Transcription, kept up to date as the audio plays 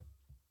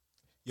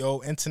Yo,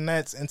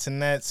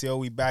 internets, yo,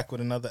 we back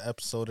with another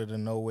episode of the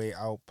No Way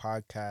Out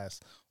podcast.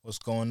 What's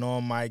going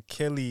on, my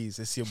Achilles?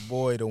 It's your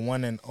boy, the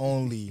one and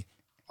only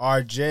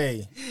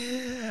RJ.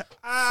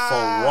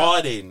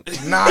 Frauding.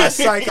 Nah,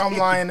 psych, I'm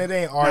lying. It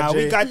ain't RJ. Nah,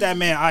 we got that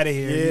man out of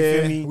here. Yeah,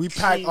 You feel me? we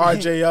packed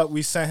RJ up.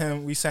 We sent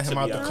him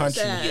out the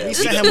country. Yeah, We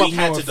sent him up we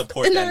had to north.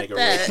 deport that nigga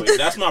real quick.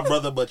 That's my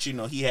brother, but you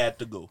know he had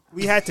to go.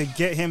 We had to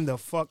get him the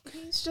fuck.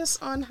 He's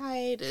just on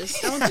hiatus.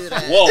 Don't do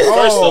that. Whoa,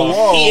 first off,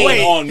 whoa. he ain't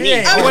Wait, on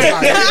me.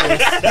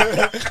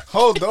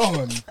 Hold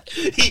on.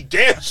 He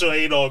damn sure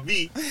ain't on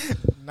me.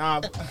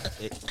 Nah.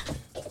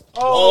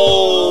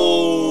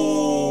 Oh.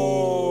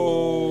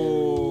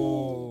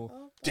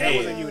 That Damn.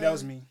 wasn't you. That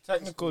was me.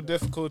 Technical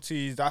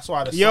difficulties. That's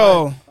why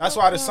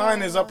the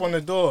sign is up on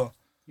the door.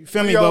 You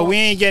feel me? Yo. But we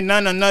ain't getting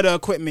none other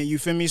equipment. You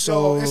feel me?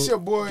 So Yo, it's your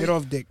boy. get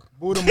off dick.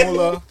 Buddha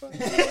Mula.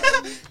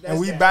 And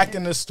we back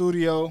in the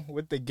studio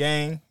with the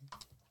gang.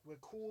 We're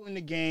cool in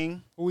the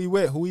gang. Who we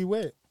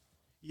with?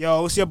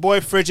 Yo, it's your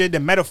boy Frigid, the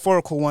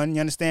metaphorical one.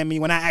 You understand me?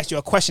 When I ask you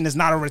a question, it's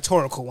not a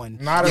rhetorical one.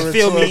 Not a you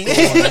feel me?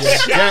 rhetorical one.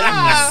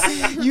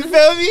 Yeah. You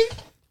feel me?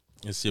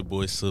 It's your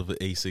boy Silver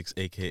A6,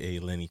 a.k.a.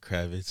 Lenny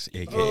Kravitz,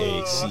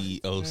 a.k.a.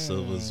 CEO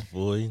Silver's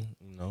Void.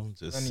 You know,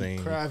 just Lenny saying,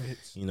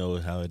 Kravitz. you know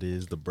how it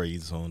is. The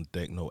braids on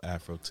deck, no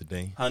afro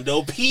today.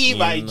 Hundo P, You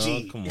my know,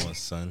 G. come on,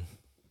 son.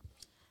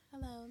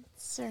 Hello,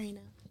 Serena.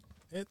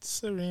 It's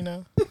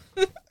Serena.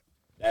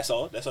 That's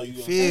all you gonna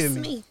say? Feel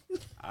That's me? me.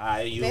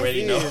 Alright, you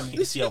already know.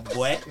 It's your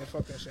boy. Yeah,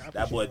 fuck that shit. I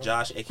That boy appreciate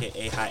Josh,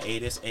 a.k.a.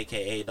 Hiatus,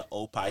 a.k.a. the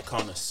Opie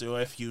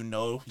connoisseur. If you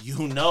know,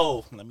 you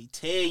know. Let me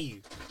tell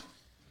you.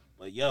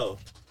 But yo,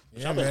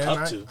 what y'all been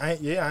up to?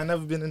 I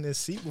never been in this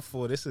seat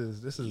before. This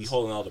is. You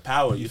holding all the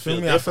power. You feel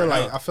me? I different,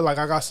 feel like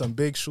I got some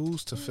big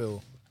shoes to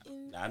fill.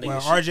 Nah,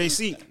 Well, niggas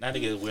RJC. That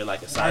nigga wear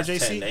like a size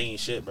RJC. 10. They ain't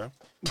shit, bro.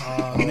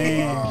 Oh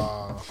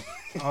man.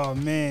 Oh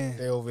man.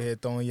 They over here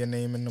throwing your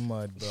name in the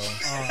mud, bro.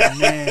 Oh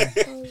man.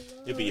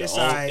 It be your It's own.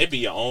 alright. It be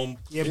your own.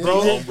 Yeah, your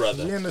bro. own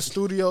brother. We in the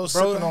studio Bro.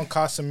 sipping on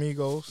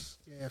Casamigos.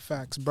 Yeah,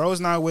 facts.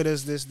 Bro's not with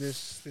us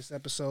this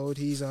episode.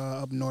 He's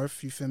up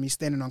north. You feel me?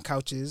 Standing on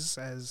couches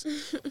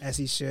as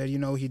he should. You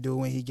know he do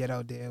when he get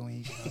out there.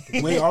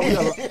 Wait, are we?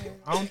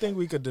 I don't think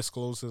we could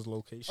disclose his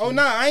location. Oh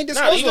no, I ain't Nah,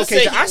 disclosing you just say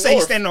location. he I say he's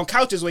north. standing on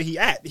couches where he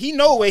at. He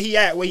know where he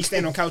at. Where he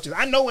stand on couches.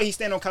 I know where he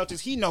stand on couches.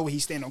 He know where he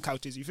stand on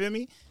couches. You feel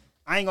me?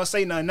 I ain't gonna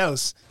say nothing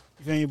else.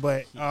 You feel me?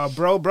 But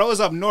bro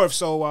is up north,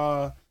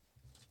 so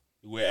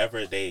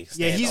Wherever they stand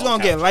yeah, he's on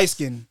gonna get couches. light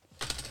skin,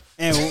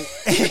 and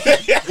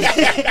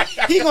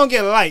he gonna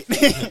get light.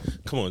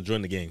 Come on,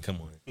 join the game.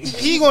 Come on.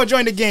 He gonna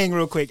join the gang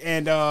real quick,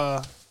 and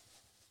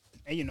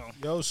you know,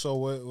 Yo, so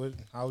what?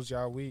 How's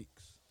y'all weeks?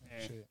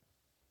 Shit.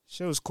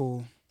 shit was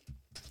cool.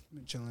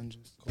 Been chilling,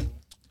 just cool.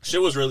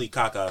 Shit was really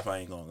caca, if I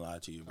ain't gonna lie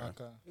to you, bro.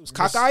 Okay. It was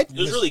cockeyed. It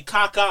was really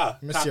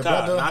caca. Miss your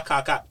Caca, brother? not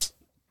caca.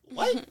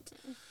 What?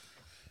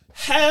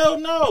 Hell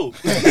no.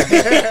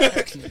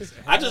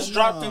 I just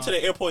dropped into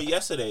the airport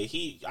yesterday.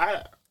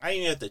 I ain't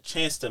even had the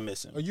chance to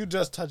miss him. Oh, you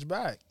just touched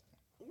back.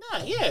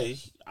 Nah, yeah.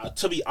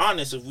 To be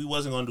honest, if we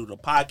wasn't gonna do the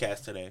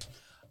podcast today,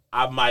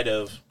 I might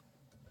have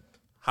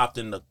hopped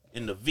in the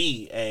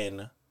V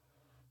and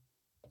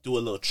do a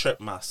little trip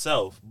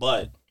myself,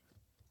 but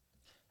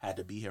had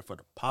to be here for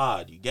the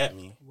pod. You get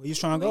me? Where you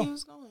trying to Where go? you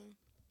was going?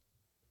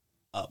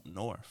 Up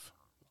north.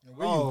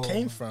 Where you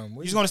came from?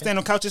 You gonna stand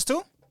on couches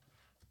too?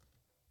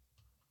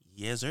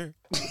 Yes, sir.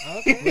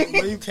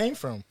 Where you came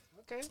from?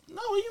 Okay. No,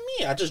 what do you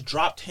mean? I just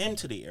dropped him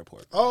to the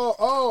airport.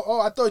 Oh!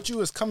 I thought you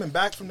was coming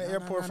back from the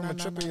airport from a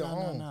trip of your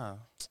own. No.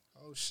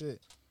 Oh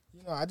shit!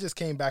 You know, I just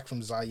came back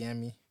from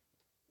Miami.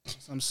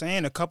 So I'm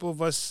saying a couple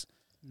of us,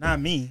 not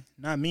me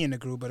in the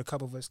group, but a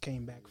couple of us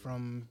came back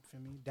from feel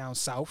me, down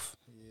south.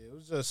 Yeah,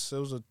 it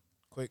was a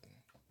quick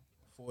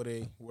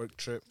 4-day work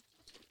trip.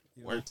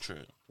 You know,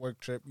 Work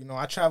trip. You know,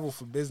 I travel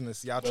for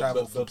business. Y'all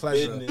travel for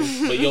pleasure.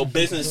 But your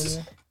business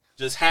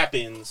just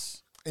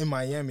happens In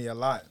Miami, a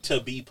lot. to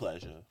be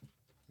pleasure.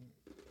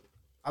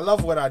 I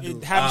love what I do.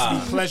 It happens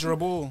to be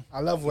pleasurable. I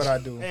love what I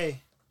do.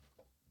 Hey,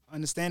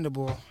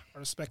 understandable. I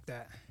respect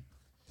that.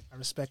 I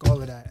respect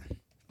all of that.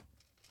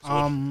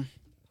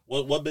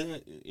 What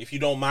business? If you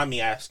don't mind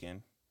me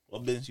asking,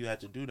 what business you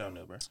had to do down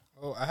there, bro?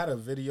 Oh, I had a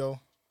video.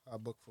 I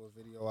booked for a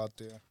video out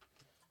there.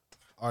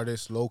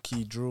 Artist Low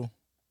Key Drew.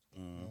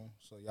 You know,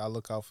 so y'all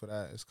look out for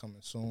that. It's coming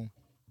soon.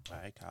 All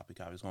right, copy.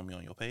 It's gonna be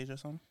on your page or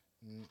something.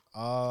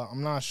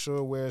 I'm not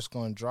sure where it's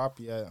going to drop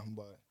yet,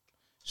 but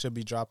should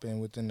be dropping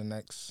within the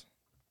next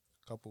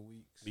couple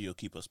weeks. But you'll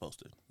keep us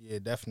posted. Yeah,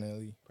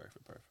 definitely.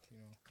 Perfect. You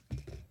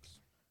know.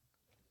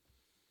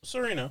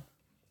 Serena,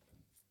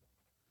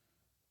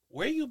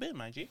 where you been,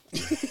 my G?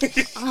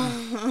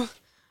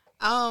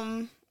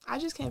 I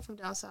just came from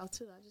down south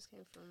too. I just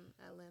came from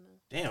Atlanta.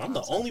 Damn, I'm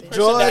the only person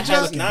Georgia. that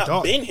has Looking not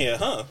dark. been here,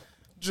 huh?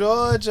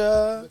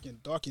 Georgia. Looking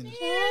dark in Yeah,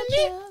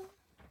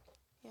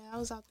 I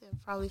was out there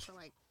probably for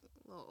like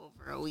a little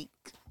over a week.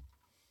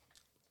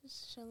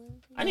 Just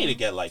chilling. I need to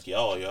get like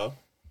y'all, yo.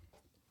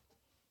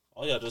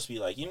 All y'all just be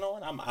like, you know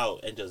what? I'm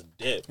out and just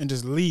dip. and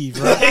just leave,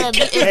 right? Yeah,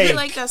 it be Hey,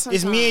 like that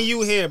sometimes. It's me and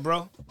you here,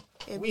 bro.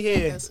 It We be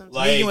here. that sometimes.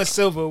 Like- Me, you, and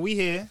Silver. We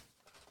here.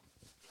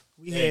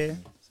 We Hey. here.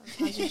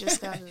 Sometimes you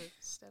just gotta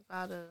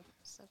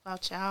step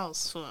out your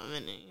house for a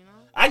minute, you know.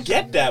 I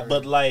get that,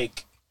 but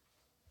like,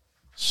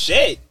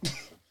 shit.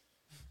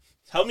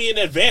 Tell me in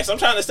advance. I'm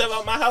trying to step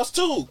out my house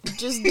too.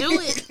 Just do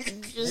it.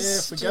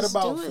 Just, forget just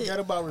about do it.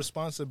 forget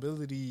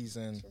responsibilities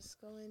and Just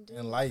go and do in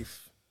it.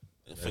 life.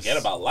 Forget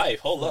about life.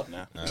 Hold up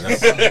now. Nah,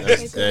 that's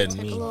Take dead a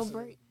me. little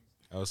break.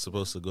 I was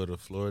supposed to go to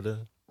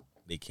Florida.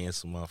 They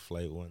canceled my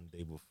flight one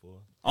day before.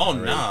 Oh, I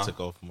already nah. took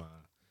off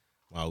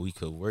my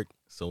week of work.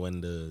 So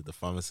when the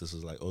pharmacist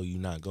was like, "Oh, you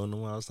not going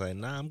nowhere?" I was like,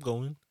 "Nah, I'm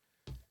going."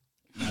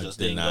 You I just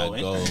did didn't not go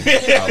in.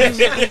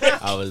 go.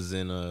 I was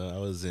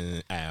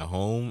in at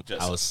home.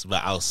 Just- I was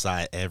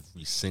outside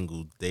every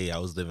single day. I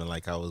was living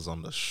like I was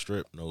on the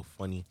strip. No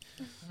funny.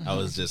 I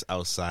was just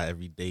outside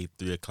every day.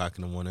 3:00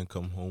 in the morning,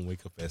 come home,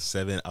 wake up at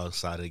 7,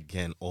 outside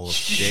again all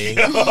day.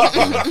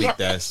 And repeat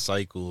that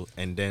cycle.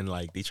 And then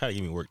like they tried to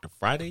give me work to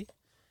Friday.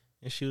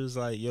 And she was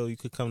like, "Yo, you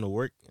could come to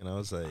work," and I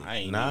was like, I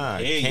ain't "Nah,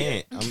 I even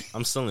here can't.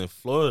 I'm still in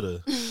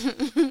Florida,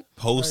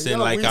 posting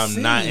Like, yo, like we I'm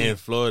see not you. in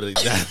Florida.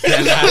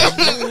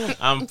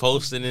 I'm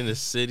posting in the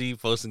city,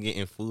 posting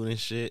getting food and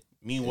shit.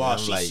 Meanwhile, And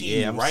I'm she like, see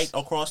you I'm right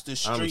across the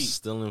I'm street.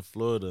 still in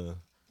Florida,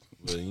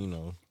 but you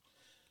know,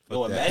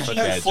 Yo, fuck that- imagine fuck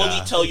you that fully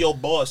job. tell your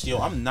boss, "Yo,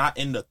 I'm not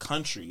in the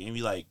country," and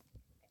be like,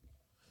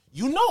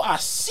 "You know, I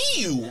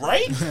see you,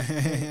 right?"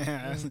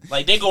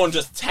 Like they gonna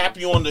just tap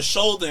you on the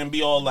shoulder and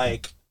be all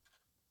like,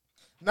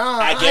 Nah,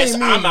 I guess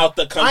ain't I'm out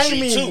the I country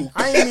ain't mean, too.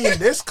 I ain't mean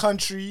this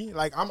country.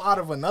 Like I'm out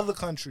of another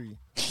country.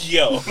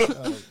 Yo.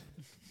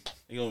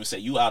 They gonna say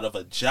you out of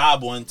a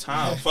job one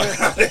time. Fuck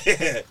outta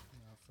here.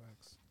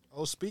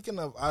 Oh, speaking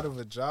of out of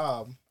a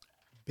job,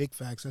 Big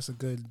facts. That's a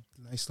good,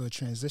 nice little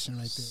transition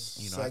right there.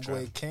 You know, I Segway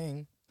tried.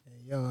 King.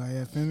 Yo,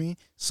 you feel me?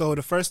 So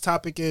the first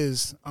topic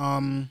is,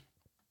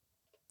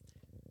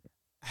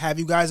 have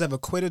you guys ever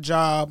quit a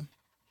job,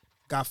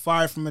 got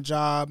fired from a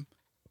job,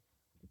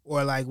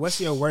 or like, what's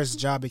your worst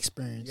job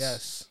experience?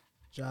 Yes.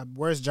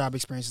 Worst job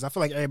experiences. I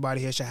feel like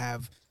everybody here should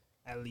have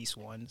at least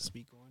one to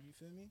speak on. You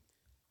feel me?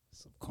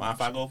 Some Mind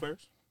if I go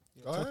first?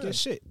 Go Talk your ahead.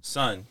 shit.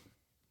 Son,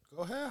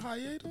 Go ahead,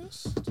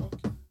 hiatus.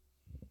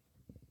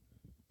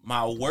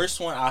 my worst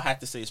one I'll have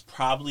to say is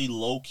probably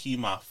low-key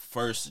my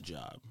first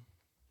job.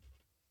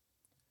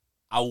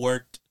 I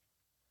worked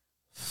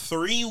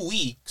 3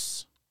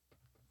 weeks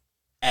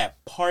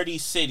at Party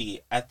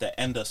City at the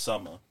end of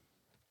summer.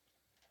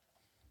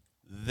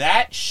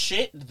 That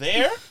shit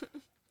there,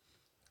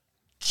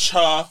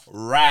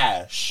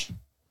 trash.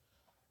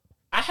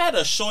 I had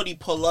a shorty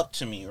pull up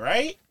to me,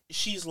 right?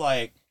 She's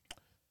like,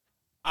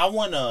 "I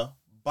want to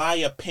buy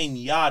a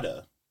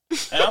piñata."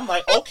 And I'm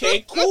like,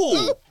 "Okay,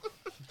 cool."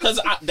 Because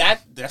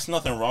that's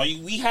nothing wrong.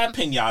 We have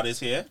piñatas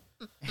here.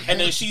 And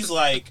then she's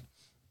like,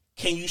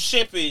 "Can you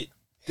ship it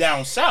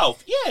down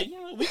south?" Yeah,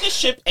 we can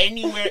ship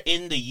anywhere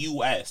in the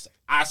U.S.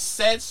 I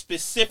said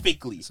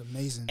specifically, It's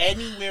amazing.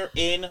 anywhere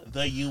in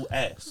the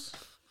U.S.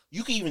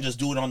 You can even just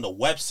do it on the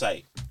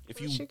website if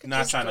She you're could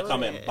not just trying to go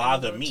come there and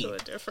bother go me. to a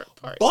different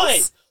part.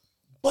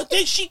 But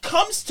then she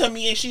comes to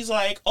me and she's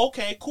like,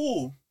 "Okay,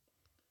 cool.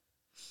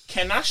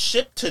 Can I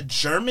ship to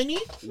Germany?"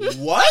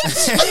 What?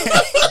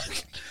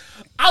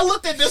 I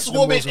looked at this The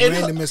woman most in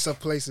her, randomest of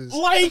places.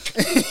 like,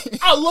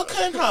 I look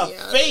in her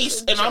Yeah,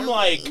 face and I'm Germany.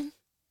 like,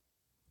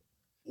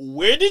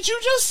 "Where did you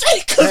just say?"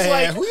 Because Man,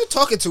 like, who you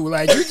talking to?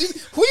 Like,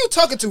 who you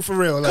talking to for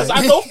real? Like, because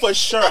I know for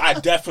sure I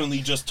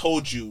definitely just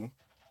told you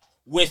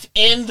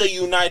within the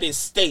United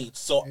States.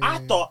 So I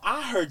thought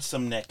I heard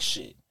some next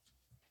shit.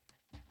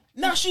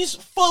 Now she's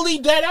fully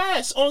dead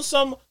ass on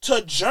some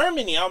to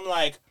Germany. I'm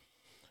like,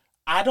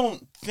 I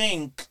don't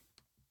think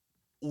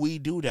we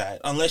do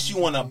that unless you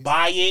want to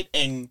buy it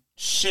and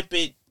ship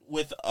it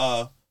with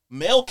a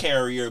mail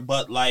carrier.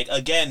 But like,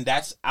 again,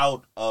 that's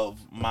out of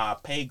my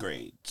pay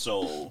grade.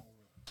 So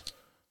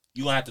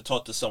you gonna have to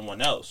talk to someone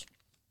else.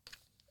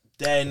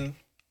 Then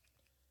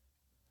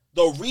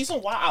the reason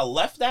why I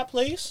left that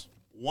place,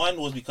 one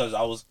was because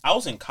I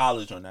was in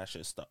college when that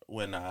shit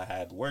when I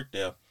had worked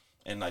there,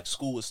 and like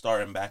school was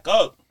starting back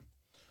up.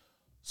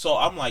 So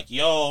I'm like,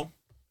 yo,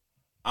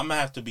 I'm gonna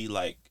have to be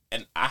like,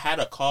 and I had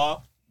a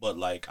car, but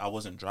like I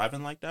wasn't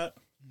driving like that.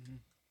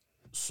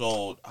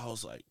 So I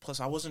was like, plus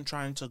I wasn't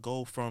trying to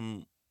go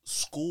from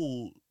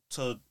school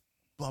to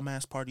bum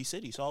ass Party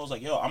City. So I was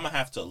like, yo, I'm gonna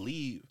have to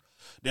leave.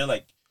 They're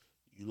like,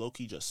 "You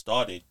low-key just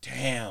started."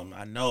 Damn,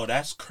 I know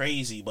that's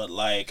crazy, but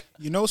like,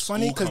 you know what's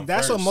funny? School Because come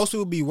that's what first. most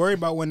people be worried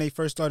about when they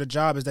first start a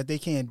job is that they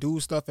can't do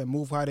stuff and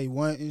move how they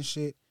want and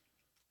shit.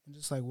 I'm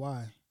just like,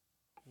 why?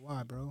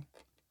 Why, bro?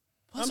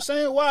 I'm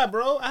saying why,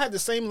 bro? I had the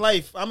same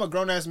life. I'm a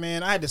grown ass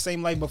man. I had the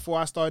same life before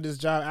I started this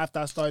job, after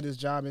I started this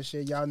job and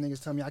shit. Y'all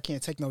niggas tell me I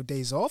can't take no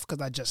days off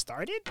because I just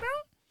started, bro.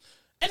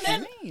 and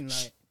then I mean,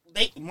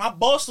 like, my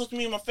boss looked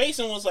me in my face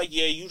and was like,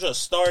 "Yeah, you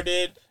just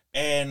started,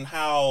 and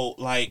how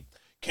like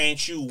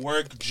can't you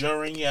work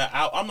during your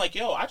out?" I'm like,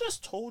 "Yo, I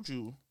just told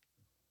you,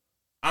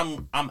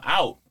 I'm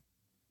out."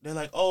 They're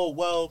like, "Oh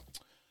well,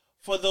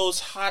 for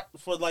those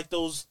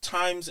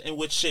times in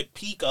which shit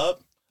peak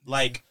up,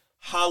 like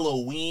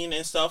Halloween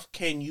and stuff,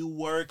 can you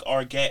work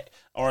or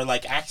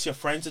like ask your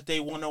friends if they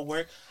want to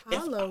work?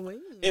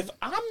 Halloween. If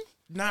I'm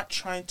not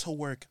trying to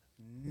work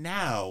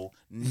now,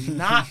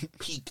 not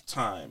peak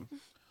time,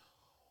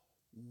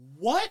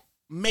 what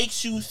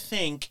makes you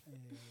think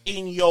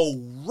in your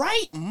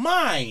right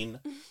mind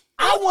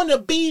I want to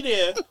be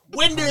there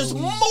when there's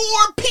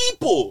more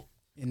people?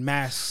 In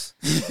masks.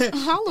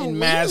 Halloween. In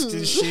masks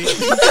and shit.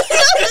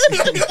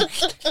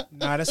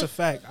 Nah, that's a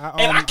fact.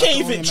 And I can't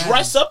even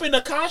dress up in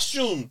a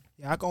costume.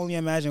 Yeah, I can only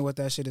imagine what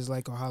that shit is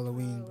like on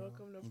Halloween.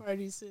 Welcome to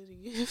Party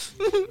City.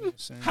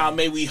 How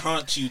may we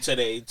haunt you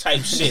today?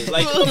 Type shit.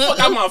 Like, get the fuck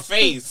out my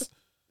face.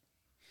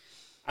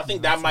 I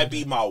think that might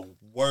be my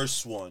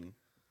worst one.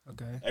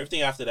 Okay.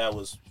 Everything after that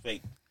was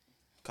fake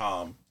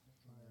calm.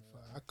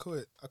 I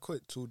quit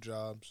 2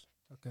 jobs.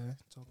 Okay.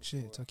 Talk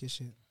shit. Talk your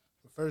shit.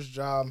 The first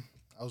job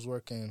I was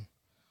working,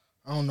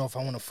 I don't know if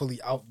I want to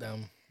fully out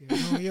them.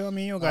 Yeah, you know what I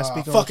mean? You don't gotta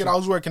speak on Fuck it, shit. I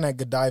was working at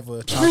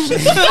Godiva.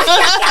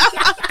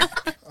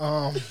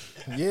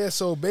 Yeah,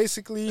 so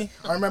basically,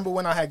 I remember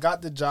when I had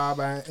got the job,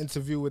 I had an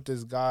interview with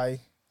this guy,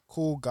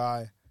 cool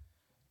guy.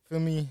 Feel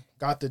me?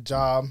 Got the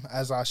job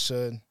as I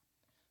should.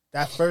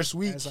 That first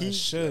week, As I he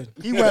should.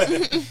 He went.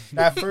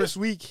 That first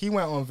week, he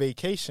went on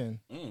vacation.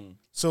 Mm.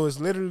 So it's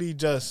literally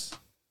just,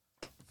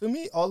 for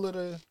me, all of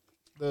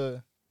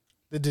the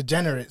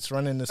degenerates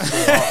running the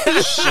store.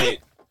 Oh, shit.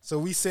 So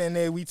we sitting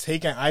there, we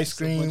taking ice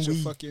cream, bunch of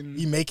we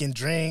fucking making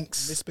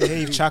drinks.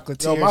 misbehaved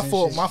chocolatiers. Yo, my and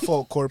fault, shit. my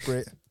fault,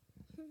 corporate.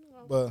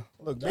 But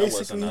look, That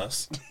wasn't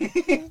us.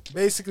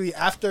 basically,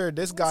 after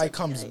this guy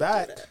comes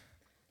back,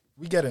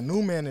 we get a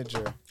new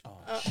manager.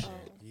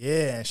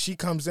 Yeah, and she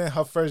comes in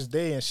her first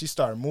day and she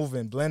start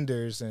moving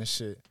blenders and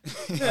shit.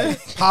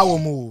 Like, power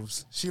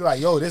moves. She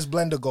like, yo, this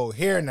blender go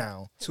here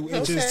now. 2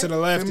 inches to the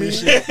left Feel and me?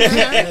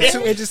 shit.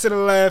 2 inches to the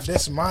left.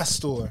 That's my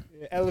store.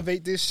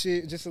 Elevate this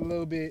shit just a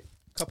little bit.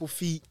 Couple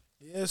feet.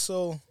 Yeah,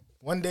 so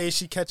one day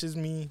she catches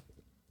me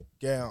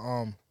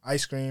getting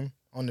ice cream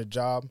on the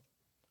job.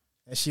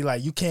 And she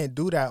like, you can't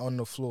do that on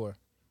the floor.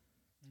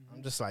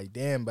 I'm just like,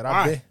 damn, but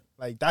I've Why? been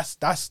like that's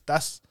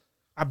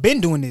I've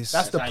been doing this.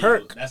 That's the how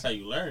perk. That's how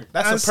you learn.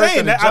 That's I'm the perk saying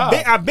of the that job.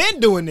 I've been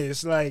doing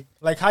this. Like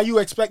Like, how you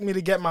expect me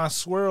to get my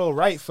swirl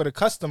right for the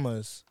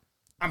customers?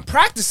 I'm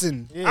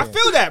practicing. Yeah. I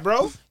feel that,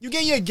 bro. You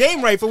get your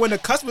game right for when the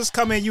customers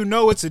come in. You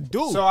know what to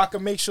do. So I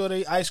can make sure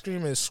the ice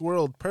cream is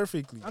swirled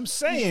perfectly. I'm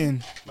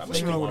saying.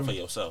 Make me one for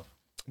yourself.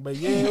 But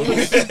yeah,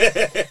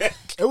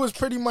 it was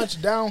pretty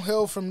much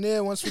downhill from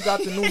there once we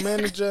got the new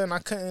manager and I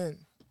couldn't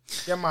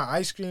get my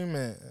ice cream.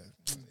 And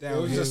it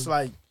was just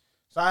like,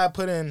 so I had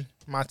put in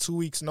my 2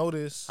 weeks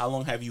notice. How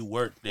long have you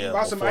worked there?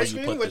 Bought some before ice you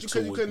cream? put What, the you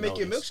 2 week couldn't make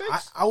your notice?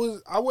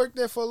 milkshakes? I worked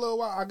there for a little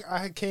while. I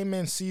had came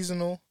in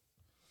seasonal.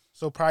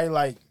 So probably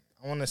like,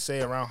 I want to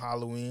say around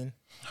Halloween.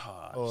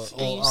 Ah, Or- shit.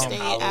 And you or, stay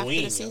after Halloween,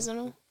 the yo.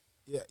 seasonal?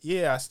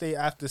 Yeah, I stay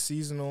after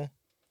seasonal.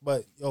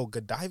 But yo,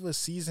 Godiva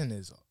season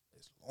is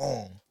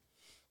long.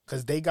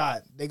 Cause they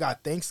got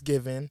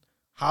Thanksgiving,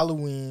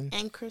 Halloween,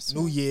 And Christmas.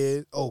 New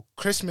Year's,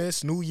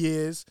 Christmas, New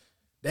Year's,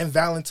 then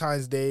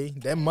Valentine's Day,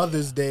 then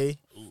Mother's Day.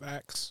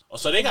 Facts. Oh,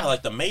 so they got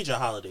like the major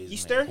holidays. in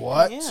Easter? there.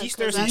 What? Yeah, 'cause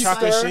Easter, some that's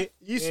chocolate like- shit.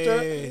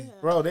 Easter, Yeah.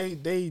 bro.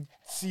 They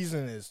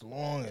season is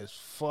long as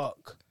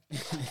fuck.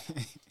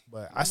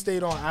 But I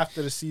stayed on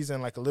after the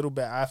season, like a little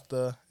bit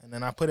after, and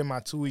then I put in my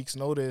 2 weeks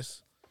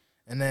notice,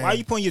 and then Why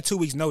you putting your 2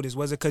 weeks notice?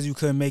 Was it because you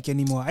couldn't make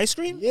any more ice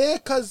cream? Yeah,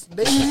 cause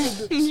they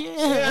used to,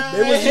 Yeah.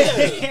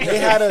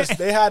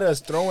 they had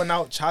us throwing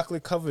out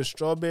chocolate covered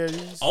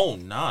strawberries Oh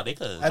nah, they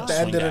could at the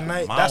end of the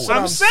night. That's what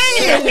I'm I'm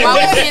saying.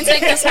 Why we can't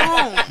take this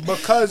home?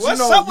 Because What's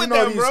up with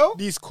them, bro?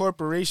 these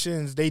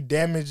corporations, they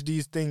damage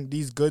these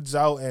goods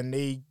out and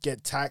they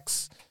get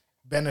tax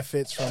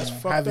benefits from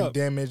fucked having up.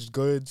 damaged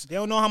goods. They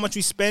don't know how much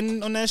we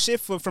spend on that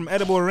shit from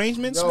edible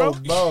arrangements, Yo,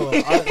 bro.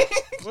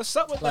 What's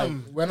up with like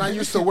them? when I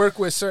used to work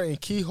with certain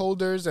key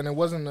holders and it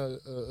wasn't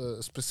a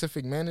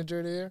specific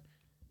manager there,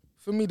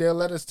 for me they'll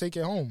let us take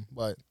it home.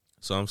 But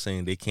So I'm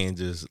saying they can't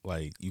just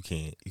like you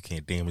can't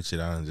damage it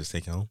out and just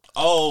take it home.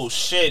 Oh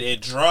shit!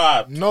 It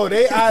dropped. no,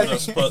 they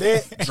Just put,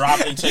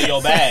 drop into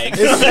your bag.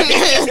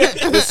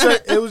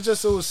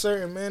 it was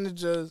certain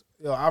managers.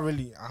 Yo, I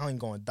ain't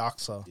going to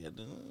dox her,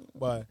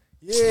 but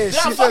yeah,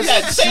 Nah, fuck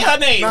that. Say her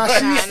name. Nah,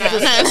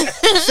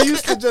 she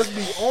used to just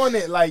be on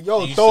it, like,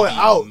 yo, She throw used it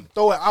to out, be-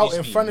 throw it out Used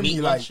in to be front of me,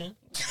 meat like, munching.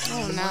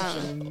 Oh,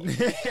 no.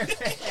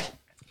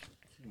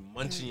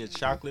 Munching your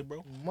chocolate,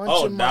 bro. Oh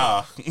munching my.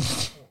 nah.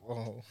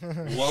 Oh.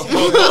 Whoa.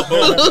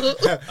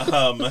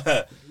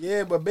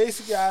 Yeah, but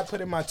basically, I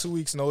put in my 2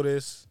 weeks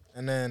notice,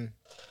 and then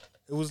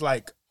it was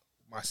like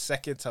my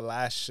second to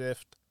last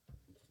shift,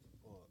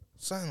 or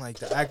something like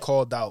that. I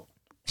called out.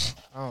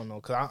 I don't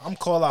know, cause I'm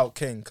call out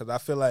king, cause I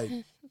feel like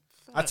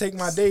I take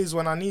my days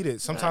when I need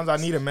it. Sometimes I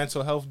need a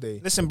mental health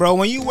day. Listen, bro,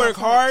 when you work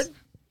hard,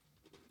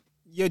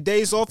 your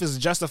days off is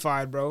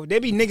justified, bro.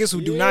 There be niggas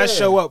who do not Yeah.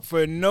 show up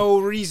for no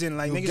reason.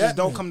 Like, You niggas get just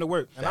don't me. come to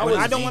work. And And I when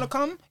was I don't me. want to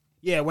come,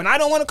 when I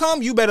don't want to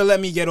come, you better let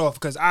me get off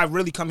because I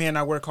really come here and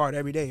I work hard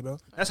every day, bro.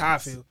 That's how I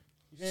feel.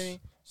 You feel me?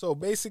 So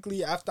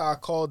basically, after I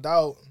called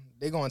out,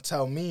 they gonna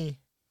tell me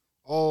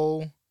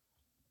oh,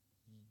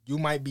 you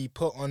might be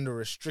put on the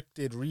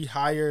restricted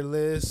rehire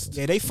list.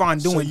 Yeah, they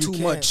find doing you too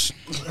can't- much.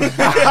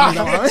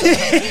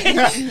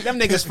 Them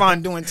niggas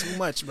find doing too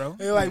much, bro.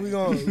 They're like,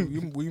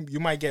 you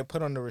might get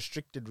put on the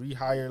restricted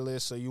rehire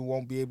list, so you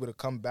won't be able to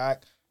come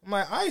back. I'm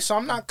like, all right, so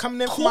I'm not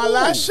coming in for my Cool.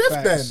 last shift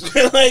Facts.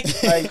 then.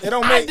 like, Like, it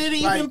don't I make,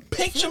 didn't like- even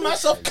picture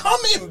myself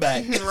coming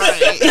back.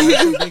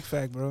 Right. Big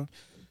fact, bro.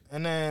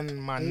 And then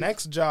my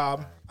next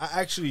job, I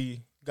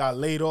actually got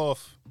laid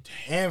off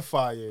and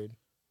fired.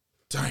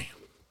 Damn.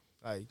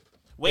 Like,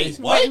 Wait,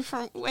 what?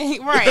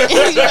 Right.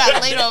 You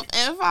got laid off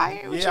and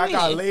fired? What yeah, I you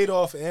got mean? laid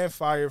off and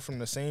fired from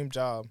the same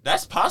job.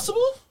 That's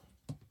possible?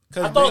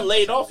 I thought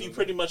laid off, you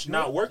pretty much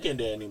not working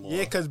there anymore.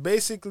 Yeah, because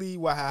basically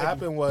what had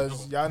happened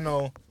was, y'all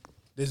know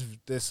this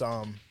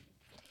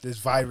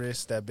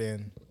virus that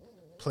been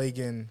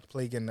plaguing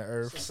the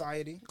earth.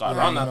 Society. God, Yeah,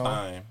 around you that know,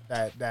 time.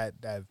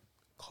 That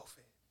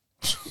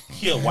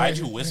COVID. Yeah, why'd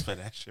you whisper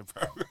that shit,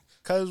 bro?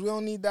 Cause we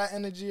don't need that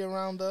energy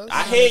around us.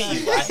 I hate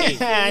you. I hate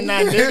you.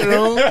 Not in this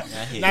room. I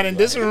hate Not you. in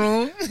this I hate you.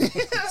 room.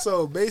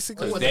 So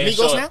basically, What, Damn the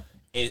Migos sure now?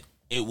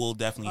 It will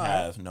definitely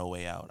have no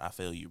way out. I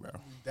feel you, bro.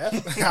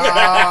 definitely.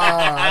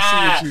 I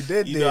see what you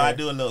did You there. know, I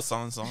do a little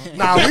song.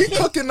 Nah, we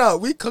cooking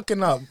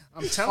up.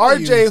 I'm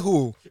telling RJ you.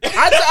 who?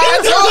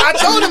 I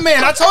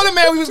told the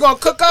man we was gonna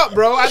cook up,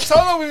 bro. I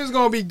told him we was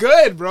gonna be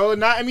good, bro.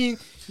 You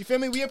feel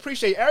me? We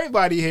appreciate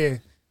everybody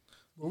here.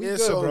 But we Yeah,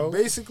 good, so bro.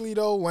 basically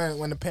though,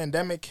 when the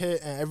pandemic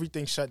hit and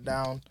everything shut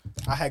down,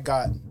 I had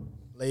got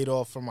laid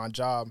off from my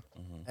job.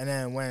 And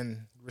then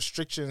when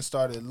restrictions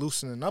started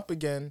loosening up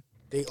again,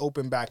 they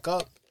opened back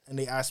up and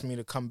they asked me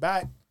to come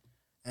back.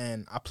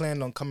 And I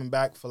planned on coming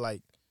back for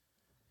like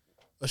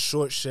a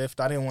short shift.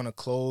 I didn't want to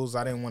close.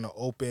 I didn't want to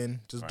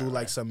open. Just do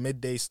like some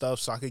midday stuff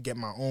so I could get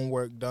my own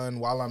work done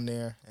while I'm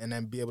there and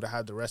then be able to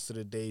have the rest of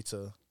the day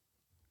to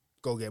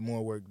go get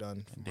more work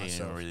done for They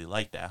myself. didn't really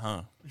like that,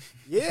 huh?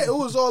 Yeah, it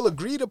was all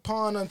agreed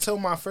upon until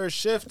my first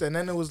shift, and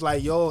then it was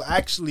like, yo,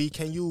 actually,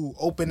 can you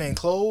open and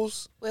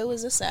close? Where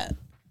was this at?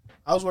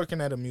 I was working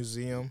at a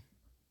museum.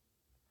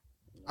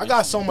 I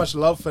got so much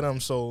love for them,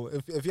 so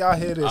if y'all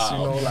hear this, you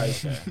know, okay, like,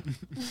 okay.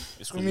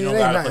 It's cool. I You mean, don't it ain't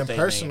gotta nothing put their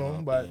personal, name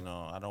up, but- you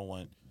know, I don't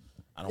want.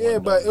 yeah,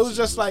 want but them it was to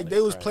just use like their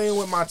they was credits. playing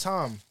with my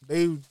time.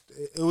 It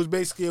was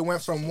basically, it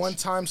went from one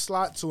time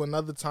slot to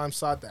another time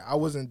slot that I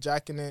wasn't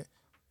jacking it,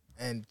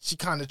 and she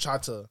kind of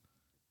tried to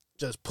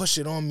just push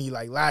it on me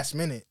like last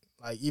minute,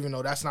 like even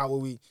though that's not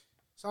what we.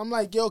 So I'm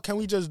like, yo, can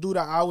we just do the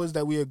hours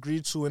that we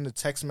agreed to in the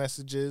text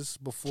messages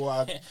before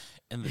I?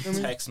 in the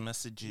text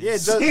messages. Yeah,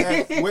 just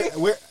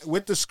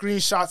with the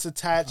screenshots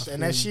attached,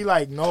 and then she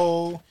like,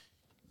 no,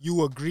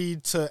 you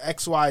agreed to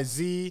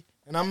XYZ,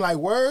 and I'm like,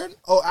 word?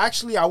 Oh,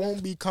 actually, I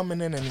won't be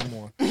coming in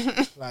anymore.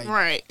 Like,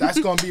 Right. that's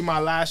gonna be my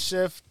last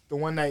shift, the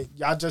one that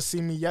y'all just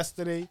seen me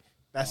yesterday.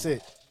 That's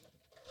it.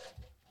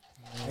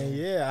 And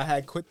yeah, I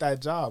had quit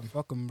that job,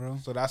 Fuck 'em, bro.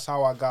 so that's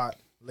how I got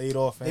laid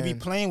off. They be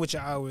and- playing with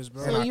your hours,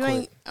 bro. And So I you quit.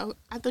 ain't. Oh,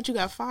 I thought you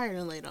got fired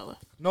and laid off.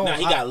 no, Nah,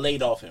 he got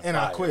laid off and and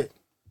fired. I quit.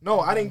 No,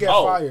 I didn't get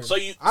Oh, fired. so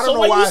you? I don't so know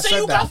when why you I say said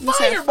you that. got You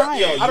said fired, bro? fired.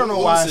 Yo, I don't know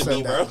why I losing said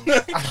me, that. bro.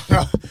 I don't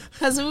know.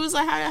 Because it was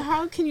like,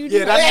 how can you do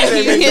Yeah, that that? shit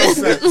ain't You make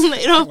no get sense.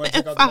 laid off Wanna and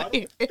take out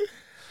the fired.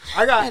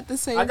 I got At the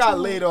same I got time.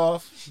 laid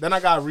off, then I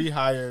got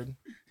rehired,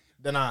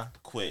 then I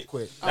Quit.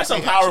 quit. That's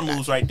some power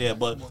moves right there.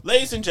 But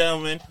ladies and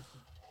gentlemen,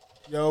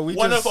 Yo, we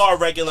one just, of our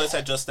regulars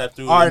had just stepped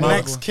through. our the-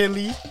 next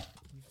Killy.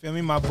 Feel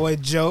me, my boy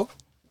Joe.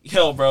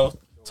 Yo, bro,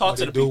 talk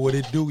to the people. What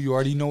it do? You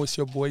already know it's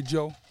your boy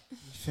Joe.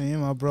 Feel me,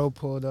 my bro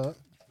pulled up.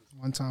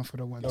 One time for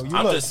the one time. you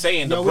I'm look- just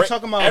saying, Yo, we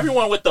talking about-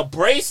 everyone with the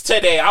brace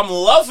today. I'm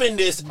loving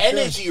this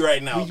energy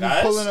right now, we be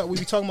guys. pulling up. We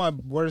be talking about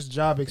worst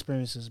job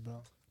experiences,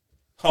 bro.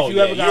 Oh, if you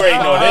yeah, ever you got already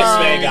know this fired,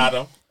 man got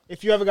him.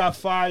 If you ever got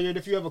fired,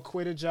 if you ever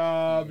quit a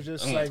job,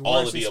 just like all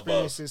worst of the above.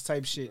 experiences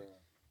type shit.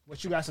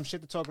 What, you got some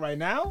shit to talk right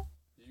now?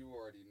 You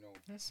already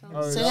know. So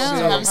Oh, sit yeah. down,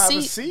 So have a Have a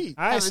seat. seat.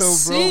 All right, Have a so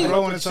seat.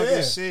 bro want to talk Chair.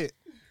 this shit.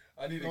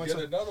 I need to Going get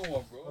to- another one,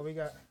 What bro. we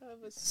got?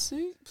 Have a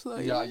seat,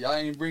 play. Y'all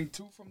ain't bring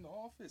two from the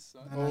office,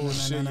 son. Oh no,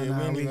 shit! no, Yeah, no, we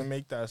didn't we- even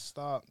make that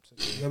stop.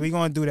 Yeah, we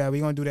gonna do that. We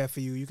gonna do that for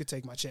you. You can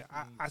take my chair.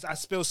 I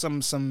spilled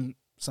some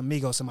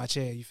Migos in my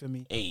chair. You feel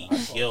me? Hey,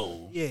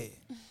 yo. Yeah,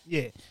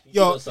 yeah.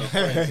 Yo,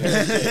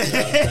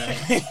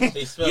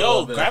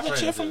 Yo, grab a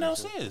chair from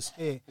downstairs.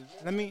 yeah.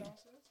 Let me.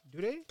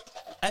 Do they?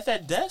 At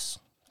that desk,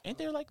 ain't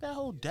there like that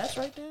whole desk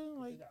right there?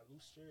 Like,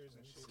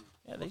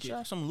 yeah, they should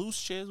have some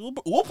loose chairs. We'll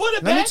put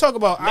it Let me back. talk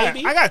about. I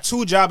Maybe. got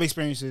 2 job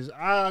experiences.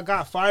 I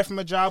got fired from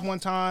a job one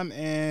time,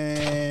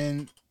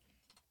 and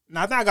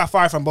I think I got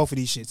fired from both of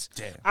these shits.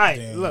 Damn. All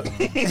right, look.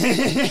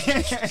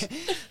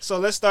 So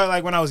let's start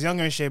like when I was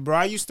younger and shit, bro.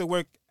 I used to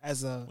work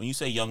as a. When you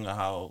say younger,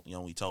 how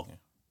young we talking?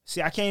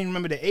 See, I can't even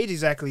remember the age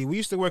exactly. We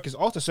used to work as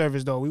altar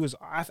servers though. We was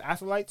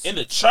athletes. In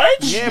the church?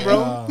 Yeah,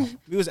 bro.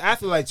 We was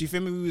athletes. You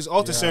feel me? We was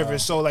altar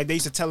servers. So like they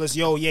used to tell us,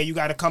 yo, yeah, you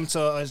got to come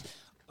to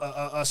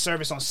a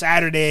service on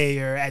Saturday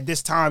or at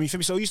this time. You feel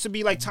me? So it used to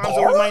be like times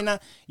where we might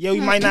not,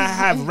 we might not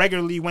have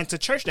regularly went to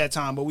church that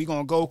time, but we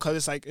gonna go because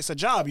it's like it's a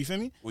job. You feel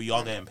me? Were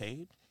y'all getting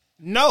paid?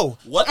 No.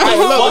 What the Hey,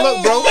 fuck?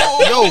 look, bro.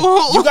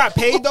 Yo, you got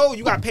paid though.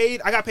 You got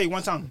paid. I got paid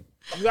one time.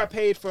 You got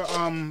paid for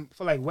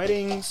like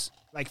weddings,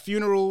 like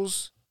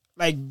funerals,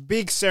 like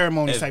big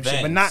ceremonies type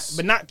shit, Events.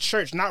 but not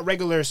church, not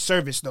regular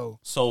service though.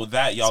 So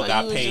that y'all So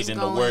got you was paid just in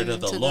the word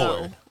of the going to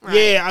Lord. go. Right.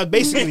 Yeah, I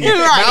basically. Right.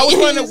 But I was You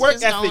going to was work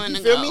just ethic. going You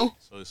to feel go. me?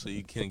 So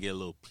you couldn't get a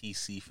little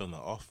PC from the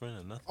offering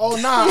or nothing? Oh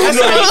nah, That's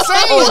what I'm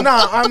saying. oh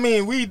nah. I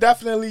mean, we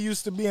definitely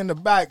used to be in the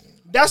back.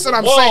 That's what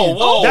I'm Whoa, saying.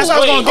 whoa, That's what I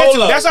was wait, gonna get hold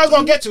to. up. That's what I was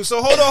gonna get to.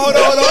 So hold on. The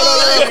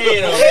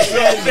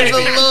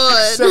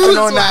Lord Sipping was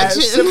on that,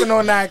 watching. sipping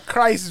on that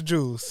Christ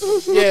juice,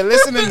 Yeah,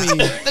 listen to me.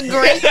 The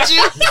grape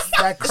juice.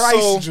 that Christ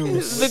So-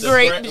 juice. The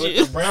grape with the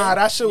juice. bread. Nah,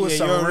 that shit was Yeah,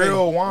 some you already-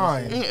 real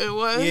wine. It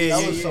was. Yeah,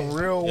 That was some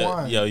real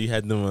wine. Yo, you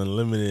had them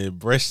unlimited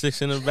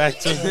breadsticks in the back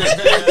too.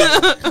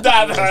 Nah,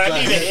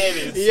 I need to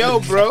hear this. Yo,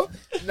 bro.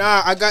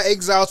 Nah, I got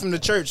exiled from the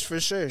church for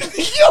sure.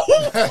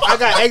 I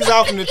got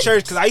exiled from the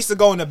church because I used to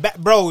go in the back.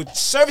 Bro,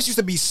 service used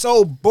to be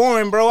so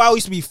boring, bro. I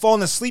used to be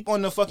falling asleep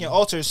on the fucking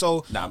altar.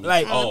 So, Nah, me-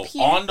 like, oh,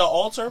 on the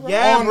altar, bro?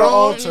 yeah, on the bro.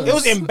 altar. It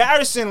was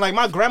embarrassing. Like,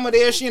 my grandma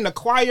there, she in the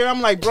choir.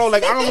 I'm like, bro,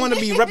 like, I don't want to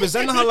be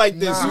representing her like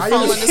this. Nah, You I feel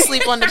me? Falling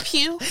asleep on the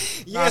pew.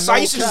 Yeah, Nah, so I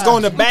no used to just cap. go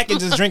in the back and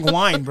just drink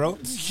wine, bro.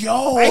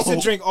 Yo, I used to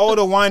drink all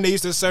the wine they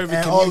used to serve in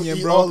and all, communion,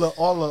 eat bro.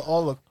 all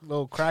the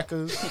little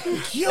crackers.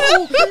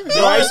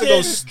 Bro, I used to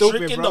go stupid,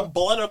 Drinking bro. the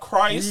blood of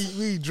Christ.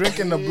 we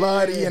drinking the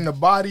blood, eating the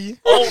body.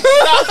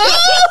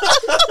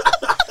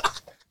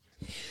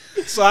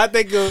 So I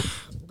think, go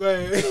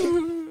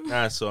ahead.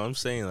 Nah, so I'm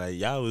saying like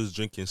y'all was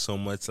drinking so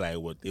much like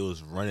what they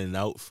was running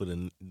out for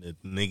the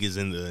niggas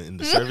in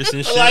the service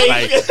and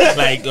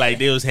shit. like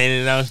they was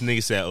handing out.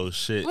 Niggas said, "Oh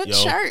shit, What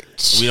yo,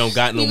 church? we don't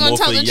got no You gonna more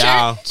tell for the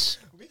y'all." church?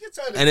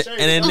 And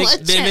then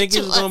What niggas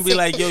church gonna was be it?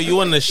 like, "Yo, you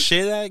want the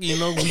shit act? You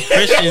know, we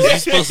Christians, we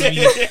supposed to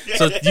be."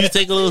 So you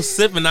take a little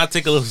sip and I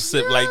take a little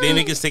sip. Like they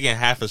niggas taking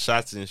half a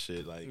shots and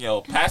shit. Like Yo,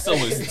 Pastor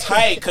was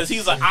tight because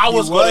he's like, I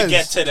was going to was.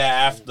 get to that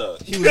after.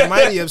 He was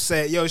mighty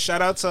upset. Yo,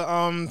 shout out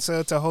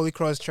to Holy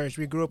Cross Church.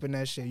 We grew up in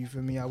that shit. You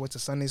feel me? I went to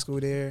Sunday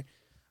school there.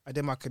 I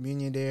did my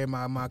communion there,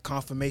 my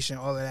confirmation,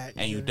 all of that.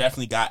 And you feel me?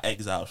 definitely got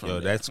exiled from yo,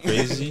 there. that's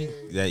crazy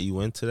that you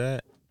went to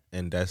that,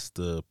 and that's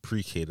the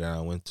pre-K that I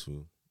went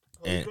to.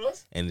 And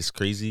it's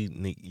crazy,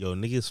 yo,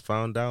 niggas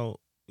found out,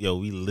 yo,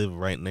 we live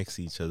right next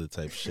to each other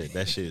type shit.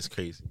 That shit is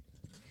crazy.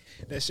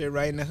 that shit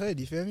right in the hood.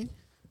 You feel me?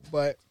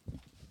 But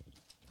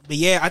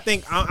yeah, I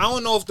think I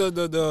don't know if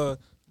the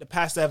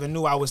pastor ever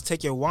knew I was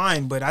taking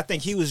wine, but I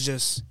think he was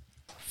just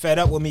fed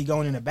up with me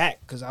going in the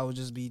back because I would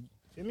just be,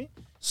 feel me?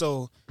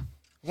 So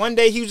one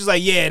day he was just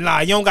like, yeah, nah,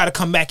 you don't got to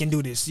come back and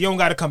do this. You don't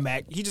got to come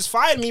back. He just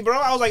fired me, bro.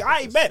 I was like,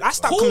 I bet. I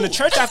stopped coming to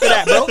church after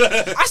that, bro.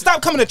 I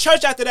stopped coming to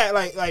church after that.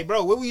 Like,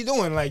 bro, what were you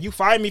doing? Like, you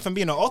fired me from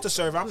being an altar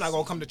server. I'm not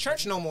going to come to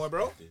church no more,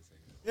 bro.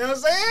 You know what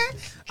I'm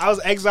saying? I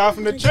was exiled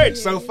from the church,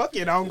 so fuck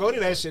it. I don't go to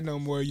that shit no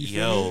more. You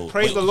feel me?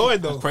 Praise the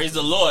Lord, though. Praise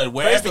the Lord. Praise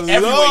Wherever, the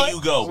everywhere Lord.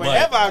 you go. but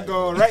Wherever I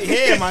go, right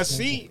here in my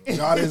seat.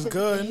 God is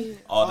good.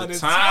 all the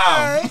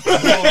time.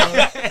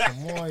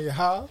 Come on,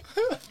 y'all.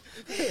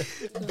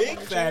 Big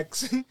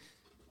facts.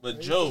 But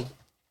Joe,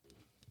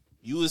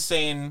 you was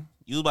saying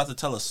you was about to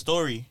tell a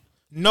story.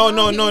 No.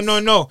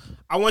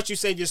 I want you to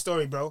save your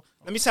story, bro.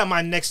 Let me tell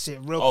my next shit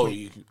real Oh, quick.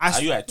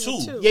 you had two.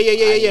 too. Yeah.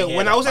 Yeah,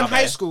 When I was in my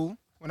high bad. school,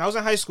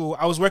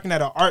 I was working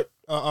at an art,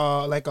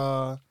 like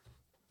an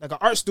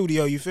art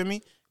studio. You feel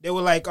me? They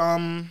were like,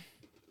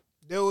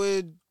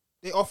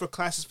 they offer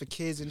classes for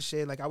kids and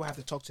shit. Like I would have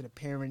to talk to the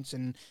parents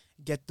and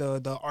get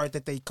the art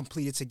that they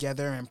completed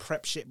together and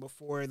prep shit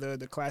before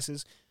the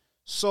classes.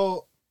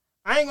 So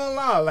I ain't gonna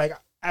lie, like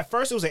at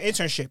first it was an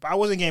internship. I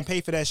wasn't getting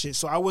paid for that shit,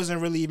 so I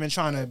wasn't really even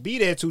trying to be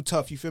there too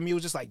tough. You feel me? It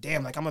was just like,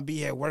 damn, like I'm gonna be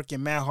here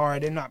working mad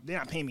hard. They're not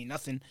paying me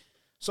nothing.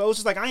 So it was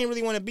just like I ain't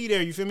really want to be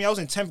there. You feel me? I was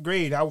in 10th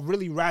grade. I would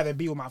really rather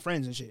be with my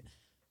friends and shit.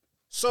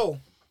 So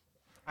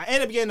I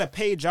ended up getting a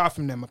paid job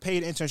from them, a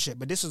paid internship.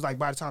 But this was like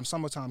by the time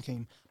summertime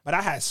came. But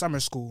I had summer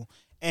school.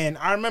 And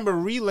I remember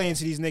relaying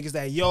to these niggas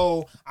that,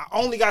 yo, I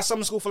only got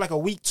summer school for like a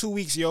week, 2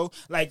 weeks, yo.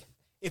 Like,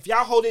 if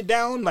y'all hold it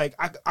down, like,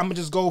 I'm going to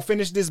just go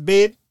finish this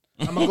bid.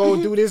 I'm going to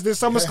go do this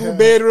summer school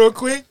bid real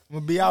quick. I'm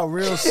gonna be out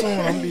real soon.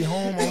 I'm gonna be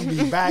home. I'm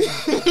gonna be back.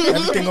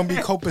 Everything gonna be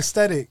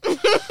copacetic.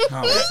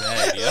 Oh,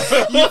 sad,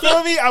 yeah. You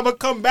feel me? I'm going to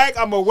come back.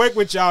 I'm going to work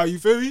with y'all. You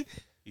feel me?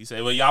 You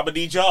say, well, y'all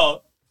need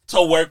y'all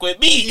to work with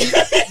me.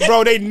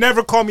 Bro, they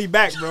never call me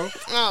back, bro.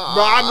 Aw.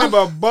 Bro, I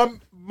remember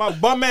my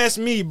bum ass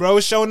me, bro,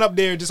 showing up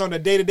there just on the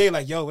day to day,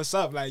 like, yo, what's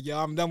up? Like, yo,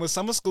 I'm done with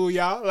summer school,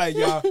 y'all. Like,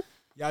 y'all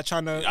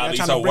trying to need bring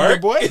some the work?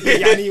 boy?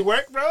 Y'all need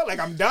work, bro? Like,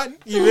 I'm done.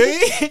 You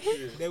feel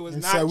me? They was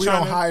He not said we trying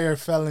don't to. hire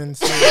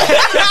felons.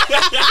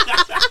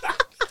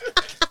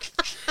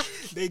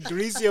 They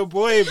grease your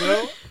boy,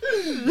 bro.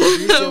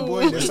 Grease your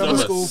boy. The summer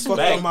school fucked up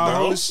Respect, my bro.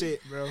 whole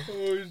shit, bro.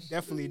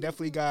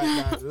 Definitely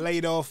got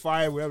laid off,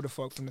 fired, whatever the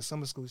fuck from the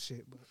summer school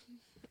shit.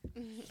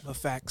 But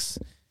facts.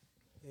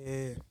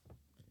 Yeah.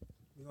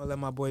 We're gonna let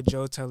my boy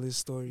Joe tell his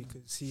story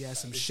because he has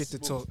some shit to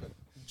talk.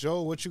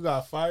 Joe, what you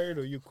got fired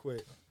or you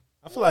quit?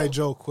 I feel like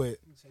Joe quit.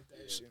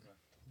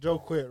 Joe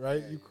quit,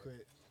 right? You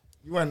quit.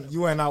 You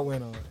went out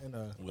in a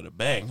With a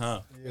bang,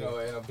 huh? You know,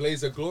 in a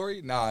blaze of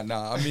glory. Nah.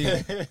 I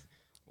mean,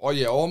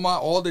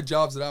 all the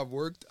jobs that I've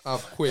worked,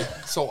 I've quit.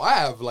 So I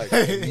have like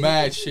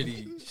mad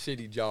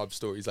shitty job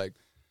stories. Like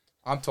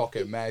I'm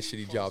talking mad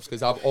shitty jobs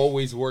because I've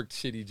always worked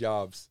shitty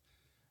jobs.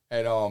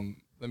 And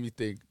let me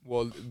think.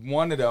 Well,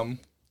 one of them,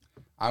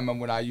 I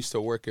remember when I used to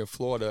work in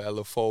Florida at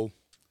LaFoe,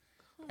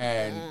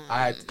 and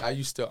I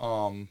used to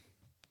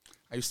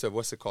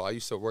what's it called? I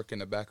used to work in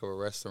the back of a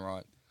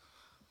restaurant,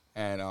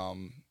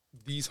 and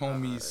these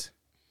homies,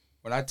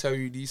 when I tell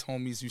you these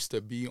homies used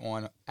to be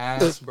on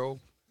ass, bro,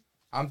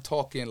 I'm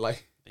talking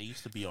like They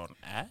used to be on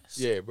ass?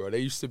 yeah, bro. They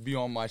used to be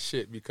on my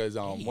shit because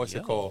what's yo.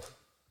 it called?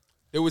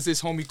 There was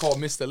this homie called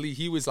Mr. Lee.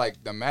 He was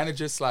like the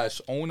manager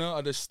 / owner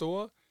of the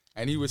store,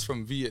 and he was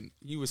from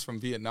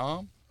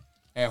Vietnam,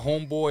 and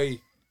homeboy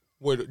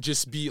would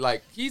just be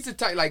like, he's the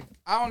type, like,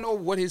 I don't know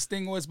what his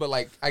thing was, but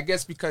like I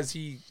guess because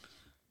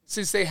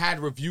since they had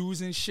reviews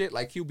and shit,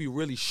 like he'll be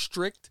really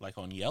strict. Like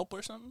on Yelp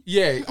or something?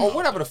 Yeah, or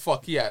whatever the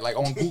fuck he had, like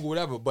on Google,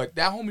 whatever. But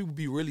that homie would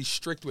be really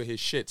strict with his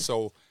shit.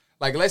 So,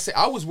 like, let's say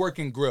I was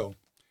working grill.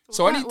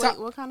 So anytime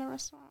what kind of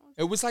restaurant?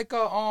 it was like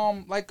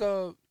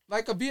a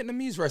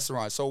Vietnamese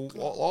restaurant. So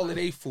all of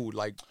their food,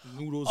 like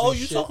noodles. Oh, and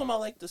you shit. talking about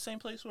like the same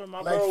place where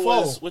my Like bro pho.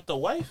 was with the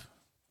wife?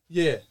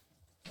 Yeah.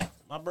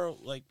 My bro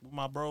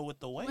with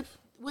the wife?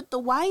 With the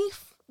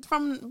wife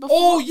from before?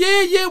 Oh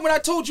yeah. When I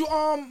told you,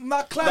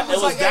 my class It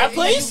was like, that hey,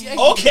 place? hey,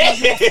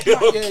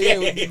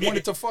 Okay. Yeah.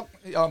 Wanted to fuck.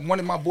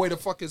 Wanted my boy to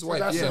fuck his wife.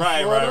 that's Yeah. it.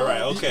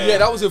 Right. Okay. Yeah,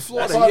 that was in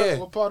Florida. Yeah.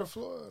 What part of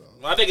Florida?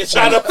 My nigga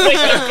trying to think.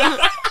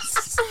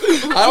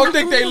 I don't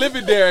think they live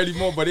in there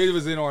anymore, but it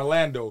was in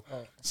Orlando.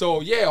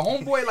 So yeah,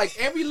 homeboy, like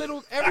every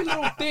little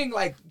thing,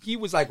 like he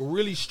was like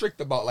really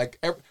strict about,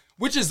 like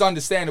which is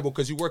understandable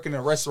because you work in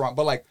a restaurant.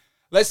 But like,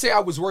 let's say I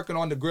was working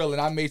on the grill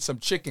and I made some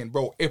chicken,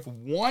 bro. If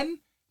one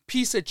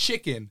piece of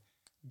chicken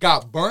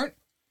got burnt,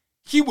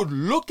 he would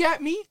look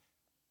at me,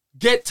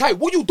 get tight.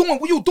 What you doing?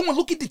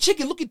 Look at the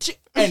chicken.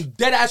 And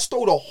dead ass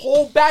throw the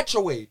whole batch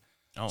away.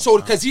 So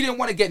because he didn't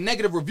want to get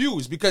negative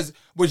reviews, because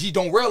what he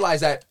don't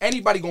realize that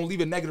anybody gonna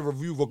leave a negative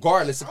review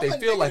regardless if they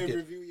feel like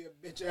it.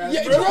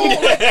 Yeah, bro.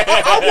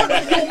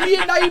 Like, me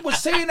and Naeem was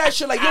saying that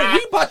shit like, yo,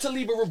 we about to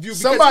leave a review.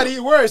 Somebody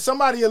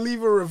will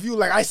leave a review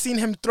like, I seen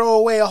him throw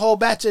away a whole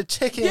batch of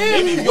chicken. Yeah,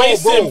 They be yo,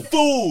 wasting bro.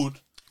 food.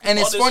 And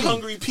it's all this funny,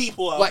 hungry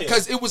people out like, here.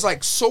 because it was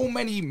like so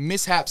many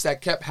mishaps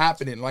that kept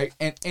happening, like,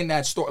 and in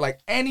that store, like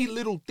any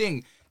little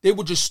thing, they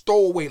would just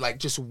throw away, like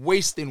just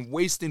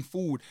wasting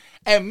food.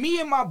 And me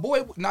and my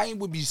boy Naeem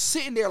would be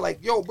sitting there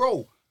like, yo,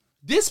 bro,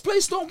 this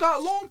place don't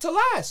got long to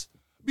last.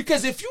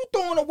 Because if you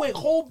throwing away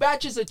whole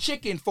batches of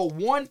chicken for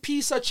one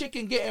piece of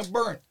chicken getting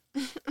burnt,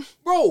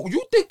 bro,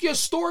 you think your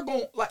store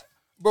gon' like,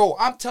 bro,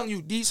 I'm telling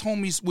you, these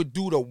homies would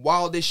do the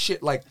wildest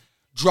shit, like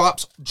drop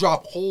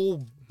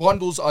whole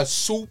bundles of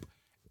soup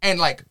and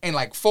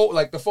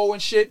the pho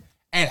and shit,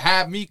 and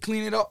have me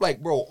clean it up,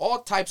 like, bro, all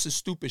types of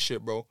stupid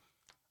shit, bro.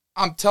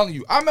 I'm telling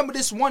you, I remember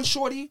this one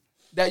shorty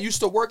that used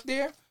to work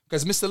there,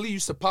 because Mr. Lee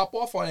used to pop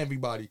off on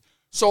everybody.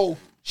 So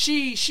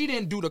she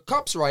didn't do the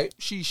cups right.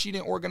 She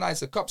didn't organize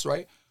the cups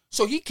right.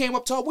 So he came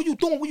up to her, what you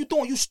doing?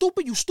 You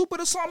stupid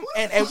or something?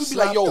 And we'd be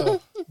like,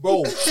 yo,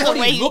 bro,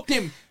 shorty looked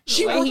him.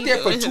 She way worked he there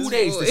for doing 2 his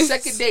days. The voice.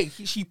 second day,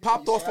 she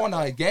popped off on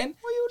her again.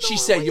 She doing?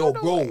 said, What yo, you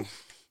bro, doing?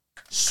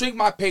 shrink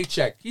my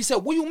paycheck. He said,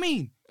 what you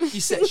mean? She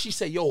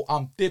said, yo,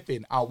 I'm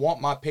dipping. I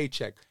want my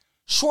paycheck.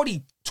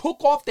 Shorty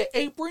took off the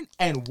apron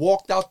and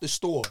walked out the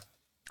store.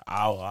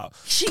 Ow.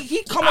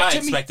 He come up I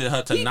to me. expected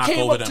her to he knock came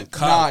over up them to-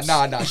 cups.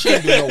 Nah. She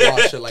ain't doing no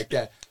wild shit like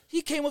that.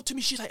 He came up to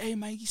me. She's like, hey,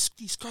 man,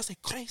 these girls, they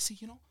crazy,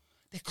 you know?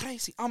 They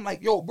crazy. I'm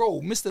like, yo,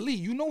 bro, Mr. Lee,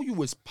 you know you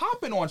was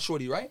popping on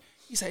shorty, right?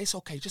 He said, it's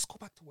okay. Just go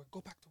back to work.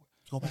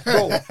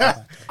 Bro,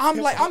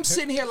 I'm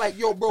sitting here like,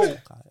 yo, bro,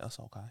 That's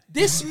okay.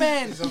 this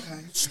man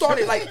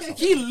started, like,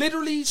 he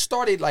literally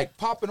started, like,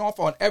 popping off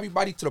on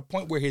everybody to the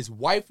point where his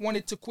wife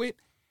wanted to quit.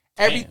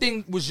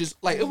 Everything was just,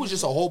 like, it was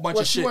just a whole bunch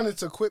What, of she shit. wanted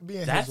to quit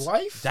being his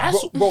wife?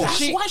 That's Bro, that's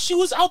she- why she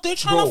was out there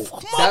trying Bro, to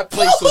fuck my that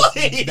place was,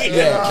 boy.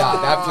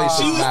 that place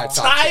She was was mad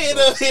toxic, tired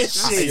bro. of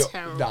his shit. Yo,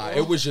 terrible. nah,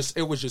 it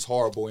was just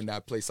horrible in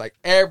that place. Like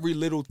every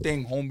little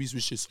thing, homies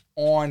was just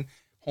on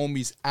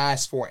homies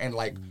asked for, and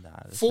like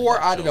this 4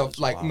 nigga out of Joe the is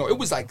like wild, it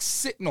was like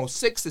 6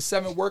 to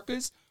 7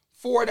 workers.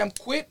 4 of them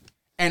quit,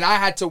 and I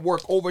had to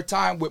work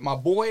overtime with my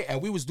boy,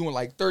 and we was doing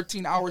like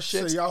 13-hour So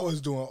shifts. y'all was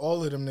doing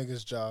all of them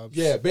niggas' jobs.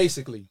 Yeah,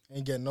 basically,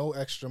 And get no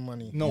extra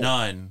money. no,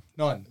 None.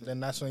 none. Then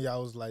that's when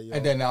y'all was like, yo.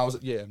 And then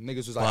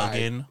niggas was like, all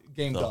right, Bugging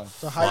game the done.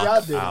 so how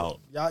y'all did out.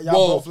 it? Y'all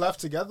Whoa. both left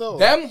together? Or?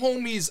 Them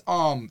homies,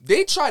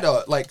 they try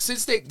to, like,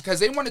 because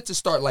they wanted to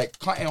start, like,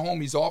 cutting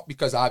homies off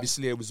because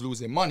obviously it was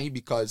losing money,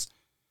 because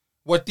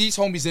what these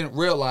homies didn't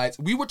realize,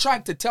 we were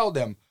trying to tell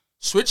them,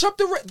 switch up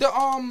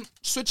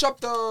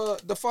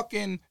the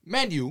fucking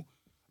menu,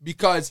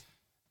 because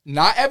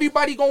not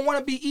everybody gonna want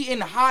to be eating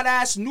hot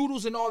ass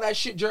noodles and all that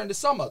shit during the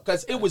summer,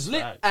 because it was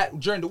lit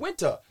during the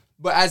winter.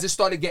 But as it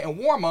started getting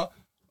warmer,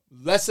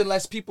 less and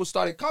less people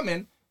started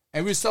coming,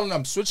 and we was telling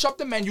them, switch up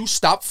the menu,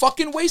 stop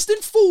fucking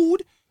wasting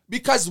food,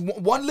 Because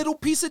one little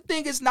piece of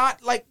thing is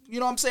not like, you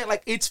know what I'm saying?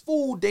 Like, it's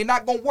food. They're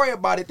not going to worry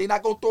about it. They're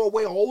not going to throw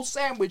away a whole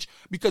sandwich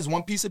because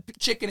one piece of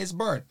chicken is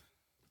burned.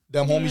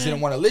 Them homies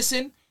didn't want to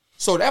listen.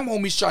 So them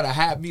homies try to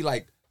have me,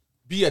 like,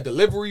 be a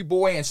delivery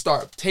boy and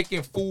start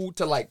taking food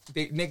to, like,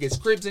 they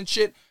niggas' cribs and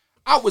shit.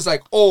 I was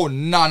like, oh,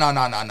 nah.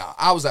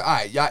 I was like, all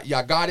right,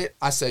 y'all got it.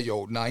 I said,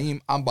 yo,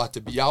 Naeem, I'm about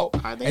to be out.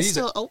 Are they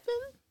still open?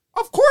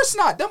 Of course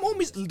not. Them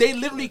homies, they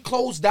literally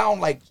closed down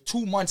like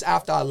 2 months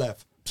after I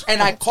left.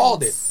 And I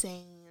called it.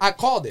 I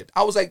called it.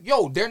 I was like,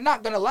 yo, they're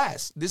not going to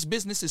last. This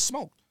business is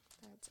smoked.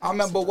 I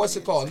remember, what's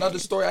it called? Another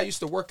story. I used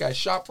to work at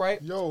ShopRite.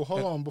 Yo,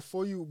 hold on.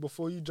 Before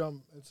you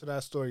jump into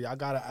that story, I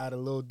got to add a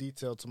little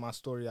detail to my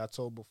story I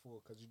told before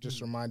because you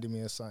just reminded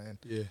me of something.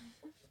 Yeah.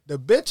 The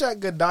bitch at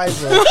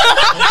Godiva,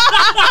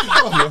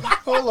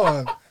 hold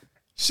on.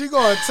 She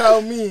gonna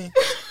tell me,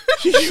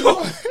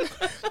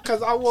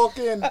 because I walk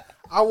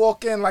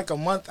in like a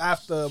month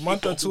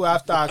or two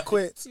after I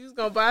quit. She was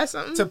gonna buy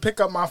something to pick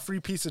up my free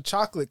piece of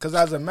chocolate. Because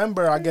as a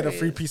member, I get a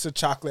free piece of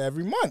chocolate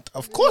every month.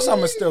 Of course, I'm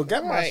gonna still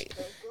get my.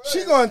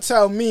 She gonna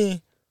tell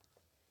me,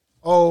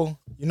 oh,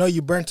 you know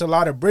you burnt a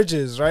lot of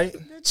bridges, right?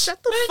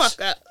 Shut the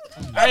fuck up.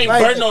 I ain't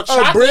Like, burnt no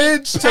chocolate. a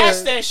bridge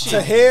Pass that shit.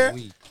 to hair.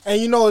 And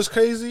you know what's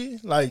crazy?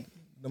 Like,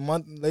 the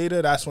month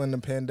later, that's when the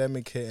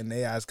pandemic hit and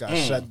they ass got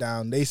shut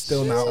down. They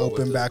still not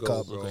open back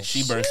up.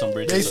 She burned some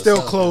bridges. They still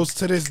closed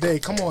to this day.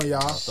 Come on, y'all.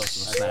 Throw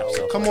some snaps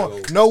up. Come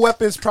on. No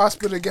weapons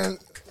prospered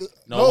against.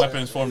 No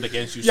weapons formed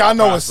against you. Y'all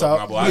know prosper,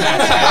 what's up. my boy.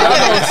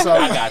 I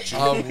Y'all got you.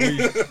 know what's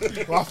I got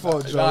you. My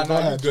fault, Joe. Nah, Go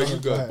ahead, you good, Joe. you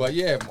Go good. ahead. But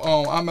yeah,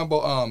 I remember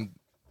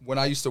when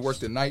I used to work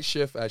the night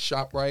shift at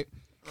ShopRite.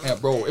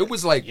 And bro, it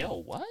was like,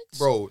 Yo, what?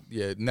 bro,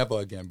 yeah, never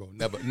again, bro.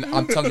 Never.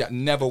 I'm telling you,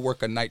 never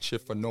work a night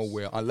shift for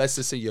nowhere unless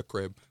it's in your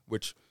crib,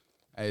 which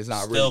is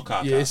not Still really.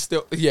 cock Yeah, out. it's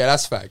still. Yeah,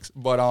 that's facts.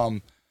 But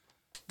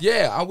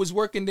yeah, I was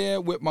working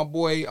there with my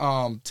boy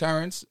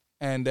Terrence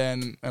and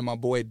my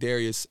boy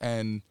Darius,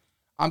 and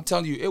I'm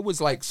telling you, it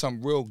was like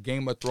some real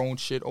Game of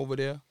Thrones shit over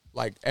there.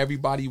 Like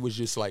everybody was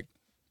just like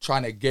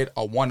trying to get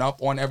a one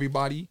up on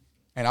everybody,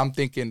 and I'm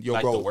thinking, yo,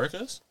 Like bro, the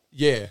workers?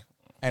 yeah.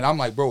 And I'm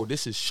like, bro,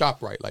 this is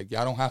ShopRite. Like,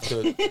 y'all don't have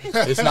to.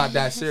 It's not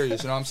that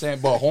serious. You know what I'm saying?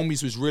 But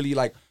homies was really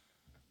like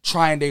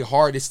trying their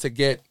hardest to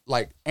get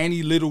like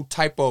any little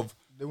type of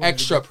They wanted to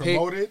extra get pay.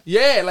 promoted?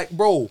 Yeah, like,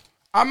 bro,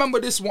 I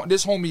remember this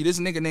homie. This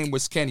nigga name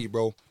was Kenny,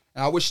 bro.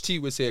 And I wish T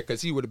was here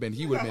because he would have been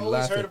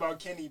laughing. about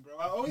Kenny,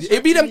 bro.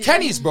 It be them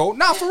Kennys, bro.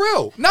 Nah, for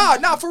real.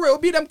 Nah, for real.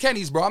 It be them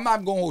Kennys, bro. I'm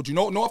not gonna hold you.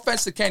 No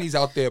offense to Kennys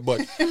out there, but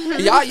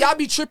y'all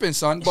be tripping,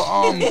 son.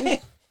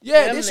 But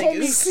yeah, Them this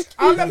niggas. homie.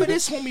 I remember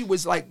this homie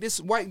was like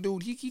this white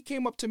dude. He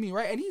came up to me,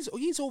 right, and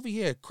he's over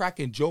here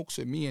cracking jokes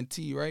with me and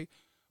T, right.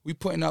 We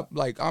putting up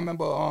like I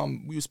remember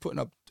we was putting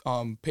up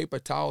paper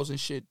towels and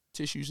shit,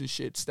 tissues and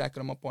shit,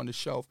 stacking them up on the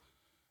shelf,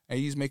 and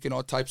he's making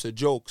all types of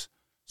jokes.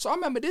 So I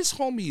remember this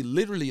homie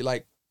literally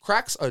like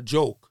cracks a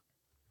joke.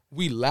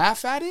 We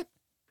laugh at it.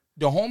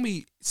 The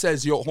homie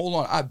says, yo, hold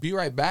on, I'll be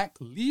right back.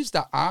 Leaves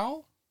the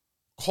aisle,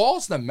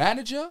 calls the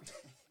manager,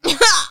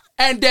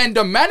 and then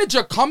the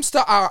manager comes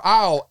to our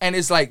aisle and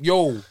is like,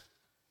 yo,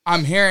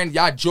 I'm hearing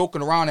y'all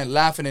joking around and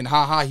laughing and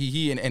ha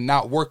he and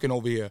not working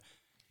over here.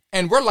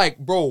 And we're like,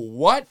 bro,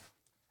 what?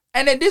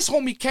 And then this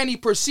homie Kenny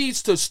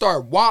proceeds to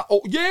start, wow,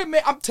 oh, yeah,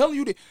 man, I'm telling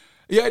you,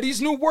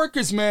 these new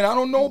workers, man, I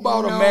don't know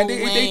about them, man.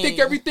 They think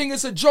everything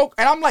is a joke.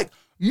 And I'm like,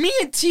 me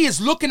and T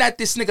is looking at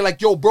this nigga like,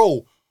 yo,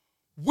 bro,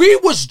 we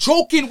was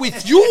joking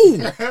with you.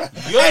 And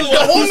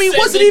the homie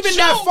wasn't even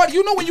that funny.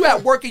 You know when you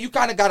at work and you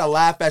kind of got to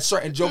laugh at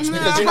certain jokes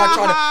because you're not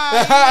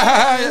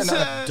trying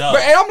to. Dumb.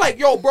 And I'm like,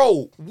 yo,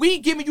 bro, we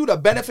giving you the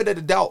benefit of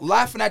the doubt,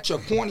 laughing at your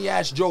corny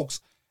ass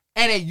jokes.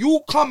 And then you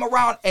come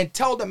around and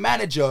tell the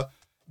manager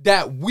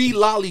that we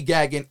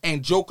lollygagging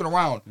and joking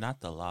around.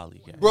 Not the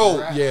lollygag.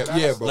 Bro,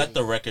 yeah, bro. Let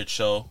the record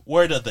show.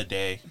 Word of the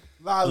day.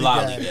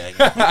 Lollygag.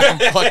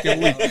 Lollygag.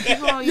 Fucking weak. You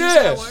gonna use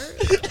Yeah. that word?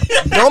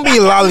 Don't be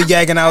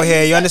lollygagging out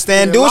here. You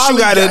understand? Do what you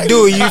gotta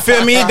do. You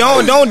feel me?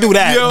 Don't do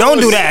that. Don't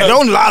do that.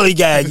 Don't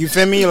lollygag. You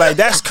feel me? Like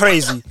that's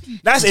crazy.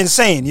 That's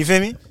insane. You feel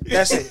me?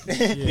 That's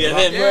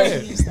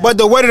it. But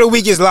the word of the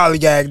week is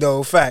lollygag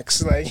though.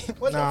 Facts. Like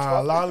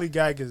Nah,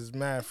 lollygag is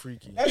mad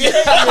freaky. I use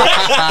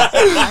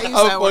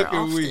that word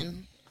fucking weak.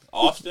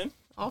 Often?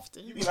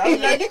 Often.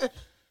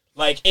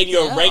 Like in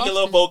your Yeah,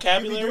 regular often.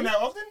 vocabulary?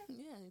 often?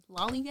 Yeah,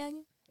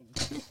 lollygagging.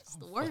 That's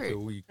the word.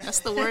 Fucking weak. That's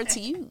the word to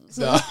use.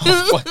 Nah,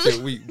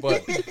 fucking weak.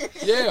 But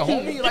yeah,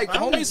 homie, like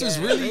homies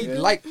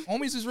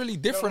is really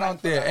different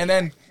out there. And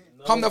then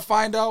come to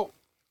find out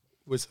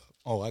was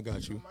I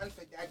got you.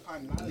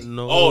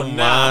 No Oh,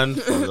 nah. man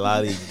for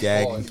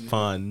lollygagging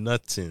for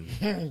nothing.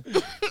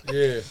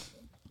 Yeah.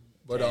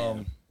 But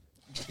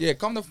yeah,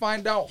 come to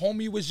find out,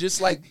 homie was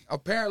just like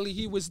apparently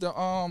he was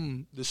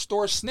the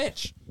store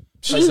snitch.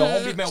 Cause the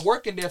homie been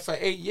working there for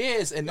 8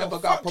 years and never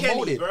got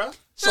promoted.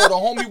 So the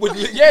homie would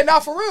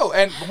for real.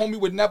 And the homie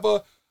would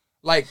never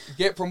like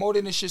get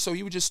promoted and shit. So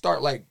he would just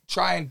start like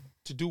trying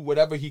to do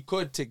whatever he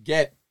could to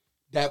get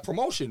that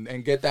promotion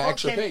and get that Fuck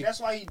extra Kenny, pay. that's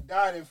why he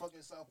died in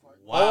fucking South Park.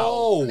 Wow.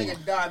 Oh, That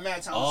nigga died mad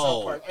times in Oh,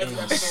 South Park. Every in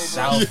episode,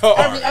 bro. South Park.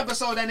 Every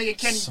episode, that nigga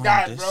Kenny Son,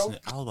 died, this- bro.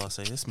 I was about to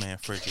say, this man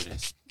Frigid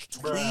is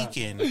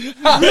tweaking.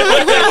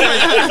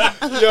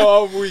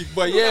 yo, I'm weak.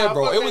 But yeah, Nah,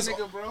 bro, fuck it that was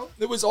nigga, bro.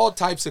 there was all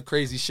types of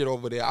crazy shit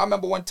over there. I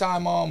remember one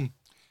time,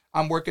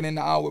 I'm working in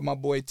the aisle with my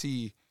boy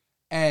T,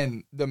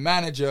 and the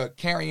manager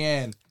Carrie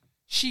Ann,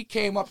 she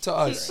came up to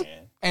us,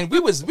 and we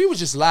was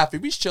just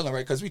laughing. We was chilling,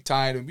 right? Because we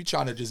tired and we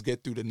trying to just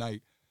get through the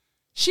night.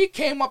 She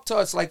came up to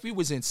us like we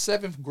was in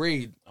 7th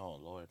grade Oh,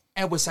 Lord.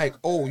 and was like,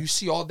 "Oh, you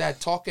see all that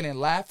talking and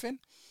laughing?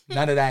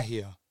 None of that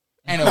here."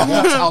 And it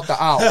walks out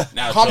the aisle,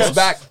 Now, comes Jones.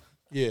 back,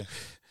 yeah,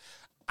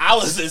 I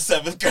was in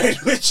 7th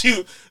grade with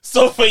you.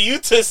 So for you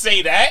to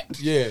say that,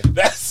 yeah.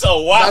 that's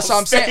so wild. That's what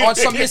I'm saying. On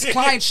some Miss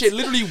Klein shit,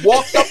 literally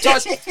walked up to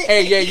us.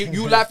 Hey, yeah,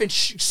 you laughing?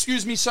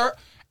 Excuse me, sir.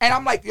 And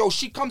I'm like, yo,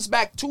 she comes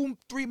back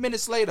 2-3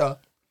 minutes later,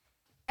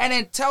 and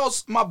then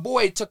tells my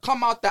boy to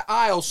come out the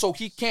aisle so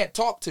he can't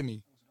talk to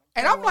me.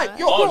 And I'm like,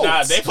 yo, Oh, bro,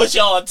 nah, they put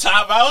y'all on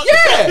timeout?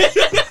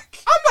 yeah.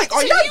 I'm like, are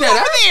So y'all you dead over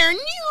ass? there, and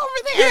you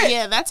over there.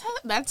 Yeah. Yeah,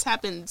 that's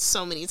happened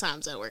so many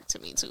times at work to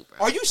me too,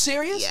 bro. Are you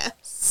serious?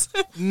 Yes.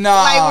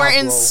 Nah, Like we're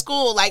in bro.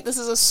 school. Like this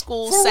is a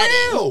school For setting.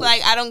 real?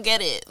 Like I don't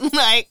get it.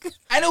 Like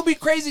And it'll be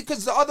crazy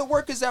because the other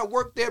workers that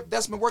work there,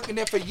 that's been working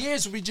there for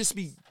years, we just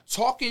be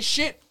talking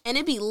shit. and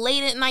it be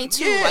late at night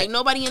too. Yeah. Like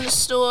nobody in the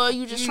store.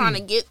 You just trying to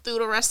get through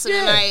the rest of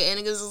Yeah. the night, and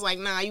niggas is like,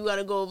 nah, you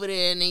gotta go over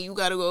there, and then you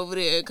gotta go over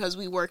there because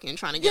we working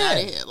trying to get Yeah.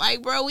 out of here.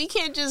 Like, bro, we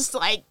can't just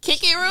like kick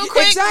it real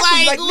quick.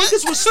 Exactly. Like look-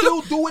 niggas was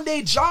still doing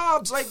their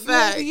jobs. Like you over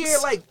Facts. here,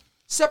 like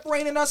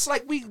separating us.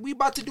 Like we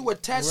about to do a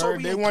test. or Word,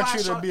 we they in want class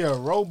you to on- be a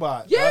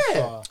robot. Yeah. That's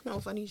all. no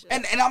funny shit.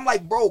 And I'm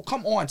like, bro,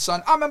 come on,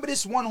 son. I remember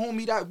this one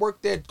homie that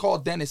worked there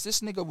called Dennis.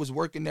 This nigga was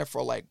working there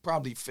for like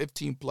probably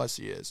 15 plus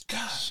years.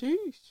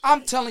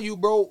 I'm telling you,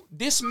 bro,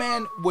 this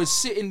man was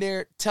sitting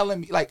there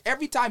telling me, like,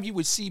 every time he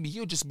would see me, he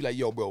would just be like,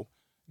 yo, bro,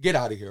 get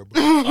out of here,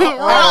 bro. And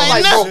I'm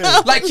like,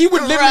 bro, like he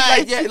would literally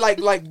like, yeah,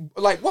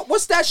 like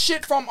what's that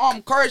shit from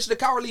Courage the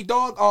Cowardly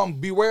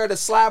Dog? Beware the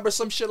Slab or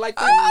some shit like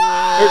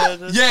that.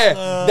 Yeah,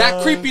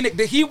 that creepy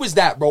nigga. He was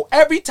that, bro.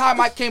 Every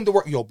time I came to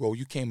work, yo, bro,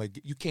 you came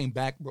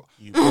back, bro.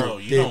 You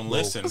Yeah, don't bro.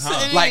 listen,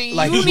 huh?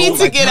 Like you he need goes,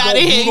 to like, get you out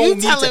of don't- here. don't You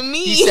need telling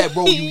me? He said,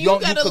 bro, you You young,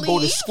 you gotta could go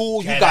to leave.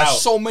 school. You Get got out.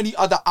 so many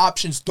other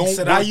options. Don't He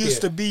said, work I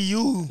used there." to be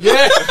you.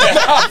 Yeah,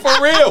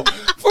 for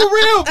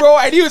real, bro.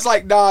 And he was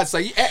like, nah. So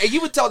he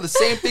would tell the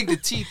same thing to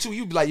T too.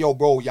 You'd be like, yo,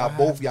 bro,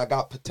 y'all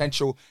got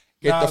potential.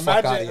 Get Nah, the fuck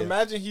out of imagine, here.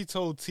 imagine he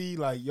told T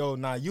like, "Yo,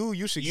 nah,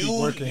 you should keep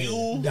You, working.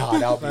 here. Nah,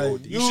 that'll be Like,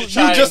 OD. you should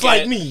try just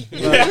and like get- me."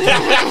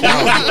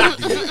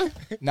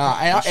 Nah,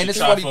 and it's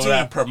Try funny for too.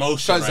 that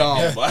promotion 'cause,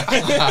 right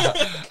now,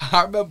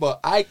 I remember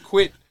I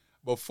quit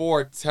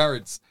before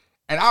Terrence,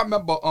 and I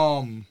remember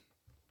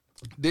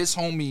this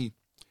homie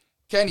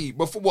Kenny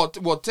before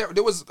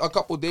there was a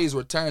couple days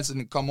where Terrence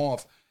didn't come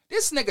off.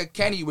 This nigga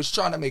Kenny was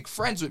trying to make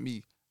friends with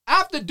me.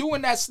 After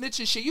doing that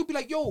snitching shit, you'd be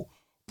like, yo,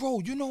 bro,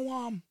 you know,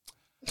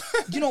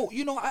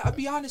 I'll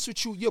be honest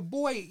with you, your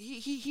boy,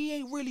 he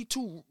ain't really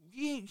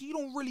he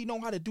don't really know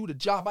how to do the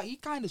job. He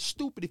kind of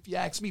stupid if you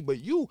ask me, but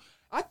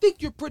I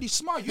think you're pretty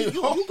smart. You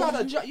got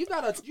a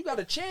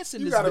chance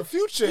in You this. got a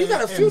future. You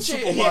got a in future.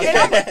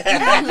 supermarket.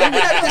 And I'm looking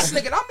at this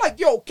nigga, and I'm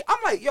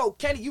like, yo,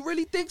 Kenny, you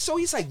really think so?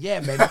 He's like,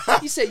 yeah, man.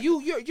 He said,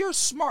 you're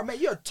smart, man.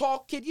 You're a tall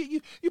kid.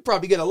 You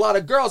probably get a lot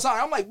of girls.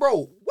 I'm like,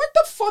 bro, what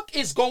the fuck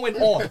is going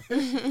on,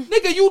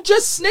 nigga? You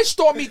just snitched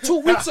on me 2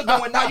 weeks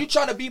ago, and now you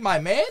trying to be my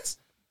man's?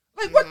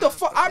 Like, what the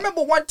fuck? I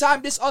remember one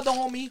time this other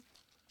homie,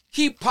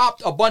 he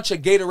popped a bunch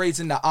of Gatorades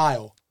in the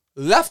aisle,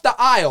 left the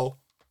aisle.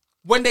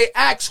 When they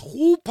asked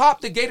who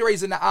popped the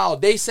Gatorades in the aisle,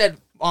 they said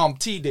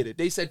T did it.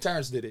 They said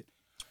Terrence did it.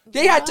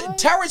 They had to,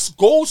 Terrence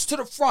goes to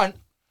the front.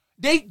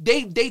 They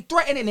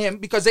threatening him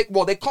because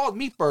they called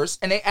me first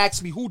and they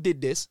asked me who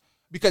did this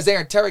because they're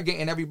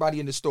interrogating everybody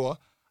in the store.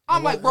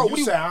 I'm like, bro, you what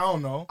do you? said I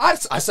don't know. I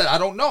said I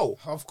don't know.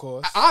 Of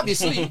course,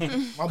 Obviously,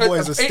 my boy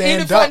is a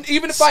Even stand-up,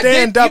 if I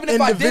did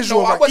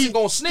individual. know, I Like, wasn't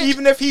gonna snitch.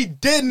 Even if he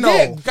did know,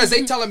 Yeah, because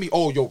they telling me,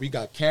 oh, yo, we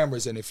got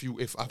cameras, and if we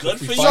Good find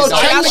for you. out,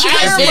 check Y'all the should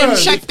have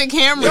cameras. been check the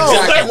cameras. Yo,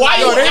 Exactly. Why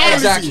you they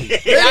asking?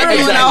 Exactly. Y'all doing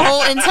a Exactly.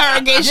 whole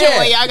interrogation Yeah.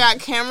 where y'all got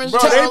cameras. Bro,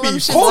 check they all be them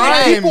shits pulling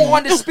out. People Damn.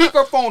 on the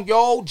speakerphone,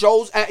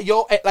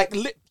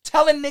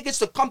 telling niggas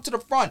to come to the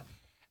front,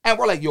 and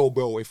we're like, yo,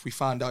 bro, if we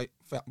find out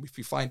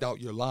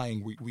you're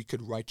lying, we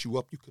could write you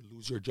up. You could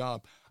lose your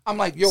job. I'm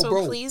like, yo, So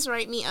bro. please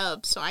write me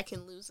up so I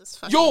can lose this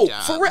fucking Yo,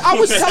 job. for real, I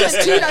was telling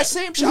T that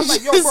same shit. I'm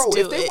like, yo, Just bro, do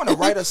if they it. want to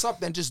write us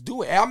up, then just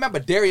do it. And I remember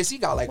Darius, he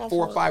got like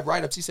 4 or 5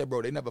 write-ups. He said,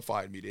 bro, they never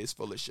fired me. It's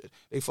full of shit.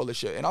 They full of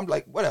shit. And I'm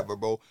like, whatever,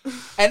 bro.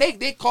 And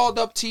they called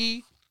up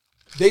T.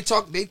 They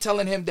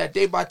telling him that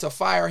they about to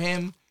fire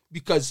him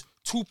because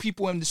 2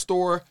 people in the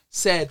store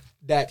said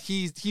that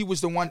he was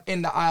the one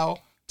in the aisle.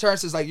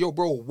 Terrence is like, yo,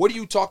 bro, what are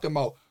you talking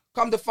about?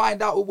 Come to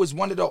find out, it was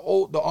one of the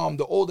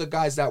older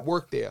guys that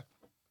worked there.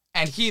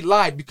 And he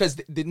lied because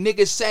the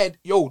nigga said,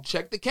 yo,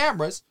 check the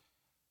cameras.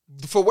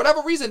 For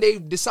whatever reason, they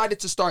decided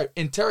to start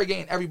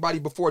interrogating everybody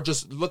before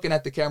just looking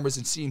at the cameras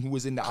and seeing who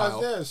was in the because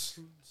aisle. there's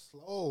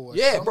slow. Or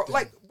Yeah, bro. something.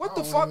 Like, what I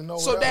the don't fuck? even know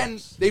So what then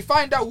else. they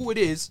find out who it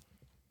is,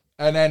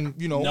 and then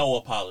No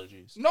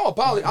apologies. no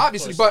apology,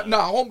 obviously, but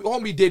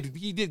homie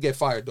did get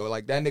fired though.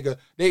 Like that nigga,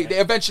 they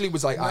eventually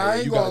was like, Nah, all I right,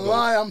 ain't you gotta gonna go.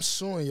 lie. I'm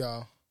suing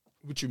y'all.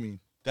 What you mean?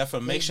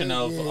 Defamation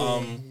of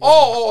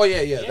Oh,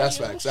 yeah, that's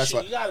yeah, facts. That's shit,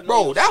 right, you gotta know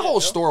bro. your That shit, whole yo.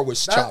 store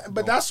was That- chopped.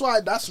 but bro.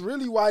 that's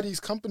really why these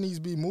companies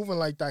be moving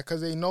like that,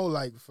 because they know,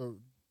 like, for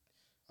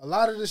a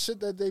lot of the shit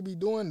that they be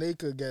doing, they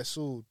could get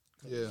sued.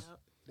 yeah.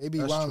 They be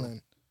That's true.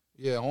 wilding.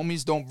 Yeah,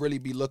 homies don't really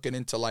be looking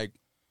into like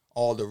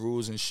all the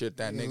rules and shit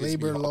that Yeah, niggas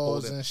labor be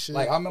laws holding. and shit.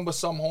 Like I remember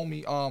some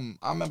homie,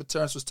 I remember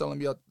Terrence was telling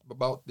me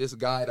about this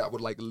guy that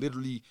would like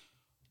literally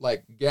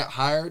like get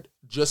hired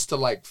just to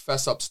like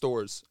fess up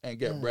stores and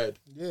get bread.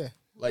 Yeah.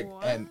 Like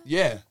and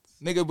yeah,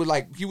 nigga would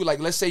like he would like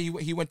let's say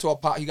he went to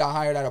he got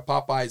hired at a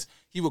Popeyes.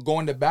 He would go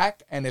in the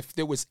back, and if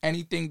there was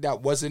anything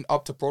that wasn't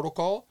up to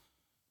protocol,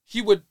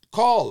 he would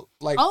call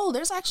like Oh,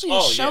 there's actually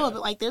a show yeah. of it.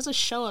 Like, there's a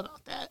show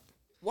about that.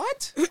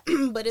 what?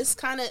 But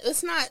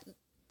it's not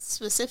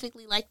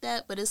specifically like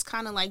that, but it's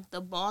kind of like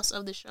the boss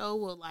of the show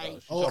will like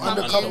Oh, come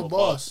undercover in.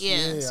 boss.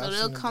 Yeah, so I've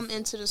they'll seen it come before.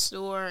 into the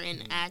store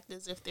and act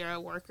as if they're a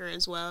worker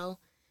as well,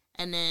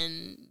 and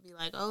then be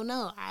like, "Oh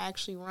no, I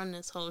actually run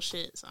this whole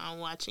shit, so I'm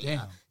watching." Damn.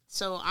 y'all."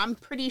 So I'm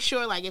pretty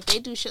sure, like, if they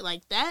do shit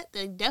like that,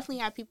 they definitely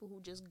have people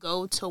who just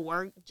go to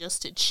work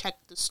just to check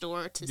the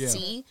store to Yeah.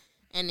 see,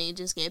 and they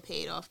just get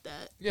paid off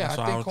that. Yeah,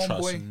 So I I think don't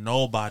trust homeboy.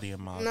 nobody in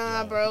my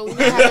Nah, job. bro, we not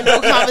having no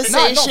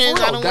conversations. for real.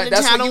 I don't want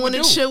That's to. I what don't you want to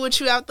would do. chill with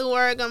you after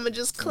work. I'm gonna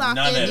just clock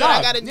None in, of do what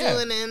I that. gotta Yeah. do,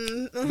 and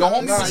then The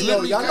homies Nah, is yo,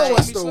 literally y'all know catching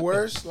what's me the slipping.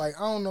 worst? Like,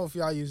 I don't know if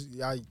y'all used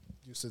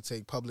to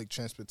take public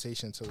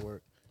transportation to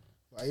work.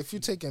 Like, if you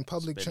taking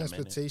public It's been a minute.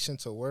 transportation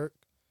to work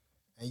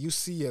and you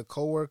see your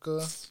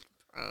coworker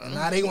and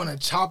now they want to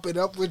chop it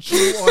up with you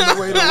on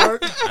the way to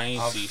work. I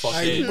ain't see fucking-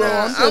 Like, shit. bro,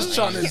 I'm just I'm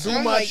trying to like- do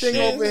I'm my like, thing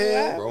shit, over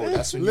here. Bro,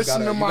 that's when Listen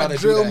you to gotta, my you gotta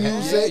drill do the head,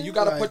 music, Yeah, you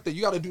gotta like-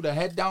 you gotta do the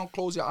head down,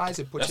 close your eyes,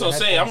 and put. That's your what I'm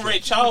saying. I'm headphones Ray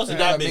in. Charles in You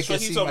that gotta bitch. make What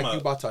it you seem talking like you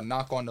about? about to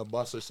knock on the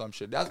bus or some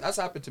shit. That's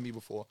happened to me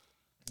before.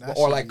 That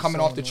Or shit like be coming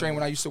so off the train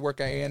when I annoying. used to work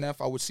at A&F,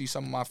 I would see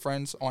some of my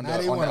friends on Now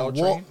the they on the L want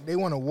to walk. train. They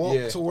want to walk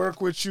Yeah. to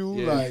work with you.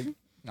 Yeah. Like,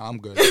 Nah, I'm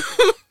good.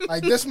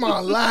 like this my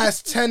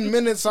last 10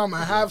 minutes I'ma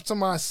have to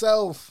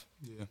myself.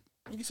 Yeah.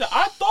 He said,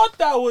 I thought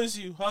that was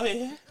you. Oh,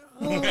 yeah.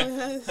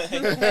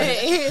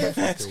 Hey.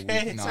 That's Nah,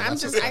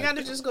 crazy. So I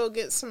gotta just go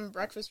get some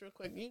breakfast real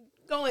quick. You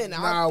go in.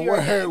 Nah, I'll be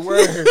right back.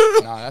 word.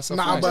 Nah, that's a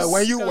Nah, fact. but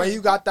when Just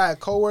you got that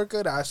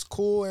coworker that's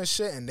cool and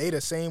shit, and they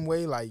the same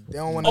way, like they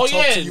don't want to Oh,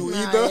 talk yeah. to you Nah,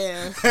 either.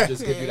 yeah.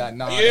 just give you that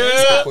nod,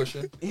 Yeah. and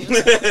pushing.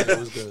 It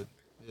was good.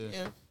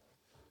 Yeah,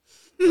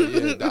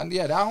 Yeah.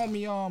 yeah, that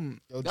homie.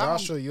 Yo, that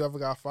Joshua, you ever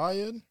got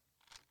fired?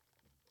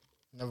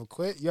 Never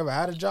quit? You ever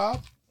had a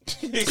job?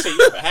 He said,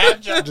 you ever had a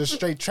job? Just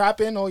straight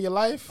trapping all your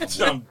life?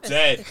 I'm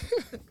dead.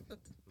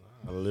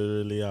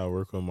 I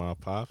work with my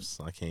pops.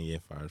 I can't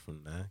get fired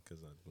from that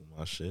because I do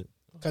my shit.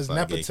 'Cause So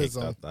I get kicked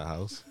nepotism. out the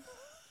house.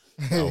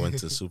 I went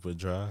to Super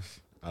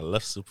Drive. I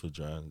left Super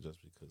Drive just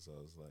because I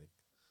was like,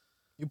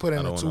 You put I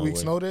in don't a wanna 2 weeks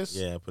work. notice?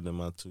 Yeah, I put in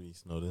my 2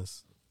 weeks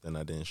notice. Then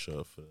I didn't show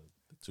up for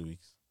the 2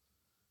 weeks.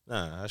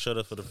 Nah, I showed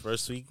up for the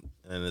first week,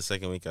 and then the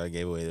second week I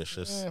gave away the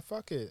shifts. Yeah,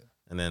 fuck it.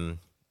 And then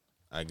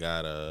I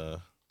got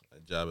a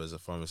job as a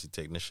pharmacy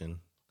technician.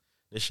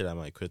 This shit I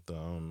might quit though. I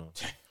don't know.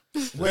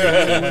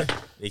 Wait.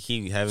 They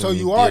keep having So me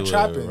you deal are with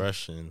trapping?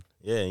 Russian.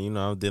 Yeah, you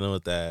know I'm dealing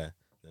with the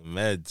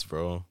meds,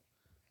 bro.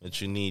 What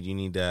you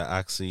need that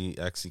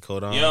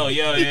oxycodone. Yo.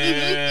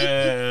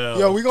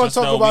 Yo, we gonna Just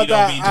talk know about we don't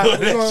that. be doing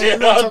We that gonna shit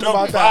talk on the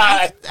about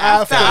that pod.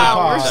 after the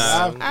hours.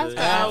 pod. After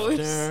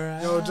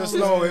hours. Yo, just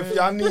know if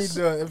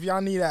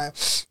y'all need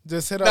that,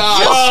 just hit up.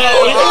 Yo,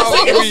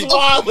 this nigga's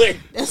wildin'.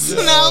 The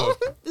snow.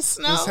 The Just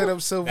hit snow.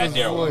 up Silver's That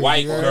there boy.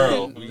 white you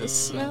heard? girl.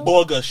 snow.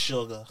 Booger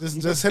sugar.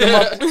 Just hit him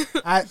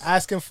up,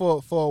 asking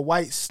for a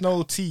white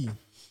snow tea.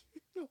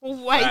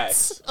 White.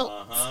 Facts.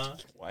 Oh,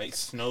 White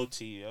snow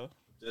tea, yo.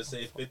 Just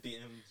say 50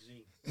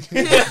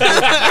 mg.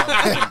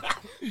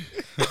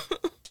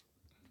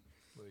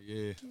 But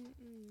yeah,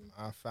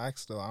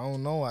 Facts though. I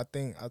don't know. I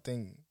think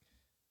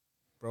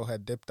bro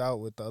had dipped out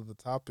with the other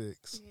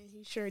topics. yeah,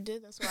 he sure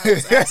did. That's why I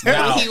was asking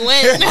Now- where he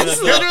went. That's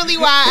The- literally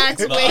why I asked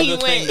the where he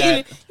other thing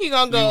went. that He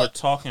gonna We go. were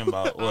talking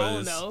about I don't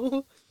was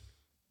know.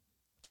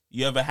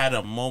 you ever had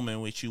a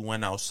moment which you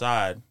went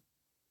outside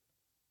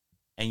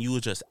and you were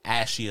just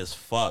ashy as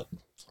fuck?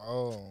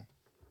 Oh,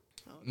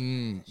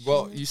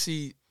 well, you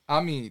see,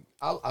 I mean,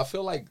 I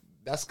feel like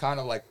that's kind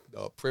of like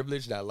the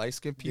privilege that light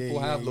skinned people Yeah,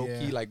 have, yeah, low yeah.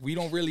 key. Like we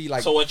don't really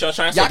like. So what y'all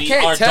trying to Y'all say?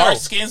 can't Our tell. dark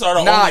skins are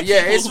the Nah, only yeah,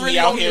 people it's who really be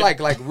out only here.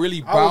 like really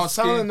I brown was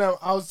telling skin. them.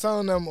 I was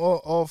telling them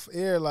off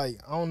air. Like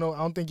I don't know. I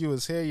don't think you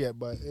was here yet,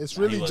 but it's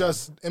Nah, he really wasn't.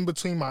 just in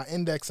between my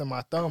index and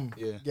my thumb.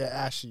 Yeah. Get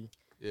ashy.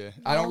 Yeah,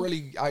 I don't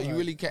really. You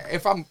really can't.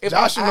 If I'm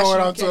Josh, you know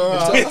what I'm ashy, you can't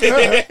talking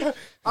even about.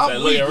 I'm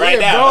Look weak. at right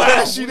Yeah, now. bro,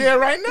 ashy there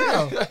right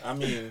now. I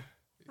mean,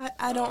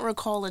 I don't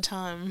recall a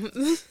time.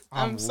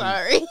 I'm weak.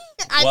 sorry.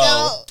 I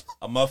well,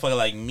 a motherfucker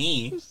like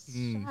me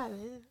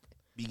don't.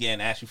 be getting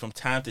ashy from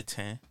time to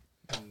time.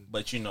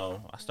 But you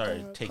know, I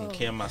started taking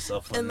care of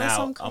myself. For Unless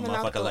now, I'm a coming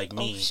out motherfucker the like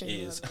me ocean,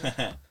 is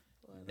brother.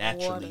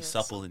 naturally Waters.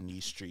 supple in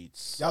these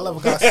streets. Y'all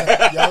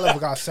ever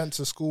got sent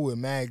to school with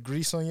mad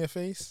grease on your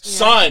face?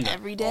 Son,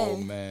 every day. Oh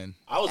man,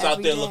 I was out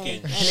Every there day.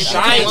 looking And it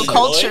shiny, became a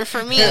culture boy.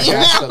 for me.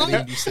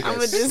 Gasoline used to I'm get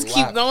gonna just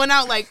slapped. keep going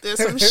out like this.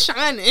 I'm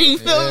shining. You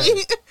feel Yeah.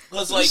 me?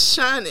 Cause like,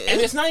 shining.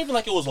 and it's not even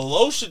like it was a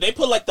lotion. They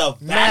put like the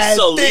Mad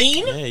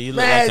Vaseline, Yeah, you look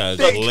Mad like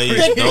a thick glazed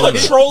thick donut.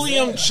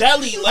 petroleum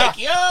jelly. Like,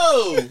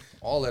 yo,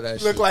 All of that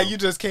shit. Look like you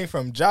just came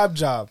from Job.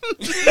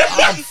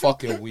 I'm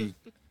fucking weak.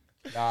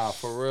 Nah,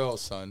 for real,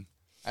 son.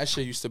 That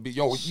shit used to be,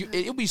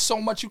 it'd be so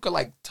much you could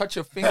like touch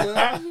your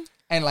finger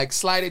and like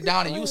slide it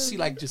down and you'll see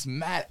like just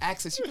mad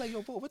access. You be like,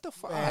 yo, bro, what the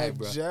fuck? Alright,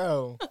 bro.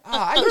 Joe.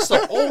 I used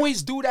to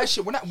always do that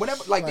shit. Whenever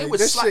like they Like, would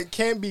this slide. shit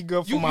can't be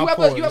good for You my ever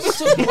pores.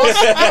 took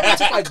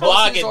buses, like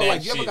Clogging buses or that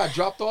like you ever shit. got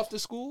dropped off to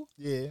school?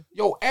 Yeah.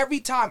 Yo, every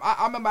time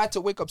I remember I had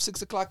to wake up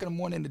 6 o'clock in the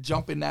morning to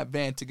jump in that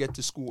van to get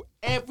to school.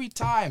 Every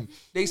time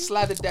they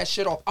slathered that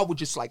shit off, I would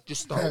just start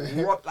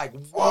like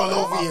all over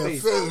over my your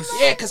face. face.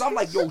 Yeah, cause I'm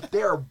like, yo,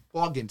 they're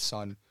bugging,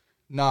 son.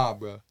 Nah,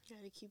 bro.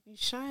 Gotta keep you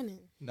shining.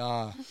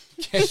 Nah.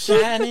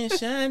 shining, shining,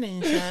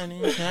 shining,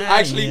 shining.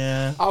 Actually,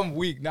 yeah. I'm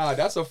weak. Nah,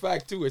 that's a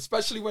fact too.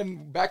 Especially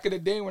when back in the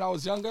day when I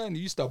was younger and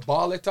you used to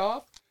ball it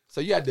off. So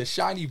you had the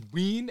shiny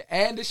bean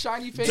and the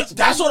shiny face.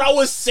 That's what I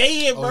was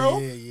saying, bro. Oh,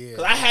 yeah.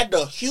 Cause I had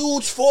the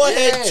huge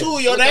forehead Yeah, too,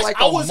 yo. looking That's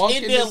like I a was monk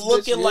in in there this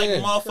looking bitch, like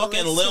yeah.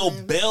 motherfucking Lil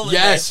Bill. And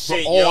Yes, that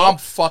shit, bro. yo. Oh, I'm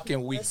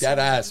fucking weak. That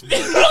ass. Bro.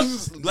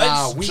 Let's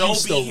Nah, we Joe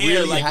used be to here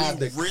really like have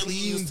we the really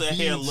used to clean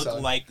hair beans, look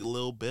son. like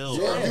Lil Bill.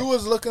 Yeah. bro. You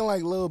was looking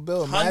like Lil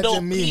Bill. Hundo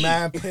Imagine me, P.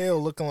 mad pale,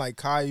 looking like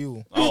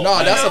Caillou. Oh, No,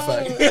 man. that's a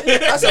fact.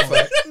 That's a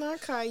fact. Not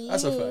Caillou.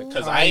 That's a fact.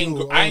 Cause I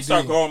ain't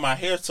start OD. growing my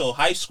hair till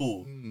high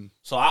school,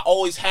 so I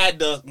always had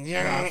the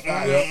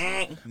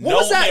no What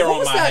was that? hair What on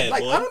was my that? head,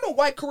 Like boy. I don't know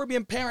why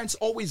Caribbean parents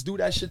always do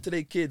that shit to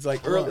their kids.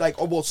 Like early, like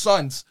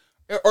sons.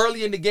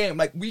 Early in the game,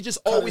 like we just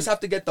always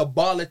have to get the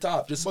ball at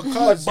top. Just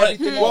Because, cut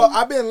everything well, off.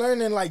 I've been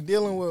learning like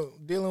dealing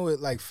with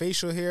like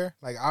facial hair.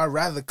 Like I'd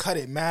rather cut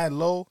it mad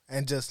low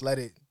and just let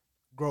it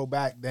grow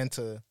back than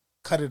to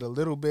cut it a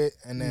little bit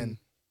and then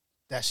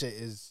that shit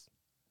is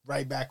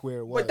right back where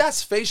it was. But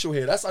that's facial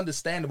hair. That's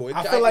understandable.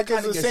 I feel like it's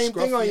kinda the gets same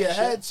thing scruffy on your and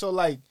shit. head. So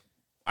like,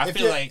 I if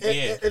feel you- like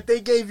if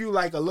they gave you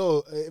like a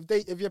little,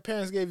 if your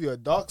parents gave you a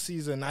dark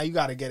season, now you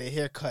got to get a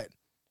haircut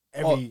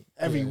every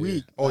yeah.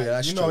 week. Oh, yeah, Like,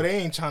 that's you know true. they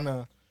ain't trying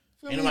to.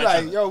 Ain't Feel me? nobody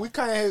Like, tryna- yo, we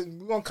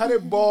gonna cut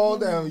it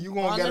bald and you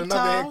gonna Bald get it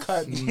another off.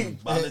 haircut. In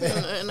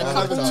a All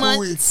couple the time.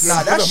 months.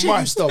 Nah, that A shit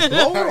month. used to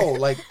blow though.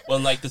 Like well,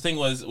 like the thing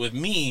was with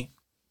me,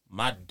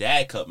 my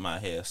dad cut my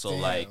hair, so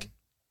Damn. like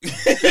yo, He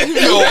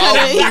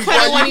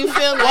cut it when he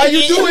feel like why you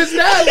it. do his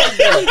dad like He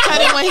that?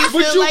 cut it when he But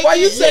feel you, like why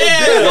you it. say Yeah,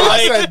 that? I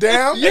like- said,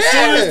 damn. Yeah. as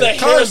soon as the hair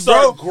Cause,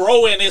 start bro-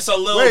 growing, it's a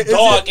little Wait, is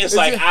dark. it- It's is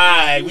like, it-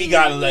 alright, we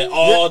gotta let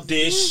all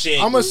this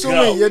shit. I'm assuming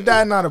go. your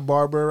dad not a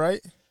barber,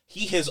 right?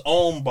 He his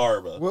own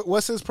barber.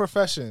 What's his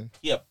profession?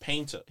 He a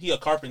painter. He a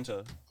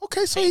carpenter.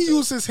 Okay, so he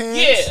uses his hands.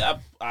 Yeah,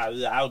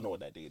 I don't know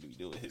what that nigga be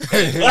doing.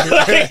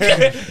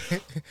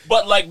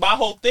 But like my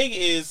whole thing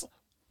is,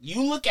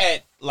 you look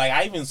at like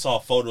I even saw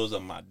photos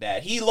of my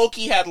dad. He low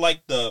key had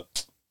like the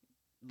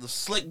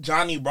slick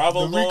Johnny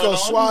Bravo The going Rico on.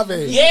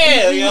 Suave.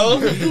 Yeah, yo.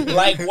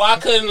 Like why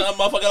couldn't a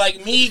motherfucker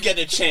like me get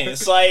a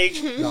chance? Like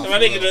my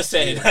nigga just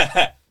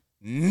said,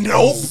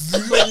 nope.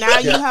 But now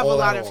you have a all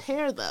lot that of off.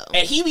 hair though.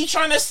 And he be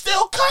trying to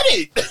still cut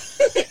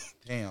it.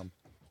 Damn.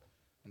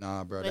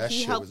 Nah, bro, But that he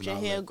shit helped was your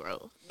not hair lit.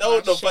 grow. No,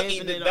 by the fuck he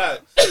shaving did it not.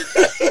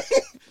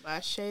 off. By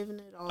shaving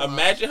it all.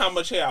 Imagine how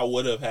much hair I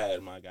would have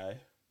had, my guy.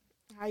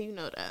 off. How you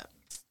know that?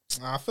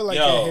 I feel like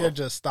Yo. your hair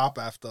just stop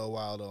after a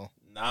while though.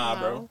 Nah, No.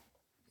 bro.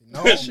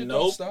 No, That shit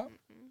Nope. don't stop.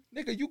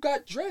 Nigga, you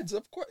got dreads,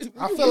 of course.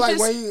 I You feel like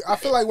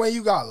just- when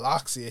you got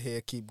locks, your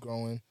hair keep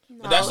growing.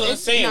 No, But that's what I'm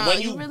it's- saying, No,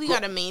 when you you really grow-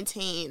 gotta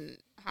maintain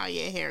how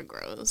your hair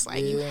grows.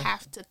 Like you Yeah.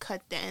 have to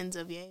cut the ends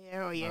of your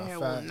hair, or your Nah, hair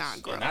facts. will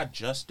not grow. And I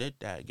just did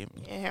that. Give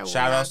me Your hair will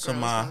shout not outs to grow.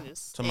 It's my gonna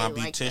just to my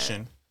stay like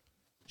beautician.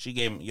 She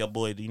gave your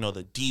boy,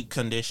 the deep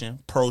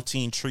condition,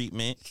 protein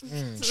treatment,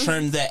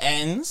 trim the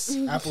ends,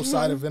 Apple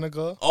cider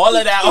vinegar. all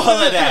of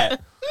that.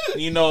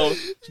 She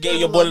gave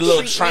your boy the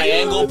little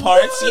triangle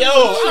parts. Yo,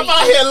 I'm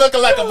out here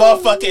looking like a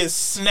motherfucking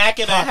snack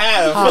and a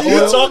half. What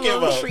you oil. talking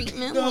Little about?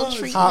 treatment, little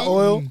treatment. Hot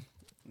oil.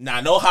 Nah,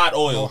 no hot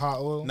oil. No hot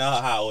oil. No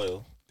hot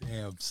oil.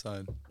 Damn,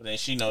 son. But then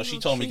she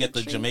told me to get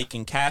the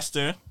Jamaican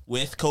castor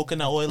with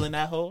coconut oil in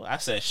that hole. I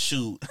said,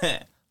 shoot,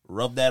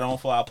 rub that on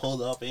before I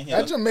pulled up in here.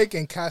 That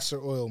Jamaican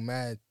castor oil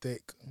mad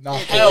thick. Nah,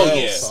 for Hell real,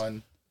 yeah.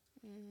 son.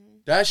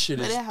 That shit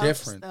But is it helps,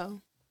 different.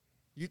 though.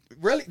 You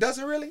really? Does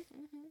it really?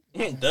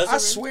 Does I it?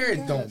 swear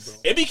it don't, bro.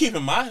 It be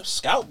keeping my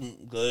scalp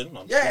good.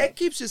 Yeah, it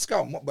keeps your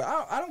scalp, but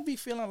I don't be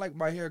feeling like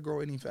my hair grow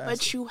any faster.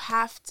 But you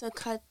have to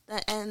cut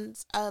the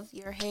ends of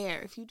your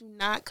hair. If you do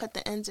not cut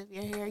the ends of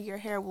your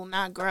hair will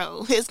not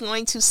grow. It's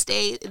going to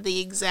stay the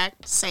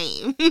exact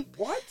same.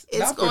 What? It's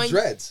Not for going-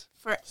 dreads.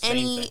 For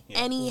Same thing, yeah.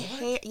 any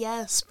hair,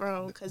 yes,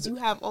 bro, because you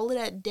have all of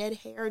that dead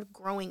hair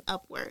growing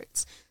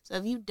upwards. So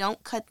if you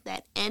don't cut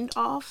that end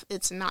off,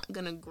 it's not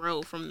gonna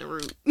grow from the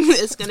root.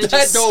 It's gonna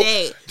just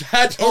stay.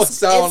 That don't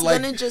sound like.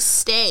 It's gonna just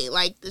stay.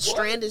 Like the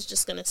strand is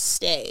just gonna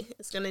stay.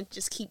 It's gonna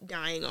just keep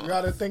dying off. You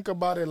gotta think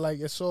about it like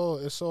it's all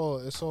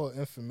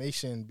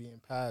information being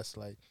passed.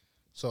 Like,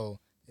 so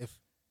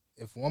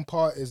if one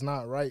part is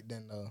not right,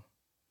 then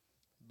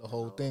the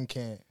whole thing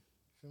can't.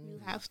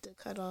 You have to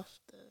cut off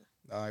the.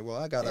 All right. Well,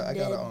 I gotta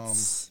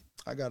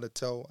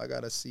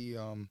see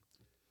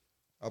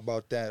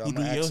about that. I'm Who do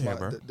gonna your ask hair,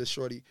 bro? the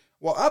shorty.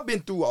 Well, I've been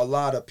through a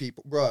lot of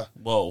people, bruh.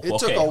 Whoa, It okay,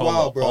 took a hold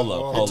while, up, bro.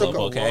 Hold up,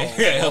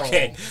 okay.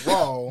 Okay.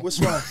 Whoa. What's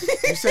wrong?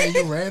 You saying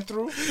you ran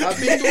through? I've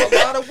been through a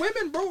lot of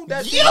women, bro.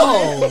 That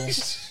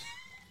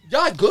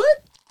y'all good?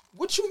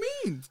 What you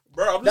mean,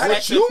 Bro, I'm just What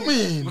asking- you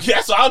mean?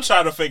 That's what I'm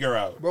trying to figure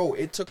out. bro?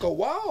 It took a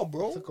while,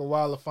 bro. Took a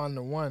while to find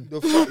the one. The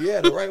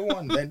right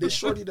one. And this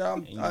shorty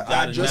that You I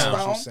got it just now. What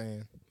you found.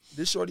 saying?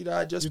 This shorty that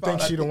I just You found.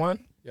 think she the one?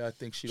 Yeah, I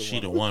think she the She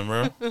one. the one,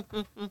 bro.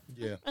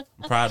 Yeah, I'm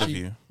proud of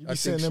you. You I be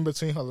sitting think in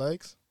between her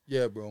legs?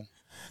 yeah, bro.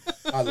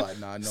 I lied.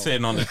 Nah, no.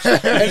 Sitting on the,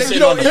 And then,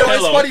 sitting on the it's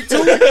pillow. funny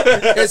too.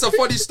 It's a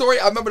funny story.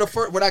 I remember the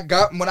first when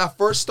I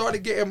first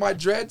started getting my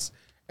dreads.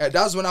 That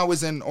was when I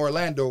was in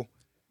Orlando.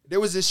 There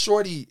was this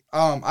shorty.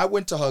 I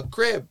went to her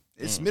crib.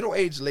 This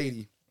middle-aged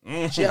lady.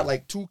 She had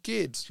like 2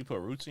 kids. She put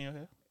roots in your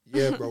hair?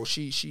 Yeah, bro.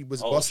 She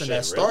was Oh, busting shit,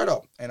 that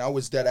startup, and I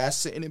was dead ass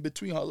sitting in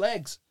between her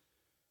legs.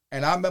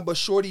 And I remember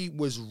shorty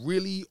was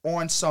really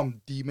on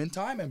some demon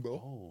timing, bro.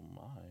 Oh,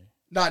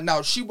 my.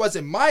 Now she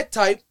wasn't my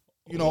type,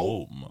 you know.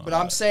 Oh, my. But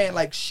I'm saying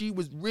like she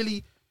was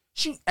really.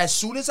 As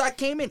soon as I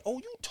came in, oh,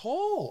 you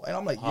tall, and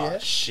I'm like, yeah. Oh,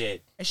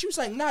 shit. And she was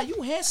like, nah, you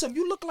handsome.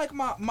 You look like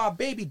my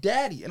baby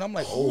daddy. And I'm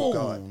like, oh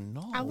God.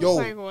 no. I was Yo.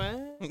 like,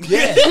 what?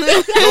 Yeah.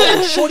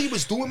 Yo, shorty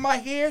was doing my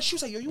hair. She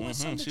was like, yo, you want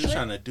something to She was drink?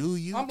 trying to do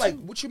you. I'm like,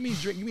 what you mean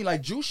drink? You mean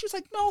like juice? She was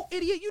like, no,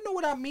 idiot. You know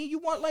what I mean. You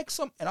want like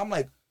some. And I'm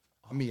like,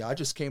 I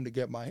just came to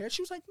get my hair.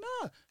 She was like,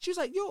 nah. She was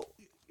like, yo,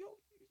 you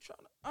trying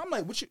to. I'm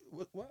like,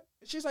 what?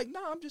 She's like,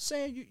 nah, I'm just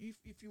saying,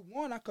 if you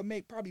want, I could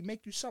probably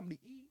make you something to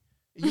eat.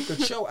 And you could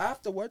chill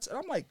afterwards. And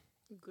I'm like,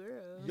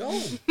 Girl. yo.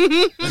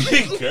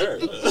 Girl.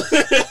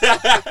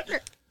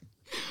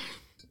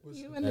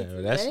 You in the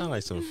That bed? sounds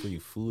like some free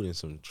food and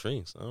some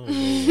drinks. I don't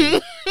know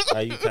how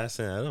you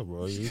passing that up,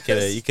 bro. You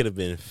could have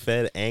been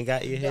fed and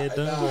got your hair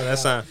done. Nah. That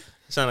sound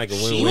like a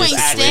She win-win was ain't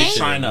actually situation.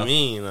 trying to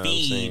me, you know what I'm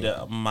feed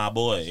saying? my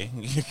boy.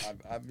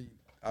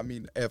 I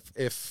mean, if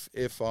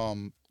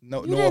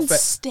no You didn't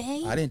offense,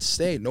 stay? I didn't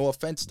stay. No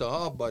offense to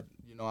her, but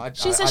you know,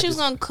 She said she was just-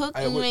 gonna cook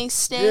I and you would- ain't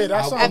stay. Yeah,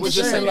 that's what I after was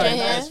she saying, cut like,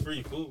 your hair. That's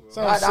free food, bro.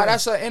 So I'm saying,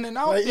 That's an in and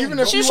out. like, thing, even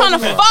bro. if She you was trying to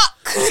wasn't- fuck.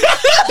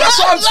 That's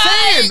what I'm Like-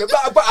 saying.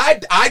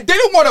 But I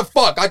didn't want to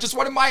fuck. I just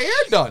wanted my hair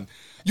done.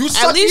 You At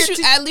suck least your you,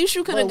 teeth. at least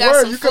you could have Well, got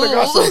word, some you food. coulda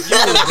got some- you You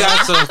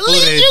got some At food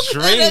least and you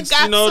coulda drinks.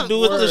 got You know, some do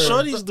what the word.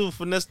 shorties do.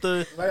 Finesse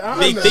the. Like, I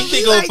They think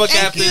they gonna Like, fuck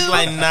thank after. It's you.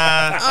 like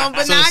nah.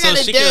 But now I so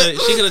gotta she dip.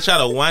 could have tried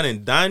to wine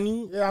and dine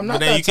you. Yeah, I'm but not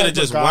then that you could have type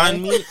of just guy.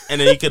 wine me,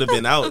 and then you could have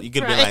been out. You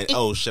could have been Right. like,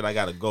 oh shit, I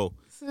gotta go.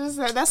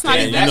 That's not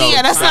Yeah, even you know, me.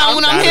 That's not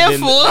what I'm that'd here have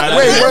been- for. that'd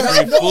Wait,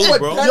 have been what- free food,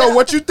 bro. Yo,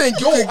 what you think?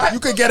 You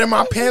could get in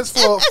my pants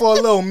for a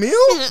little meal?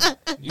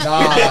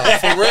 Nah,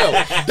 for real.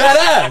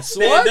 That ass.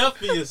 Stand What? up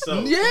for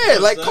yourself. Yeah,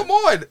 like come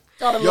on.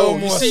 Got a Yo, little you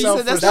more see,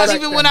 self. that's not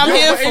even what I'm Yo,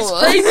 here but it's for.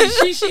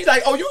 crazy. She's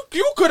like, oh, you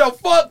could have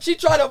fucked. She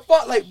tried to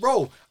fuck. Like,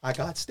 bro, I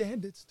got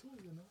standards too.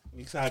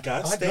 You know, I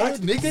got I got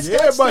niggas.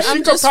 Yeah, but I'm she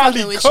could just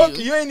probably fucking with cook.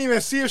 you. You ain't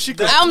even see if she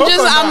could I'm cook or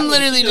I'm not.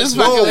 literally just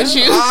No, fucking with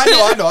you.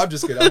 I know. I'm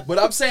just kidding. But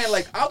I'm saying,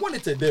 like, I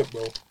wanted to dip,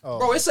 bro. Oh.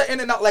 Bro, it's an in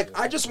and out. Like,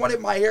 I just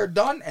wanted my hair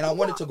done, and I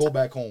wanted to go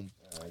back home.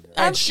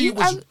 And she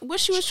was. what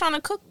she was trying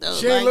to cook though.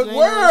 She ain't Like, look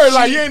word.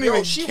 Like, you ain't Yo,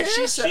 even she care.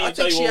 said, She I ain't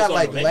tell think you she what had was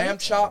like on the lamb menu?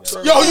 chops.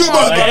 Or Yo, you Come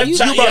about on, to- man. You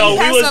You we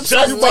passed was up just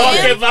some talking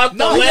lamb? about the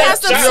No, You lamb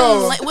passed up chop. Yo,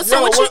 some. What,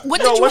 yo,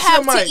 what yo, did you what's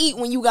have your to mic? eat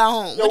when you got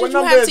home? Yo, What what did you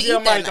number have is to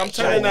your eat that mic? I'm night?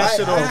 turning that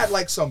shit I off. had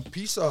like some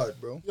Pizza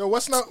Hut, bro. Yo,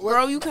 what's not?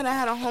 Bro, you could have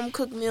had a home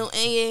cooked meal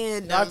and your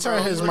head Y'all done,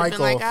 turn bro. his You would've mic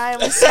been like, off. all right,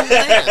 let's see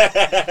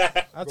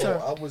later. I Bro,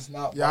 turn. I was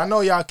not. Yeah, I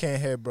know y'all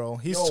can't hear, bro.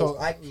 He's Yo,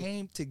 talking. I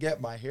came to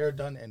get my hair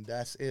done, and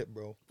that's it,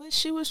 bro. But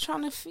she was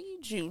trying to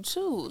feed you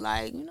too,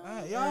 like you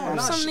know, Yeah,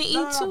 have something to eat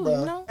too, bruh.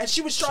 you know. And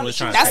she was trying She to. was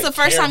trying to That's take the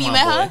first care time of you my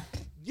met boy. her.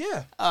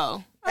 Yeah.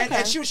 Oh, okay.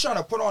 And she was trying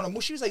to put on a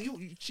movie. She was like,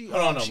 she Put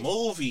on a she-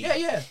 movie.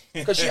 Yeah,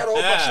 because she had a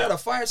whole bunch, she had a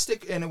fire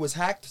stick and it was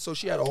hacked, so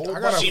she had a whole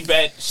bunch. She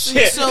bet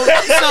shit. So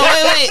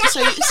wait.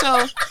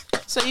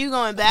 So you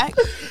going back?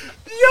 Yo,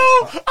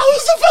 I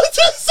was about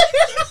to say.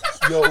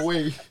 Yo,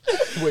 wait,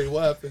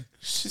 what happened?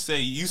 She said,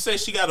 "You said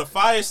she got a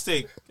fire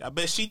stick. I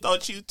bet she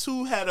thought you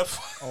too had a."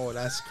 Oh,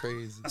 that's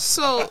crazy.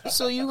 So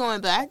you going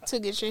back to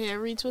get your hair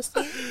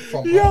retwisted?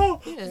 From Yo,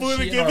 Yeah. wanna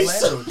She in give me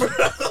Orlando. some?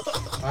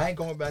 I ain't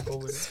going back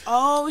over there.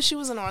 Oh, she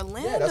was in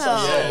Orlando. Yeah,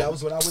 that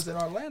was when I was in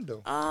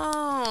Orlando.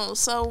 Oh,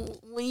 so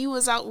when you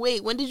was out,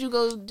 when did you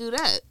go do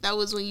that? That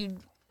was when you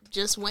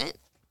just went?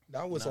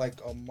 That was like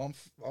a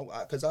month,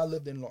 because I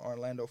lived in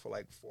Orlando for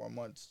like 4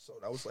 months, so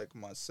that was like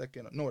my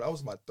second. No, that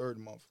was my third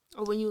month.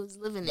 Or when you was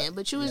living there,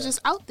 but you was just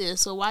out there.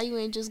 So why you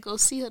ain't just go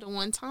see her the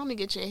one time to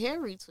get your hair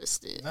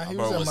retwisted? Nah, he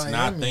Bro was in was Miami.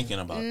 not thinking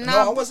about that. No,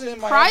 I wasn't in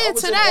Miami. I Prior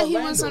was to in that, he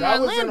Orlando. was in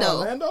That was in Orlando.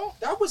 Orlando?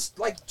 That was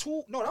like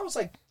that was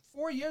like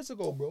 4 years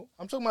ago, bro.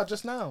 I'm talking about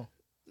just now.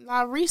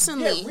 Not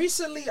recently. Yeah,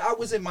 recently I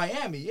was in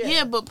Miami. Yeah.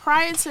 Yeah, but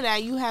prior to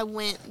that, you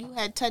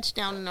had touched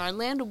down in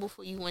Orlando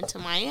before you went to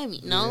Miami.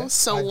 No, Yeah,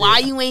 so I why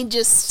did. you ain't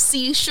just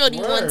see Shorty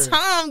one Word.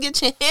 time,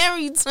 get your hair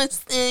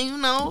retwisted? You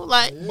know,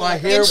 like My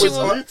hair Get was you my a-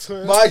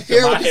 hair My was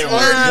hair was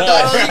already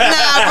done. done.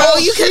 Nah,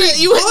 bro, you could have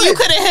you good.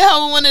 could have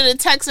held one of the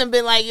texts and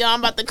been like, "Yo, I'm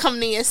about to come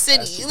to your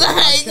city,"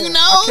 like you know.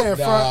 I can't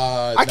front.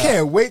 Nah, I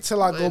can't wait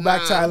till I go But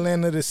back to nah.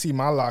 Atlanta to see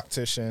my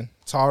loctician,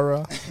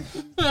 Tara.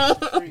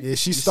 Yeah,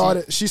 she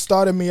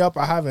started me up.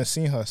 I haven't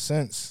seen her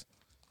since.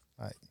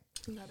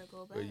 You gotta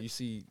go back. But you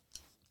see,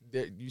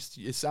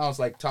 it sounds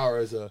like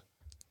Tara is a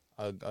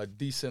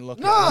decent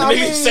looking. No, I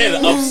Nigga mean, said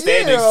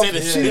upstanding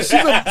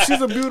citizen.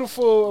 She's a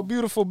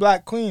beautiful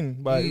black queen.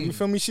 But you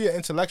feel me? She an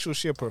intellectual.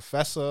 She a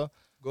professor.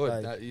 Good.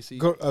 Like, That, you see,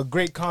 A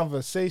great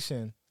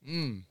conversation.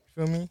 Mm.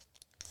 Feel me?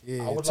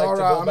 Yeah, I would Tara, like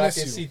to go I back miss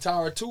and you. see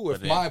Tara too.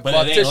 If But my it ain't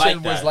like beautician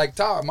was that. like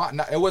Tara,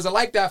 it wasn't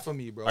like that for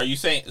me, bro. Are you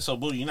saying so,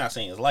 Booty? You're not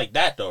saying it's like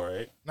that though,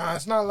 right? Nah,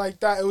 it's not like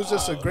that. It was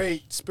just a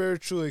great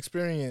spiritual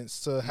experience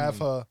to have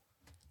her.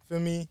 Feel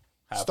me?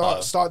 Have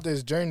her. Start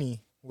this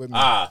journey with me.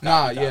 Nah,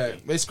 Copy. yeah,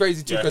 it's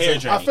crazy too Your hair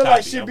because journey, I feel like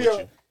copy, she'd I'm be with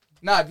a- you.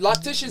 nah,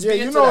 locticians. Yeah, be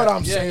you into know that. what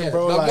I'm saying,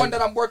 bro, The like- one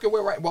that I'm working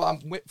with I'm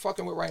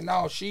fucking with right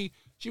now. She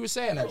was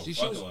saying that she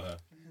was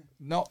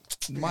no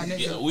my nigga.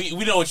 Yeah,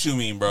 we know what you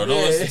mean, bro. Don't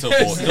Yeah. listen to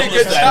Don't listen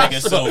to that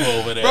nigga Silva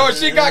over there. Bro,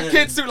 she got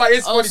kids too. Like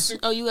it's Oh, funny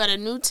too. you got a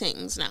new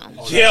things now.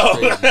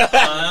 Yo.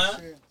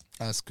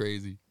 That's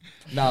crazy.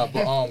 Nah,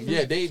 but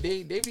yeah, they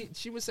be,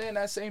 she was saying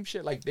that same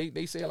shit. Like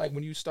they say like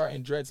when you start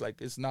in dreads,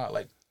 like it's not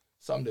like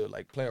something to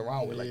like play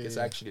around with. Like it's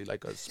actually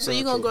like a. So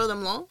you gonna grow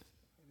them long?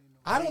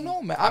 I don't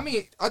know, man. I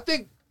mean, I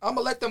think I'm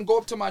gonna let them go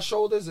up to my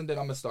shoulders and then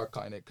I'm gonna start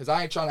cutting it because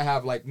I ain't trying to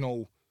have like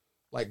no,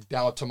 like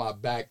down to my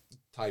back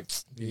type.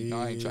 No,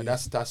 I ain't trying.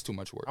 That's too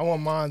much work. I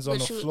want mines on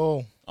But the you-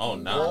 floor. Oh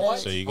no.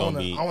 So you I wanna-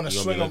 gonna be I wanna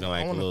swing looking him.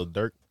 like I wanna- a little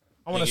Dirk.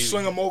 I want to Nigga,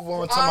 swing them over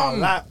onto my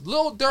lap.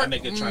 Little That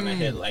dirt. nigga trying to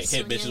hit hit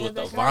Swing bitches your with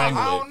the back vine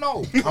I whip. don't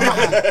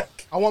know.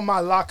 I want my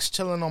locks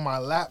chilling on my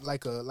lap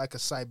like a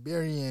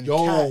Siberian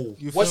Yo,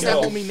 cat. You what's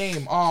feel that me? homie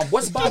name?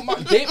 What's my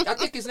I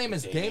think his name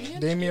is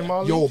Damien. Damian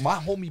Marley? Yo, my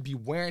homie be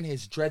wearing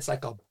his dreads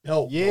like a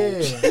belt. Yeah.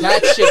 Bro.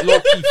 That shit low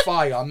key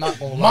fire. I'm not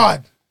gonna lie.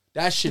 Mud.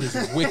 That shit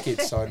is wicked,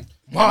 son.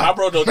 My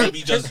bro don't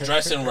be just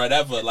dressing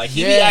whatever. Like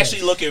he be Yeah.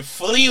 actually looking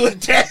fully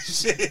with that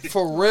shit.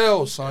 For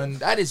real, son.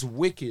 That is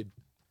wicked.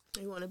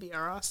 You want to be a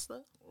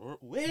Rasta?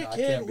 Wicked, I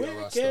can't be a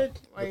Rasta.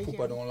 Why The you Poopa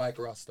can't? don't like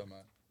Rasta,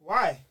 man.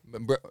 Why?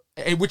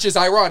 And which is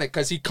ironic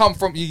because he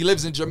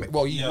lives in Jamaica.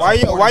 Well, Yeah.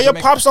 Why born in your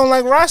Jamaica. pops don't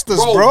like Rastas,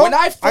 Bro, bro? when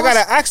I first-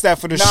 gotta ask that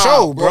for the Nah,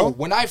 show, bro.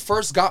 When I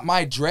first got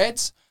my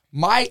dreads,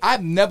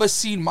 I've never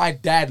seen my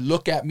dad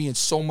look at me in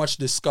so much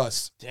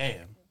disgust.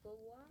 Damn.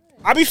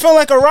 I be feeling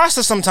like a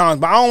Rasta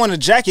sometimes, but I don't want to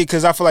jack it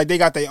because I feel like they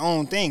got their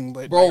own thing.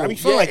 But Bro, I be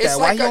feeling like it's that.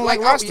 Why like you don't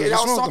like Rasta? I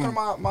was talking to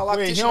my loctician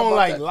Wait, he don't about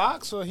like that.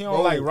 locks or he don't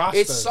Bro, like Rastas?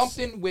 it's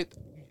something with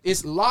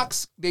it's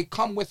locks. They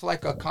come with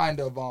like a kind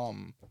of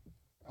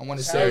I want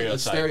to say a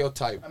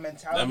stereotype.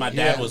 And my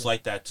dad Yeah. was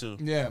like that too.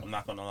 Yeah. I'm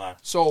not gonna lie.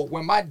 So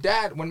when my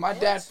dad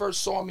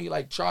first saw me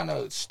like trying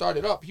to start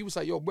it up, he was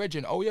like, "Yo,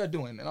 Bridget, oh yeah,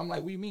 doing?" And I'm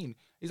like, "What do you mean?"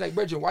 He's like,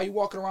 "Bridget, why you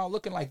walking around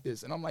looking like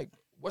this?" And I'm like,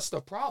 "What's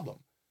the problem?"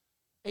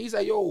 And he's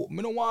like, "Yo,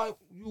 me don't want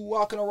you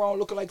walking around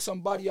looking like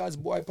somebody else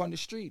boy up on the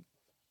street."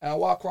 And I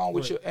walk around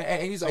with you,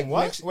 and he's like,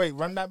 What? next- Wait,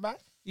 run that back?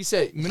 He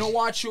said, "Me don't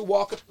want you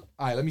walking."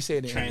 All right, let me say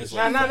it in English.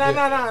 Translate.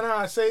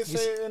 Nah. Say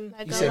it in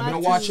Like He a said, "Me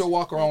don't Latin- want you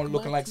walk around like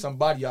looking what? like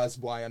somebody else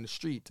boy on the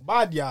street."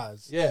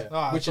 Badyas. Yeah, Oh,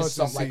 I which thought is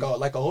something you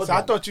like a hood. So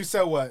I thought you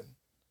said what?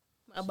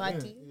 A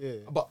bati. Yeah.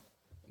 But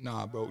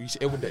nah, bro,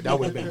 that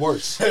would have been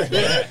worse.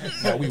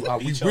 Nah, we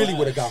really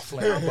would have got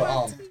flamed.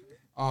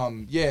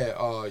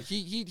 But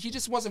he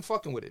just wasn't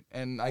fucking with it,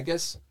 and I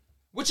guess,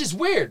 which is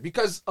weird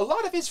because a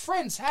lot of his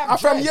friends have. I'm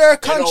from dreads. your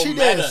It don't country,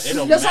 matter. this. It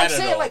don't That's what I'm matter,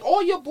 saying. though. Like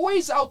all your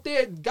boys out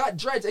there got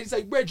dreads, and he's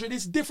like, "Brethren,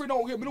 it's different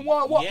over here. We don't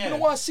want to walk. Yeah. We don't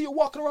want to see you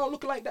walking around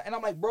looking like that." And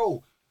I'm like,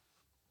 "Bro,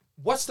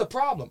 what's the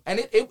problem?" And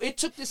it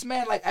took this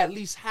man like at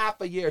least half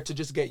a year to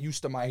just get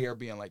used to my hair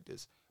being like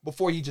this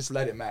before he just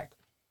let it mac.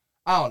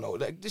 I don't know.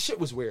 Like this shit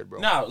was weird, bro.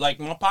 No, like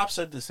my pop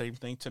said the same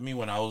thing to me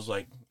when I was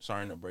like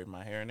starting to braid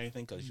my hair and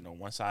everything. Because you know,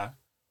 once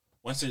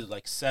it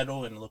like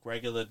settle and look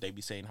regular, they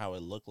be saying how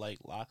it looked like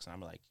locks, and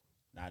I'm like,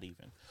 not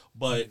even.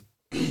 But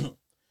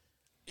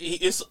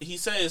he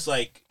says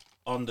like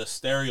on the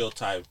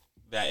stereotype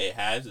that it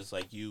has, it's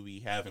like you be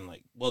having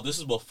like, well, this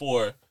is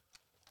before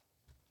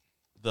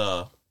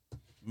the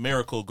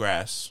miracle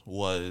grass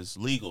was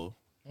legal.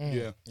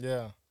 Yeah.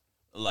 Yeah.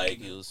 Like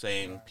it was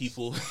saying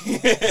people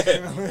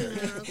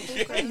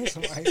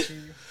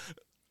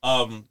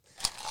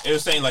it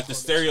was saying like the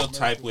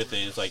stereotype with it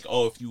is like,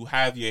 oh, if you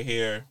have your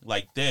hair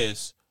like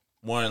this,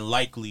 more than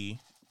likely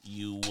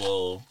you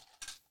will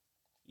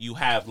you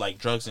have like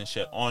drugs and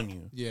shit on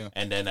you. Yeah.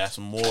 And then that's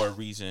more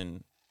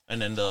reason.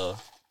 And then the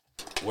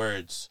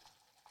words,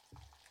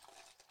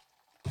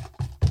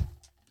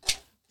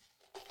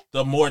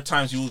 the more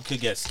times you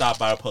could get stopped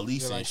by the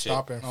police and like shit.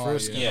 stop and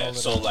frisk. and all Yeah, of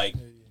so that. like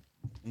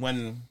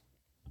when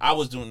I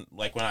was doing,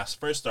 like when I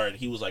first started,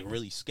 he was like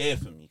really scared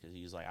for me because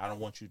he's like, I don't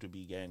want you to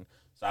be getting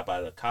stopped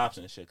by the cops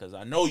and shit because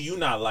I know you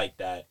not like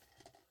that,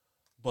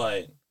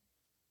 but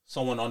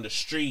someone on the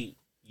street,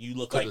 you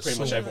look like pretty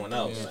much assume. everyone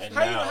else. Yeah. And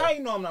How now,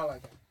 you know I'm not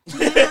like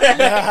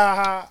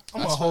that?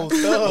 I'm a whole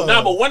thug.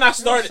 nah, but when I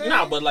started,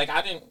 but like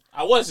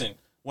I wasn't.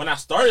 When I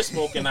started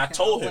smoking, I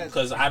told him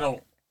because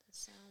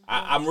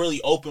I'm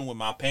really open with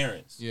my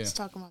parents. Yeah. Let's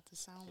talk about the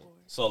soundboard.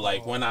 So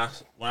like when I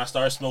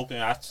started smoking,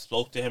 I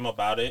spoke to him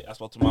about it. I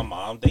spoke to my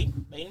mom. They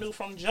knew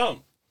from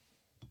jump.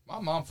 My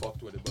mom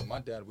fucked with it, but my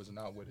dad was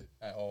not with it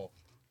at all.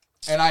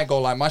 And I ain't gonna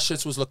lie, my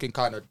shits was looking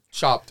kind of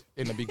chopped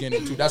in the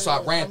beginning too. That's why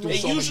I ran through They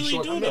so many usually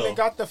short. do, I mean, though. they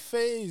got the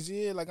phase,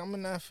 yeah. Like I'm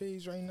in that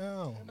phase right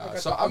now.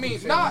 So I mean,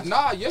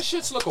 nah, your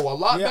shits look a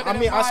lot Yeah, better. I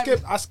mean, than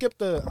mine. I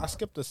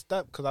skipped the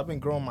step because I've been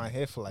growing my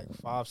hair for like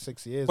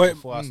 5-6 years But-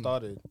 before I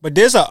started. But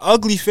there's an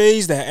ugly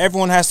phase that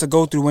everyone has to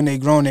go through when they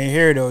grown their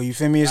hair, though. You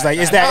feel me? It's like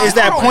it's that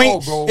I don't point. know,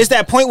 bro. It's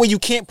that point where you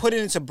can't put it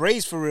into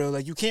braids for real.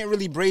 Like you can't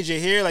really braid your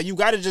hair. Like you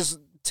got to just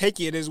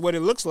take it as what it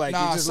looks like.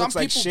 Nah, it just some looks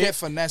like people shit. get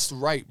finessed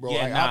right, bro.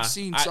 Yeah, Like nah, I've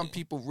seen some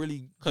people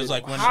really Because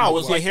like when How? I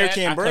was Your like hair that,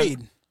 can't I could- braid.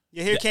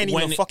 Your hair can't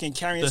even when- fucking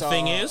carry the into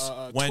thing a, is,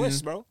 a when-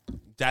 twist, bro.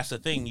 That's the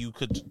thing. You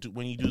could do,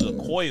 when you do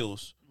the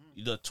coils,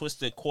 the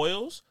twisted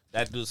coils.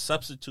 That do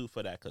substitute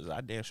for that because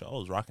I damn sure I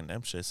was rocking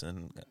them shits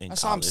in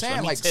That's college. what I'm Let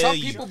saying. me Like tell some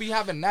you. people be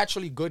having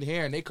naturally good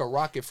hair and they could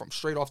rock it from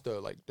straight off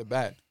the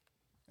bat.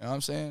 You know what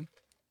I'm saying?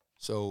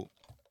 So,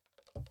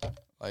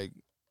 like,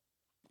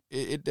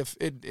 it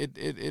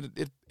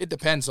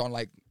depends on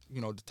like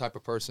the type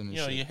of person. And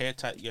You know, shit. your hair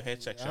type, your hair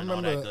texture, I and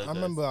all that remember good. I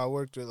remember I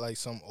worked with like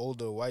some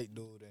older white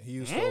dude and he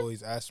used to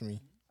always ask me.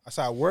 I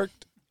said I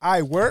worked. No. I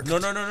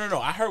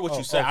heard what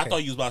you said. I okay.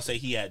 thought you was about to say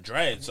he had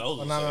dreads. So I was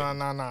Oh, gonna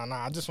say, no.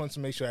 I just wanted to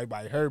make sure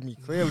everybody heard me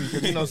clearly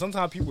because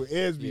sometimes people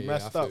ears be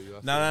messed up.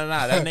 No.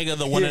 That nigga,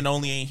 the one and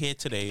only, ain't here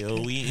today.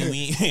 Yo.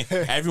 We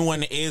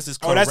everyone that is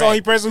correct. Oh, that's the only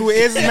person who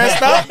is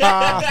messed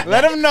up?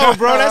 Let him know,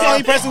 bro. That's the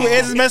only person who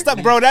is messed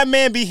up, bro. That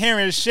man be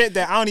hearing shit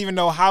that I don't even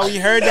know how he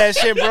heard that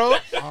shit, bro.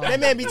 That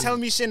man be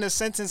telling me shit in a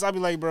sentence. I'll be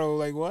like, bro,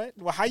 like what?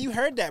 Well, how you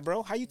heard that,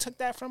 bro? How you took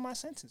that from my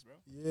sentence, bro?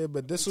 Yeah,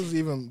 but this was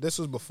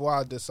before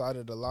I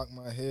decided to lock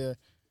my hair.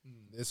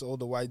 This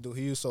older white dude,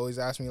 he used to always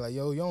ask me like,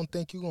 "Yo, you don't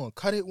think you gonna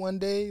cut it one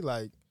day?"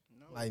 Like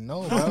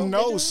no, bro.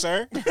 No,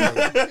 sir.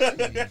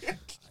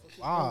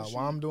 Why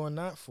I'm doing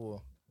that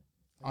for?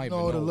 I You don't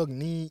know, even to know. look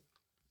neat.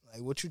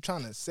 Like what you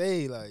trying to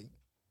say? Like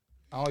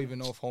I don't even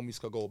know if homies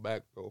could go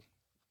back, bro.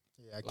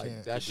 yeah, I Like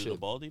can't. that Do the shit.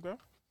 baldy, bro.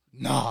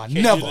 Nah, Can't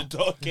never. do the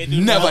dog, can't do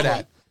the Never dog.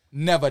 that.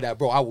 Never that,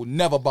 bro. I will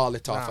never ball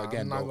it off Nah,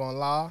 again, I'm not bro. gonna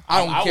lie.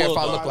 I don't I care will if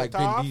I ball look it like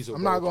off. Ben Diesel.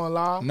 I'm bro. not gonna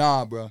lie.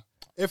 Nah, bro.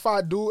 If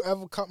I do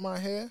ever cut my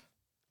hair,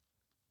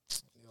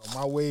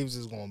 my waves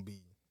is gonna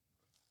be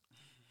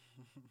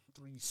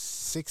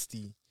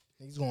 360.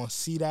 Niggas gonna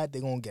see that, they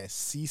gonna get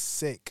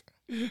seasick.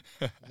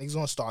 Niggas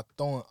gonna start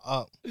throwing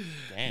up.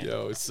 Damn.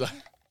 Yo, it's I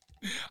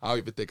don't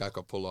even think I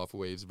could pull off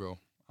waves, bro.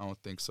 I don't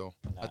think so.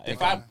 I think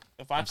If I I'm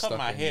cut stuck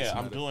my in hair, this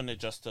I'm matter. doing it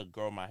just to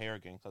grow my hair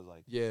again. Cause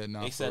like yeah,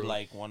 nah. they for said, real.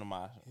 like one of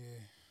my.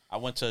 I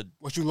went to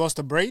What, you lost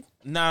a braid?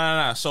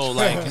 nah. So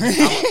like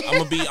I'm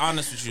gonna be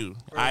honest with you,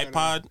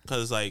 iPod,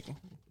 cause like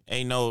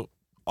ain't no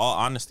all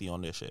honesty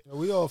on this shit. Yeah,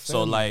 we all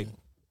So family. like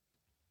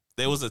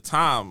there was a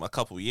time a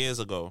couple years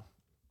ago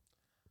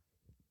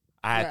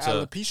I had to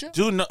Alopecia?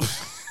 do no.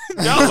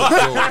 Yo, No,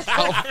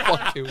 I'm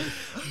fucking.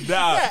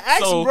 nah.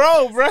 Ask So,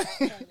 bro.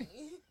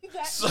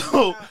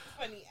 so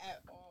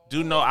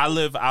do know I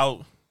live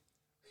out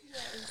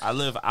on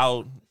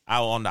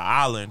the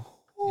island,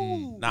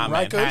 not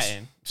Rikers?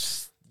 Manhattan.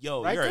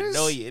 Yo, you're Rikers?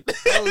 annoying.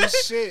 Oh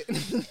shit.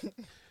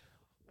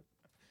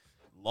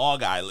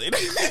 Long Island.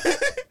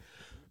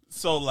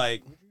 So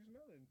like,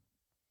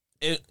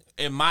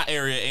 in my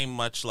area ain't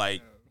much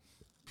like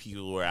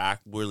people where I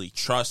really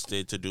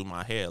trusted to do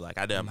my hair. Like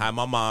I didn't have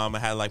my mom, I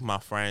had like my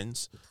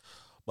friends,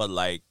 but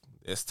like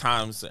there's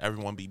times that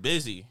everyone be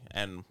busy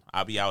and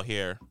I'll be out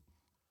here,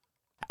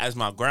 as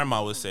my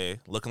grandma would say,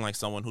 looking like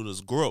someone who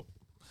just grew up.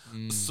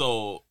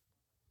 So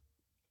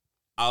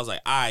I was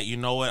like, all right, you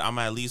know what? I'm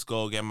gonna at least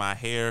go get my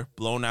hair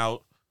blown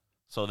out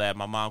so that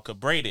my mom could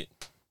braid it.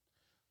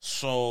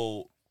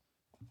 So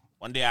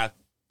one day I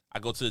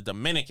go to the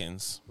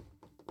Dominicans.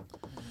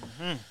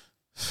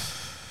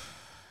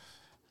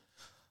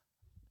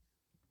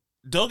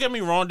 Don't get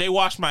me wrong, they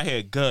wash my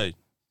hair good.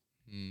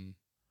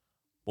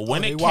 But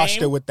when they it washed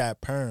came, it with that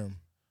perm.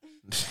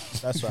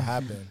 That's what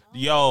happened.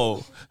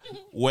 yo,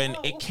 when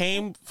it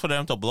came for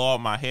them to blow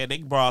out my hair, they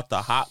brought out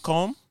the hot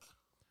comb.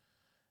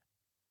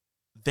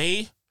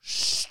 They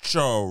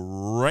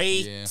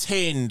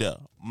straightened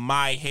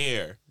my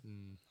hair.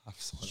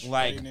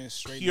 Like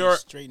pure,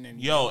 straightening.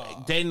 yo,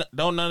 they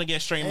don't none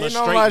get straightened, but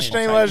Ain't no much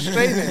straightening.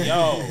 straightening.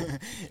 Yo,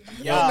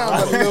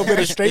 Yeah. A little bit of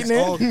It's straightening.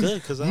 all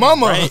good because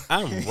Mama.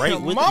 I'm right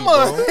with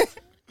Mama. you, bro.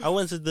 I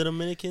went to the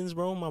Dominicans,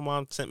 bro. My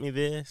mom sent me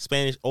there.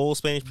 Old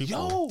Spanish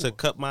people to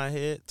cut my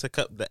hair, to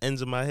cut the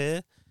ends of my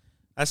hair.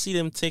 I see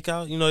them take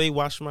out, they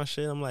wash my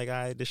shit. I'm like, all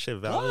right, this shit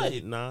valid.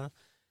 Good. Nah.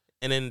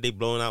 And then they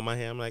blowing out my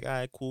hair. I'm like, all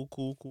right, cool.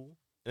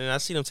 And then I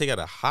see them take out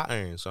a hot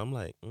iron. So I'm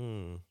like,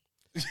 nah,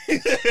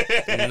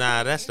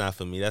 that's not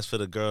for me. That's for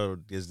the girl.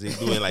 They're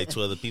doing like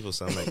 2 other people.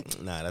 So I'm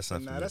like, nah, that's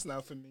not for me. That's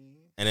not for me.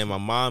 And then my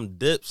mom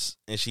dips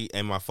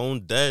and my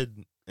phone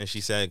dead. And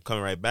she said,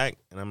 coming right back.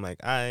 And I'm like,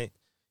 all right.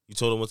 You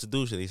told them what to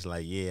do. She's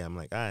like, yeah. I'm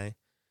like, all right.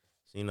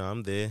 So,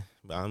 I'm there.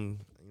 But I'm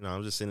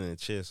just sitting in the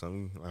chair.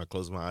 So I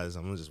close my eyes.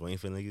 I'm just waiting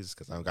for niggas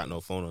because I don't got no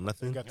phone or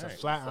nothing. You got the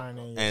flat iron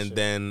in your And shit.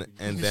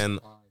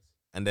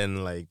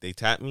 then like they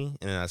tap me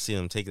and then I see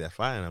them take that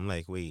fire and I'm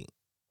like, wait,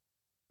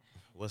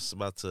 what's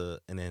about to?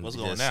 And then What's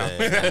they going just now?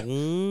 said,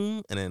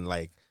 and then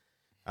like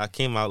I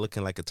came out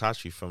looking like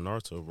Itachi from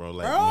Naruto, bro.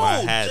 Like Bro, I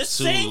had the 2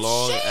 same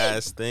long shit.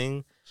 ass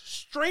thing.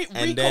 Straight Rico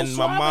And then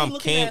my Suave mom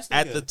looking came ass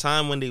at nigga. the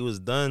time when they was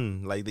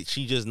done. Like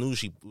she just knew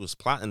she was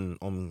plotting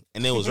on me,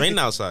 and it was raining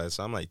outside.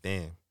 So I'm like,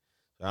 damn.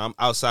 I'm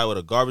outside with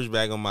a garbage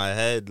bag on my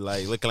head,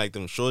 like looking like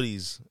them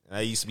shorties. And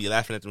I used to be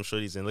laughing at them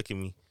shorties and look at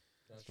me,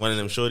 one of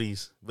them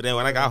shorties. But then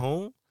when I got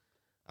home,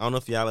 I don't know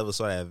if y'all ever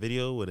saw that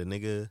video where the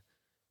nigga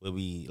would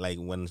be like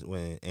when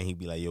and he'd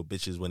be like, yo,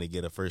 bitches when they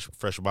get a fresh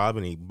bob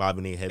and they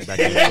bobbing their head back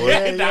and forth.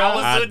 I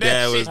was Our doing that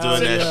dad was shit doing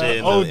too. that shit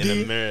in the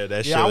OD. mirror.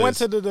 That shit Yeah, I went was-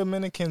 to the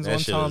Dominicans that one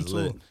shit time was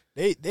too.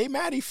 lit. They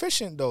mad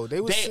efficient though. They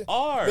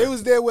are. They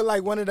was there with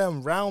like one of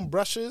them round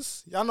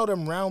brushes. Y'all know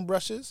them round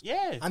brushes?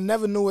 Yeah. I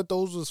never knew what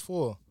those was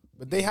for.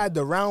 But they had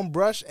the round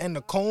brush and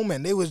the comb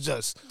and they was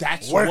just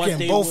That's what working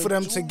they both would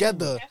of them do.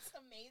 together. That's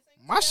amazing.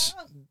 My sh-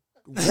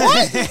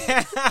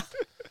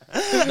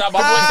 Nah, my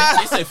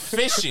boy said it's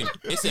efficient.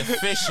 It's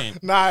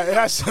efficient. Nah,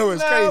 that shit was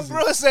Nah, crazy.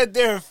 bro said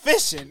they're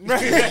efficient. Bro.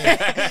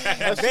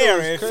 They are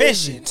was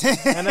crazy.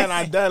 efficient. And then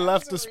I dead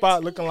left the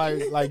spot looking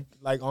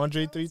like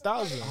Andre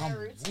 3000.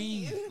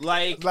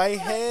 Like, Like,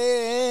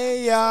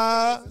 hey,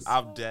 y'all.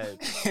 I'm dead.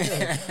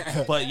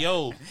 But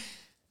yo,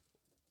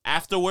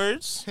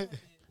 afterwards,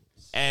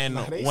 and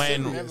they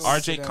when serious.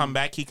 RJ come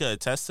back, he could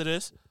attest to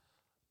this.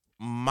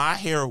 My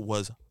hair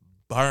was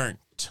burnt.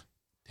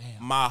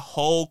 My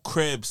whole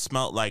crib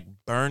smelled like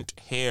burnt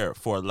hair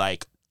for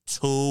like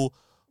 2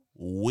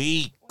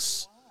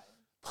 weeks.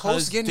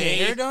 Post getting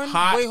your hair done?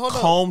 Hot Wait, hold up.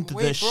 combed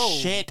Wait, the bro.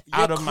 shit Your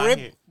out of my crib,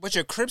 hair. But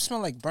your crib smell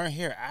like burnt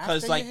hair after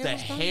Because like your the hair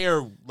was done? hair,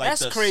 like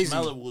That's the crazy.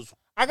 smell was.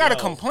 I got a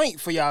Yo. complaint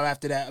for y'all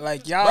after that.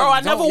 Like y'all, Bro,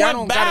 I don't- never y'all went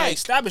don't got an back.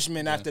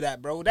 establishment after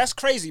that, bro. That's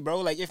crazy, bro.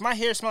 Like if my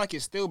hair smell like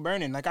it's still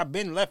burning, like I've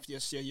been left your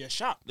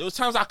shop. There was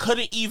times I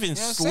couldn't even what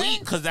I'm sleep saying?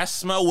 because that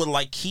smell would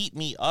like keep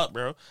me up,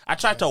 bro. I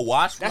tried to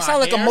wash That my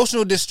sounds like hair.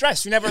 emotional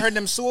distress. You never heard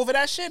them sue over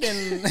that shit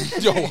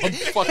and Yo, I'm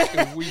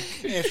fucking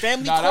weak. in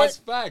family Nah, court. that's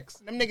facts.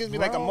 Them niggas be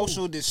like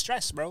emotional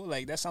distress, bro.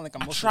 Like that sound like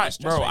I emotional tried,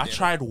 distress. bro. right I there.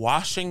 tried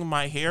washing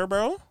my hair,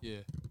 bro. Yeah.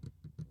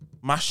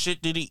 My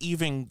shit didn't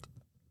even.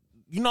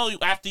 You know,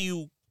 after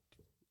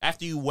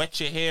you wet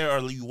your hair or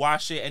you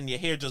wash it and your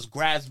hair just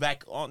grabs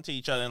back onto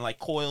each other and like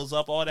coils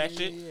up, all that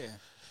shit.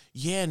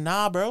 Yeah,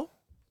 nah, bro.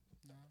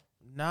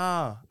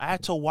 Nah, I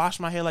had to wash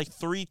my hair like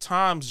 3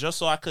 times just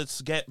so I could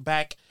get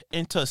back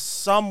into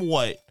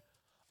somewhat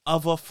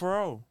of a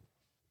fro.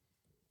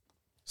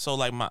 So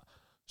like my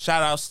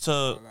shout outs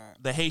to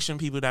the Haitian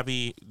people that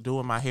be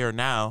doing my hair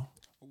now.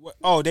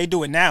 Oh, they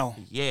do it now.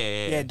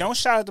 Yeah. Yeah, don't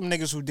shout out them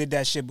niggas who did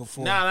that shit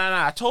before.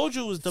 Nah. I told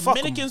you it was Fuck 'em.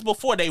 Dominicans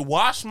before. They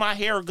washed my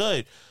hair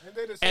good.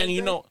 And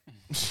you know,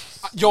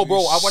 Yo, bro,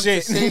 I wanted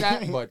Shit. to say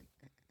that, but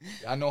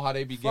I know how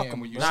they began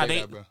when you nah, say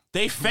that, bro.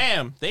 they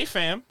fam.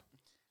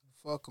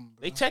 Fuck 'em, bro.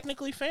 They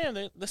technically fam.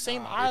 They're the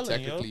same They're island,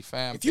 technically yo.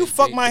 fam. If you They-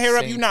 fuck they my the hair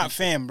up, same you not people.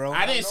 fam, bro.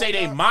 I didn't say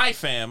they my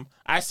fam.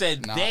 I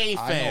said Nah, they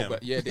I fam. know,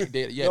 but yeah,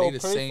 they Yo, the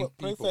pray same for,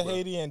 pray people. for bro.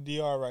 Haiti and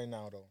DR right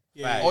now, though.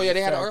 Oh, yeah,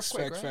 they had an Facts,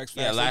 earthquake, facts, right? facts,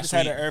 Yeah, facts. They last just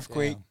had an week.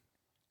 earthquake.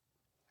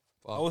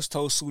 Fuck. I was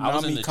told I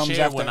was in tsunami the comes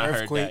chair after when I heard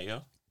earthquake. that,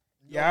 yo.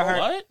 Yeah, I heard.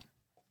 What?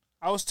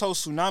 I was told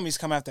tsunamis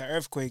come after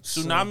earthquakes.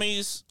 so-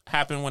 Tsunamis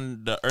happen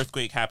when the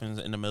earthquake happens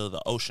in the middle of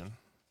the ocean,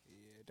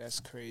 That's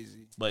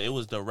crazy. but it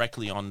was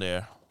directly on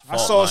there. I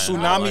saw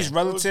tsunamis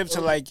relative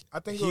to like I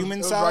think human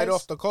it was size. right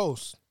off the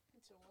coast.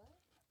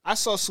 I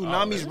saw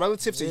tsunamis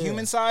relative to Yeah.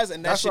 human size,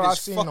 and that That's shit what I is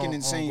seen fucking on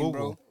insane, Google.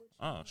 bro.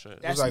 Oh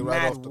shit. That's like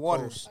right mad off the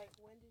water. coast.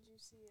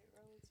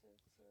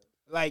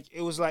 Like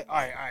it was like, all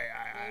right.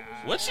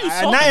 What you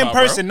talking Not in about,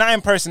 person, not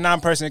in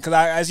person. Because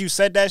as you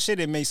said that shit,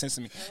 it made sense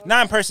to me.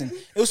 Not in person.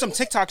 It was some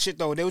TikTok shit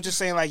though. They were just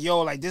saying like,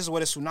 yo, like this is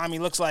what a tsunami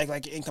looks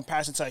like in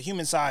comparison to a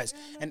human size.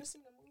 And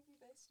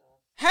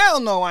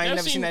hell no, I ain't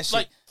never seen that shit.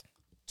 Like,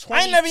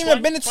 I ain't never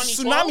even been to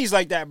 2012? tsunamis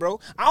like that, bro.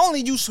 I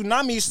only use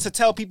tsunamis to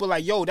tell people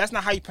like, yo, that's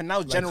not how you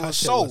pronounce General her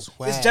shit Soul. was It's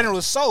whack.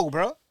 General Soul,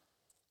 bro. You know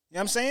what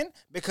I'm saying?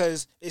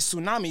 Because it's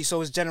tsunami,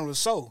 so it's General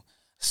Soul.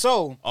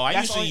 So Oh, I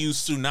that's usually only-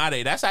 use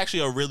Tsunade. That's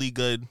actually a really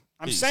good.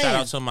 I'm Shout saying.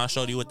 out to my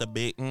shorty with the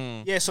big.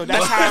 Yeah, so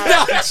that's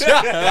how.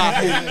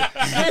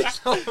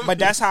 But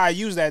that's how I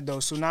use that though.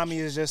 Tsunami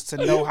is just to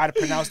know how to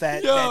pronounce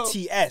that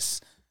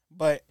TS.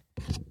 But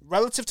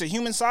relative to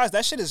human size,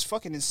 that shit is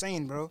fucking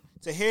insane, bro.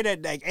 To hear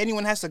that like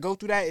anyone has to go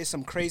through that is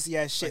some crazy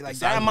ass shit. Like the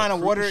that size of amount a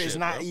of water cruise is ship,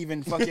 not bro.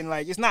 even fucking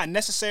like it's not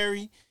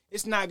necessary.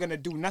 It's not gonna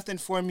do nothing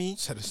for me.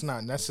 Said it's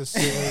not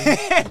necessary.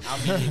 I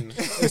mean,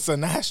 It's a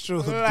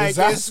natural Like,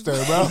 disaster,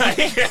 bro.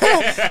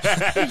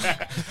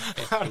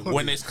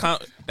 when it's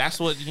that's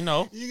what You can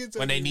tell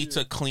when they me, need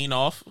to clean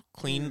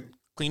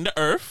the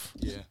earth,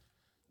 Yeah,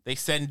 they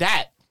send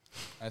that.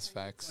 that's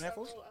facts.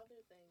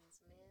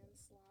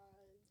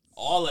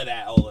 All of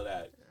that.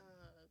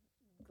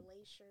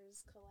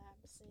 Glaciers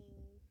collapsing.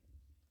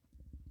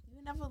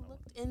 You never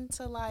looked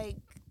into like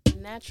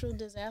natural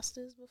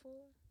disasters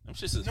before? Them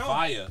shits is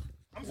fire.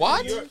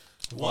 What?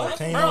 What,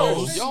 bro?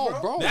 Volcanoes. Yo,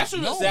 bro.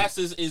 Natural no.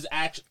 disasters is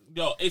actually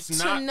it's To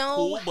not know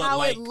cool, but how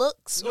like it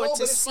looks or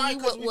to see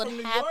what would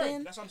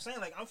happen. That's what I'm saying.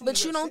 Like, I'm from But New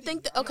you York don't City.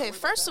 think that, I'm not okay, worried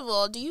first about of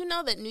all, do you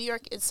know that New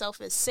York itself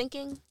is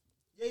sinking?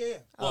 that. Yeah.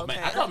 well, Okay.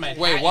 man, I thought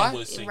Manhattan Wait, what?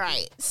 was sinking.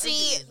 Right.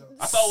 See,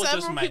 I thought it was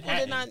just several people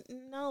did not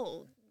Manhattan.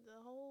 know.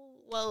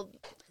 Well,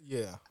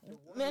 Yeah.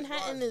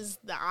 Manhattan is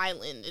the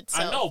island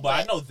itself. I know, but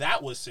I know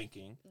that was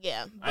sinking.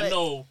 Yeah. I but-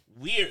 know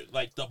weird,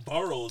 like the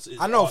boroughs is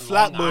I know on Long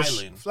Flatbush.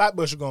 Island.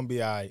 Flatbush is gonna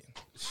be alright.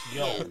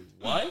 Yo,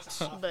 what?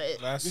 But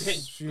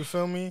That's you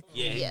feel me?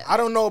 Yeah, yeah. I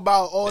don't know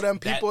about all them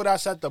That- people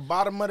that's at the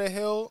bottom of the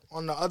hill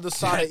on the other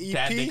side of EP.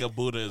 That nigga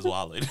Buddha is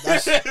wallet.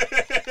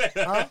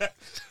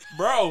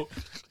 Bro,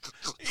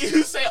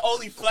 you say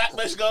only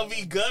Flatbush gonna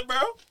be good, bro?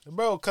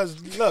 Bro, cause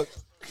look,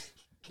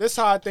 this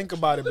how I think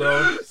about it,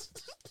 bro.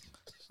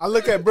 I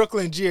look at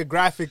Brooklyn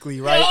geographically,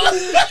 right?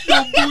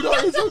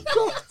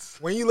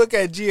 When you look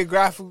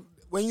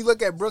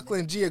at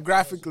Brooklyn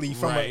geographically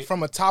Right.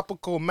 from a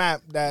topical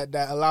map that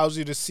allows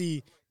you to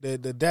see the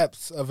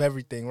depths of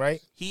everything,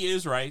 right? He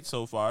is right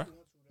so far.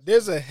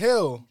 There's a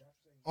hill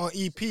on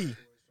EP.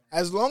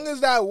 As long as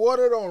that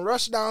water don't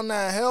rush down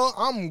that hill,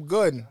 I'm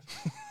good.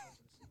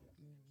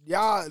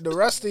 Y'all, the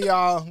rest of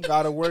y'all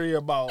gotta worry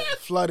about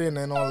flooding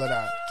and all of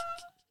that.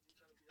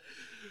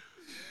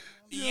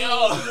 Yo,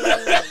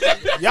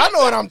 Y'all know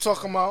what I'm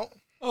talking about.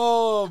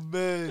 Oh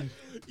man.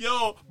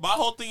 yo, my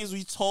whole thing is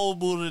we told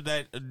Buddha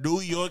that New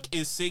York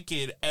is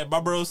sinking, and my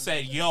bro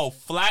said, "Yo,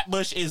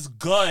 Flatbush is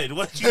good."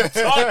 What you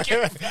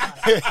talking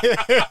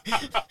about?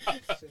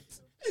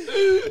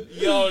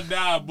 Yo,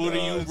 nah,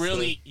 Buddha,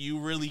 you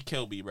really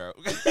killed me, bro.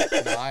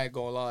 Nah, I ain't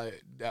gonna lie.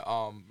 That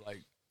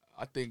like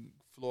I think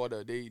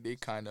Florida, they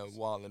kind of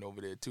wilding over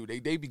there too. They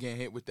be getting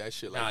hit with that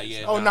shit. Like Nah, this.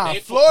 yeah. Oh Nah, nah, they-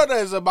 Florida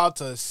is about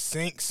to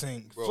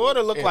sink. Bro,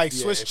 Florida look if- like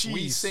yeah, Swiss if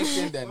we cheese.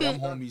 sinking, then them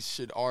homies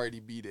should already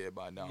be there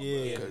by now.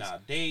 Yeah. bro,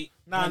 'cause-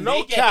 Nah, no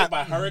they get cap. hit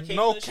by hurricanes.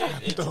 No and cap,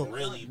 shit, it's though.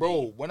 really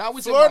bro, when I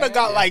was Florida in Miami,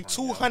 got like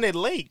 200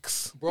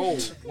 lakes. bro,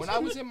 when I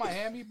was in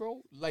Miami,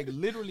 bro, like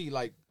literally,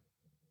 like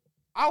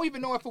I don't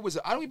even know if it was.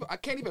 I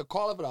can't even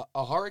call it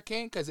a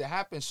hurricane because it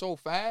happened so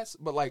fast.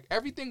 But like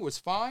everything was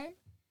fine,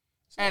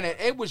 and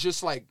it was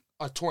just like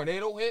a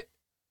tornado hit,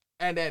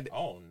 and then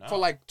Oh no. for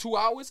like 2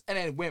 hours, and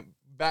then it went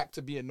back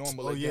to being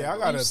normal. Oh again, yeah, I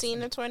bro. got You've a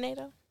seen a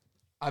tornado?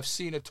 I've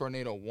seen a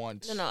tornado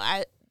once. No,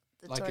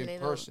 the Like in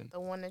tornado, person. the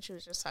one that you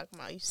was just talking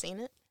about. You've seen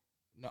it?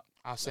 No,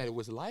 I said it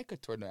was like a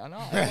tornado. I know.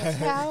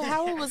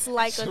 How it was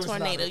like a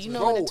tornado? You know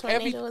Bro, what a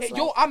tornado is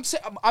yo,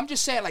 like? I'm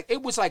just saying, like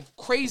it was like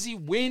crazy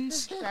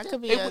winds. That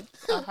could be it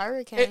a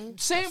hurricane.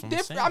 Same what I'm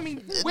different. saying. I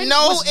mean, wind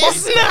No, was it's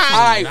busting. not.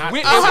 Alright, Not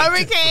wind- A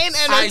hurricane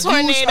and I a use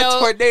tornado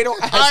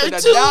as are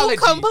an two analogy.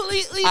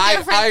 completely I-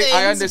 different I things,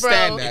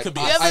 understand bro. that. It could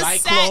be You a ever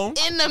cyclone.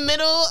 sat in the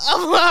middle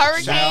of a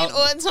hurricane Shout-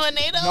 or a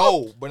tornado?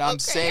 No, but I'm Okay.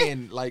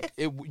 saying like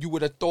it. You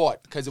would have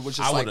thought because it was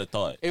just I like would've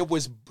thought. it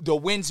was the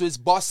winds was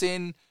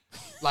busting,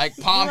 like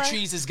palm Right.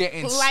 trees is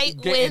getting Light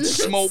getting winds.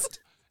 smoked.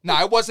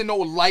 Nah, it wasn't no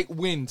light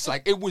winds.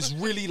 Like it was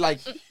really like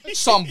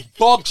some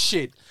bug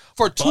shit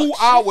for 2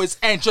 hours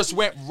and just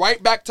went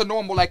right back to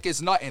normal like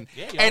it's nothing.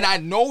 Yeah, yo. And I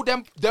know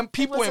them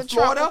people was in a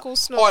Florida tropical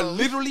snow. are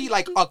literally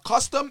like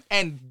accustomed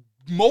and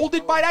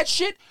molded by that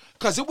shit.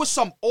 Cause it was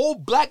some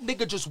old black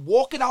nigga just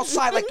walking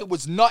outside like it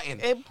was nothing,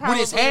 It with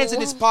his hands in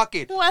his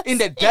pocket What? in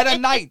the dead of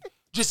night,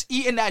 just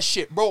eating that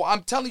shit, bro.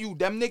 I'm telling you,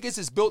 them niggas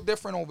is built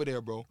different over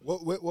there, bro.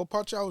 What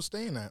part y'all was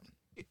staying at?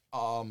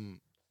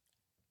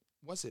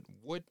 What's it?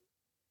 Wood?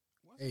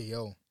 Hey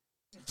yo.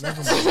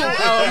 Never mind.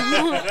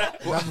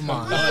 Never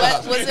mind.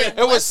 What was it?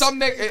 It was some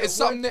nigga. It's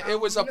some. It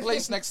was a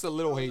place next to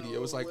Little Haiti.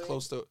 It was like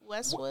close to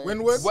Westwood?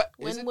 Windward? what?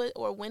 Is it? Winwood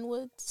or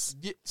Winwoods?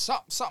 Yeah,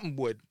 something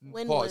wood.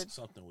 Winwood. Pause.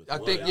 Something with I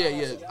wood. think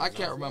yeah. I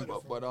can't remember,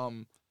 but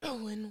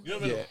Winwood. You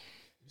ever yeah. you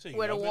say you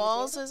Where the never been to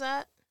walls Florida? is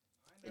at?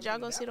 Did y'all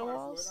go see the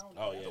walls?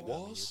 Oh yeah,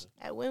 walls?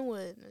 At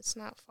Winwood. It's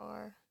not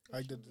far.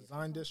 Like the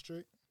design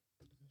district?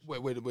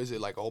 Wait, was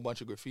it like a whole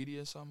bunch of graffiti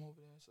or something over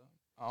there? Or something?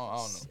 I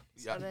don't know.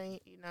 So they,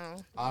 you know.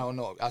 I don't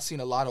know. I seen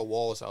a lot of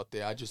walls out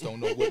there. I just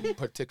don't know what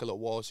particular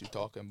walls you're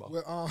talking about.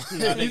 Well,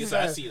 That he nigga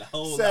said I said- see the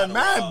whole lot said of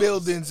mad walls.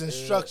 buildings and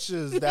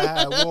structures that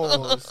had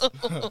walls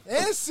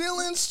and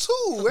ceilings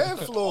too and All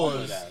of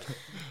floors. that.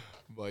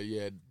 But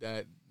yeah,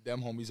 that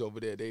them homies over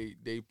there, they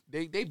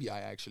be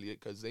high actually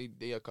because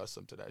they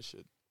accustomed to that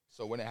shit.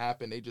 So when it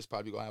happened, they just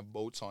probably gonna have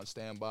boats on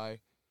standby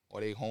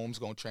or they homes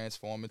gonna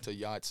transform into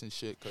yachts and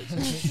shit. Cause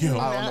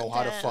I don't know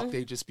how the fuck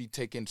they just be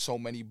taking so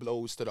many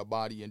blows to the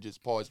body and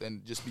just pause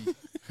and just be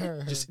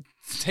just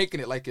taking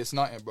it like it's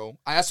nothing, bro.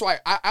 That's why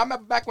I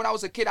remember back when I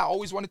was a kid, I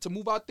always wanted to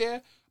move out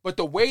there. But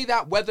the way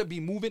that weather be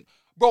moving,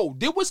 bro,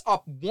 there was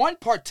one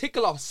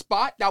particular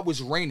spot that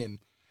was raining.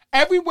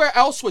 Everywhere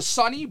else was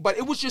sunny, but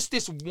it was just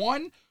this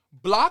one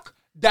block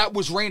that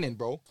was raining,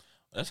 bro.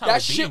 That's how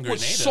That it be shit in Grenada,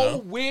 was so though.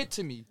 weird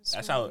to me.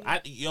 That's how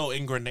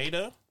in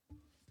Grenada,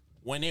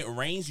 when it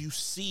rains, you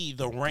see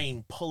the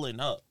rain pulling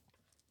up.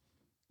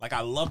 Like, I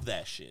love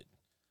that shit.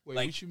 Wait,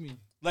 Like- what you mean?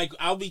 Like,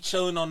 I'll be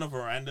chilling on the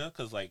veranda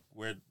because, like,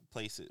 we're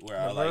places where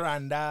I like,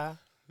 Veranda.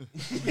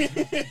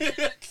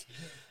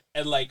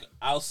 and like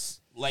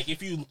like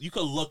if you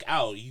could look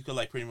out, you could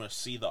like pretty much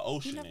see the You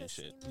ocean never and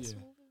shit. seen this Yeah.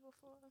 movie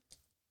before?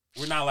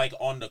 We're not like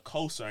on the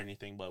coast or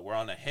anything, but we're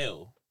on a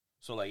hill.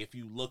 So like if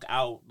you look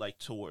out like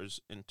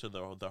towards into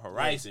the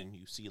horizon,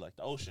 you see like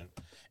the ocean,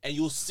 and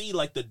you'll see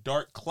like the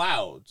dark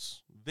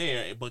clouds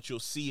there, but you'll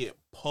see it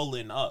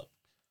pulling up.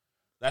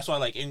 That's why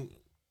like and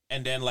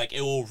then like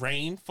it will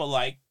rain for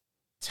like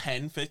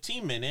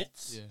 10-15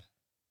 minutes, Yeah.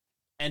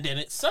 and then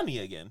it's sunny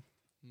again.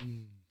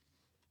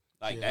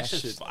 Like Yeah, that's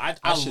that just shit- I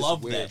that shit's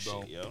love weird, that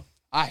bro. shit, yo.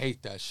 I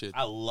hate that shit.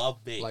 I love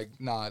it. Like,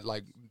 nah,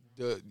 like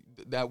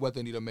that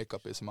weather need to make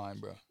up its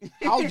mind, bro.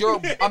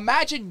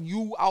 Imagine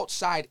you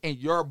outside and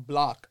your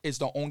block is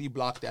the only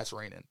block that's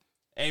raining.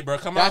 hey, bro,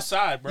 come That's-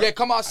 outside, bro. Yeah,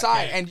 come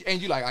outside I can't.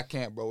 and you like, I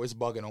can't, bro. It's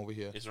bugging over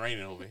here. It's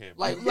raining over here.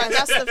 Bro. Like, Like,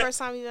 that's the first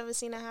time you've ever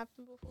seen that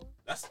happen before?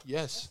 That's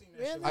yes.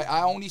 Really?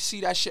 I only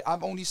see that shit.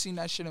 I've only seen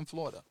that shit in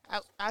Florida.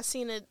 I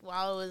seen it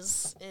while I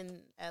was in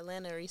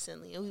Atlanta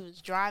recently, and we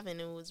was driving,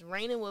 and it was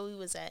raining where we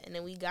was at, and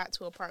then we got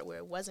to a part where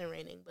it wasn't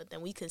raining, but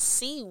then we could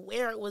see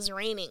where it was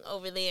raining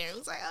over there. It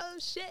was like, oh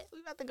shit,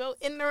 we about to go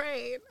in the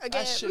rain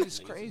again. That shit is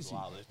crazy.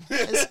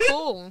 It's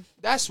cool.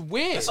 That's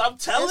weird. That's what I'm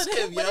telling It's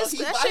cool, him, but yo. it's- He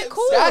that by shit himself.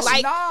 cool. That's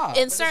Like, not.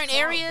 in certain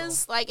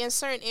areas,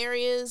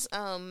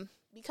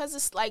 because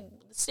it's like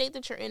the state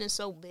that you're in is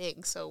so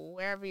big, so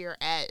wherever you're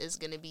at is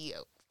gonna be,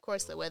 of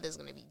course, the weather's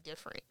gonna be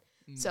different.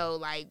 So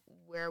like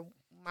where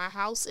my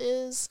house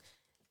is,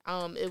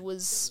 it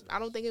was, I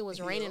don't think it was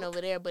raining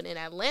over there, but in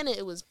Atlanta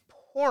it was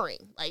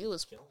pouring. Like it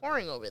was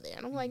pouring over there,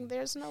 and I'm like,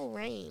 there's no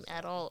rain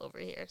at all over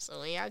here. So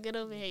when y'all get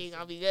over here, you're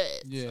gonna be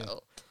good. Yeah.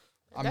 So,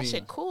 I that mean,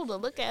 shit cool to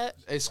look at.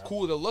 it's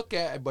cool to look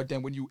at, but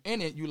then when you in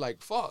it, you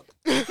like, fuck.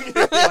 Like,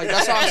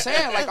 that's what I'm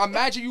saying. Like,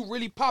 imagine you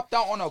really popped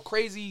out on a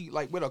crazy,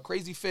 like, with a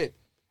crazy fit,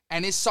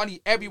 and it's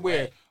sunny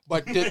everywhere,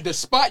 but the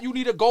spot you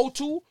need to go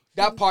to,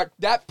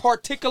 that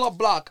particular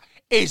block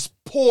is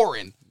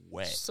pouring.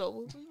 Wet.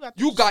 So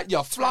You got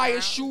your flyest Wow.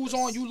 shoes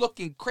on, you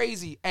looking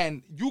crazy,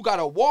 and you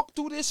gotta walk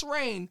through this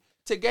rain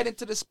to get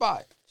into the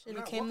spot. should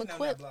have came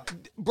equipped.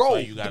 Bro, So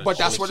you gotta but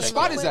that's always where the check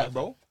spot the is at, weather.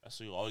 bro.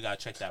 So you always gotta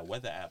check that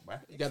weather app, bro.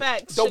 You gotta-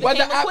 Facts. The Shoulda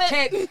weather came app equipped.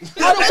 can't.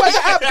 How the weather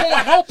app gonna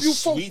help you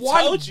for We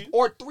one told you.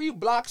 or 3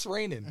 blocks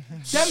raining?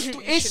 It's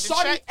Shoulda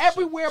sunny checked.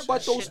 everywhere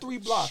but those 3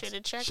 blocks. Shoulda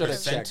checked. Shoulda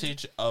them. checked.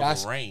 Percentage of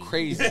That's rain.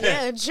 crazy.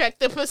 Yeah, check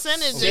the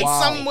percentage.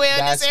 Wow, Somewhere in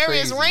that's this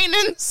area is crazy.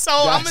 raining, so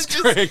I'm gonna That's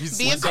just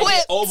crazy. be Once they get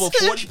equipped. over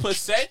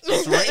 40%,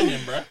 it's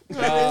raining, bro.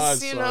 Nah,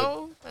 Just, you son.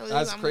 know,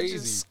 That's I'm crazy.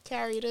 Just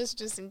carry this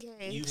just in case.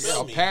 You Yeah,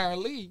 feel me?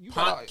 apparently, you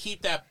gotta,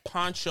 Keep that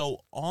poncho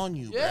on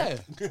you, yeah.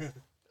 bro.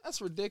 That's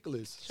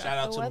ridiculous. Shout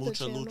out the to Weather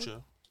Mucha Channel.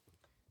 Lucha.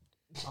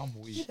 I'm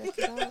weak. Check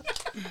it out.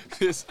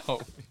 This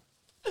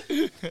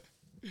homie.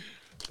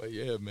 But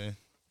yeah, man.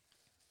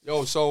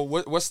 Yo, so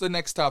what's the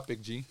next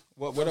topic, G?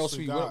 What else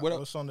we got? what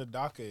What's on the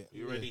docket?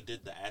 We already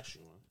did the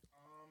action one.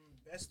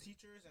 Best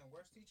teachers and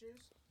worst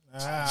teachers. Yo,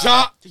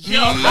 we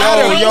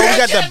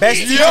got the best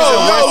teachers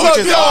and worst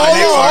teachers.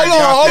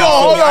 hold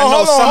on, I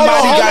know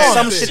somebody hold got on.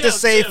 some shit to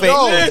say for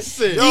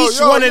Listen. each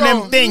one of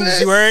them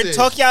things. You heard?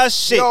 Talk y'all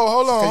shit. Yo,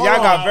 hold on, 'Cause hold y'all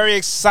on. got very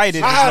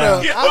excited. I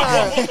had just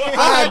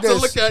now. I had to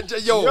this. look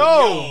at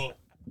Yo,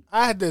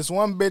 I had this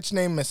one bitch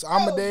named Miss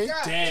Amade.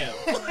 Damn.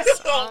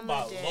 Oh,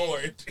 my Amade.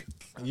 Lord.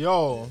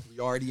 Yo, we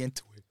already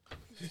into it.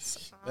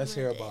 Let's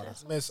hear about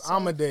it. Miss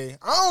Amade.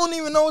 I don't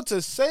even know what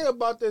to say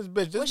about this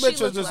bitch. This What she bitch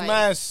was look just like?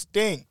 mad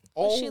stink.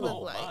 What she Oh, look Oh,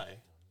 like?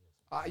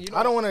 my. you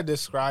I don't want to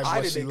describe I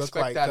what didn't she looked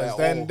expect like that because at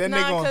then all. they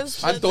Nah, gonna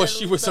 'cause I the- thought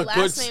she was the a last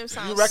good- name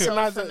sounds you so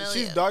recognize her. familiar.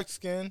 She's dark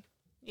skinned.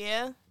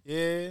 Yeah.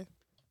 Yeah,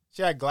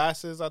 she had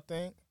glasses. I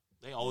think.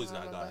 They always I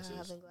got remember her glasses.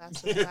 having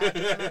glasses.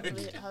 I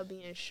remember her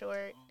being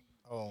short,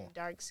 Oh,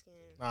 dark skin.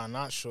 nah,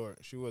 not short.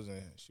 She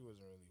wasn't really.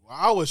 Well,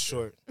 I was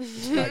short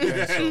back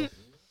then,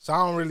 so I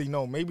don't really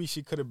know. Maybe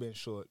she could have been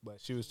short, but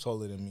she was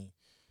taller than me.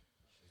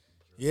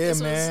 Yeah, This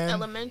was man.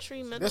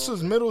 elementary, middle. This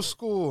was middle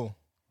school.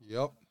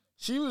 Yep.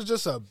 She was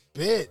just a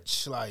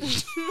bitch. Like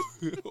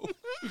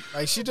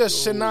she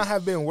just should not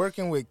have been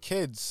working with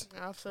kids.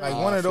 I feel Like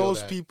Nah, one I of feel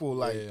those that. people.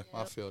 Like, Yeah,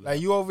 I feel that. like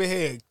you over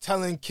here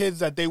telling kids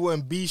that they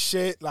wouldn't be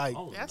shit. Like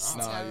Oh, that's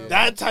nah. terrible.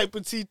 that type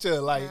of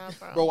teacher. Like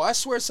Nah, Bro, I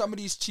swear some of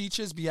these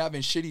teachers be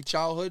having shitty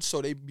childhoods, so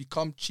they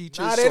become teachers.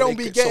 Nah, so they don't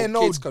be could- getting so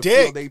no kids could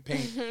dick. feel they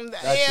pain. Yeah,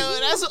 too.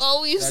 that's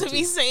all we used That to be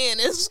too. saying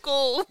in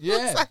school.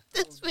 Yeah. It's like,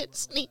 this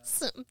bitch needs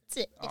some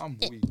dick. I'm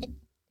weak.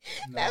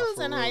 That was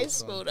for in real, high son.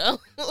 school though.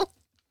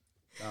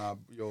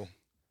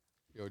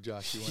 Yo,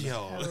 Josh, you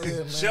wanna?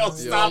 Yo, Joe,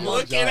 stop yo,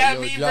 looking Josh, at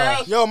yo, me,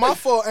 Josh. bro. Yo, my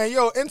fault. And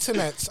yo,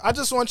 internets. I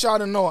just want y'all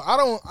to know. I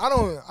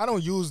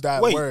don't use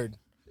that Wait. word.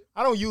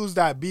 I don't use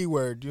that B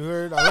word. You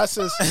heard? Unless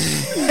it's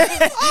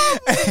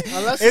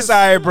It's all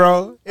right,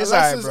 bro. It's all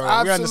unless right, it's bro. We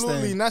absolutely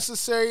understand.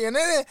 necessary. And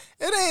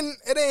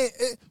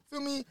it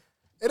feel me?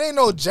 It ain't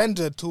no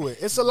gender to it.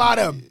 It's a lot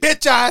of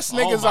bitch ass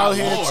niggas my out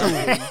here Lord.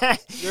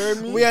 too. You heard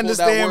me? We Pull that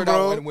understand, word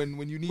out bro.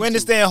 when you need We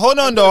understand. Hold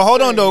on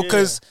though, yeah.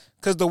 cause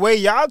the way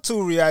y'all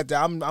two reacted,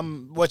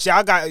 I'm what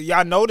y'all got.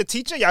 Y'all know the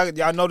teacher.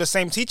 Y'all know the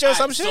same teacher or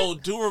some shit.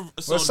 So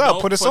What's up?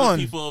 note Put us for on.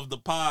 the people of the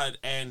pod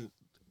and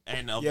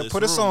of Yeah, this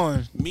put us room,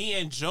 on. Me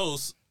and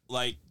Jose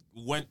like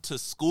went to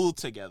school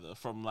together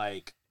from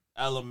like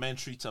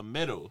elementary to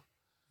middle.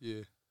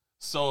 Yeah.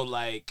 So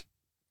like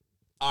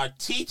our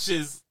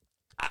teachers.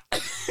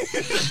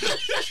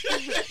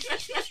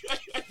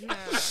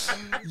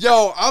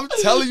 Yo, I'm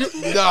telling you,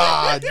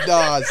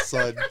 nah,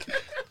 son.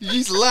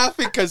 He's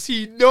laughing because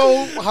he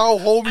know how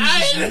homies.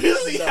 I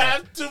really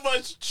have too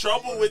much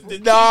trouble with the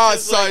Nah,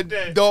 teachers son. like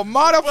that. The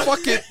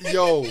motherfucking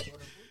yo.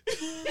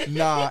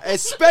 Nah,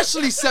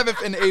 especially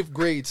 7th and 8th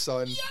grade,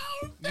 son.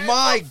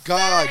 My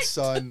God,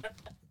 son.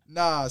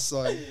 Nah,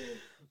 son.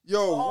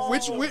 Yo,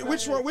 which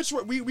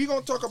one? We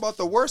gonna talk about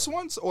the worst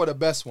ones or the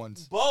best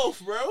ones?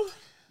 Both, bro.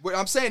 Wait,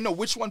 I'm saying no.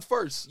 Which one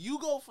first? You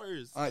go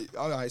first.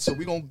 All right. So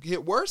we gonna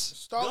hit worse.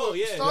 Start No, with,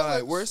 yeah. start All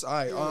right, with- worse. All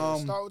right.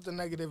 start with the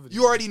negativity.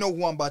 You already know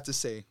who I'm about to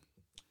say.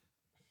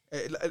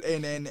 And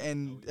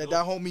that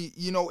homie,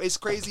 you know, it's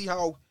crazy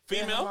how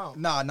Female?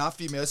 not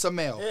female. It's a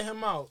male. Hit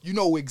him out. You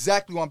know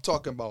exactly what I'm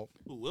talking about.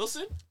 Who,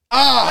 Wilson?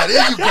 Ah,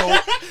 there you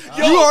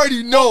go. You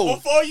already know.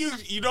 Before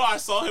you know, I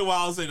saw him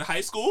while I was in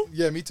high school.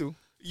 Yeah, me too.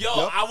 Yo,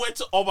 Yep. I went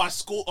to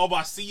on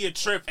my senior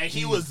trip, and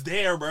he was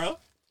there, bro.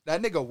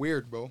 That nigga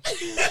weird, bro.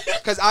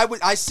 Cause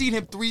I seen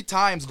him 3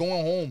 times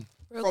going home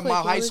Real from quick,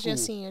 my what high was school. your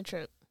senior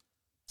trip?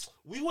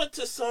 We went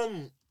to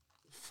some,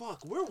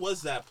 where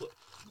was that place?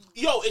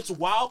 Yo, it's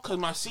wild because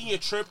my senior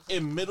trip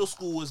in middle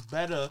school was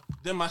better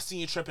than my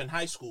senior trip in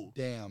high school.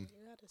 Damn.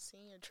 You had a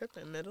senior trip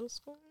in middle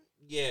school?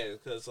 Yeah,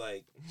 because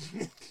like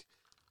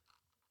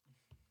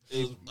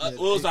it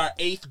was our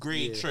 8th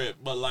grade trip,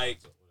 but like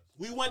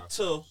we went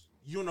to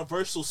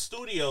Universal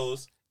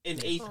Studios in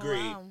 8th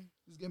grade. Wow.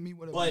 Just give me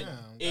whatever. But Damn,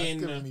 that's in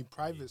giving me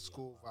private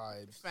school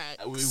vibes.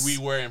 Facts. we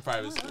were in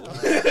private school.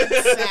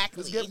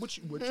 Exactly. Let's get what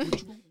you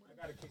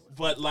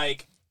But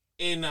like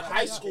in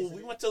high school,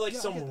 we went to like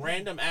some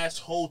random ass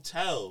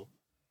hotel.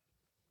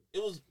 It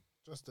was,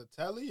 Just the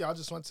telly? Y'all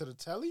just went to the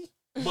telly?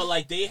 but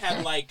like they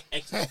had like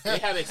they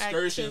had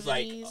excursions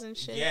Activities like and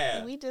shit.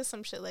 yeah. We did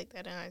some shit like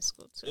that in high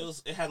school too.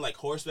 It had like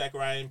horseback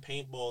riding,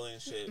 paintball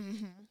and shit.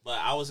 But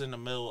I was in the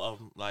middle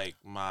of like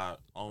my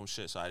own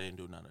shit, so I didn't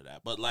do none of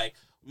that. But like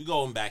we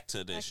going back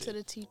to this Back shit. to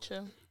the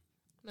teacher,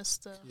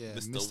 Mr. Yeah,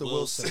 Mr. Mr.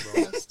 Wilson. Wilson,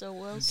 bro. Mr.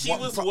 Wilson. He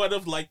was one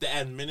of like the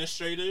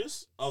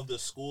administrators of the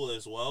school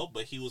as well,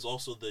 but he was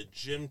also the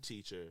gym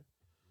teacher.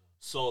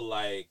 So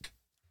like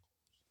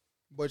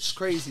But it's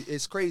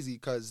crazy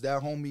because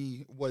that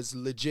homie was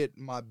legit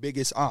my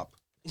biggest op.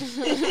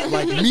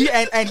 Like me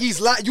and he's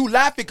you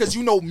laughing because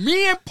you know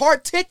me in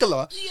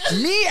particular,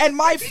 me and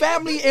my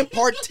family in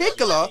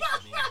particular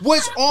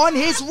was on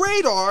his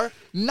radar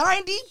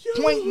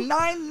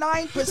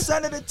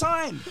 90.99% of the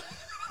time.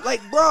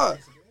 Like, bruh,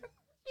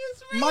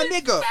 my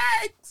nigga.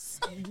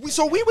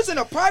 So we was in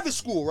a private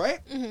school, right?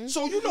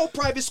 So you know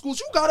private schools,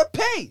 you gotta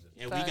pay.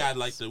 and we got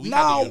like we got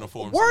Now, the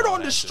uniforms. word and all on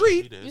the that shit.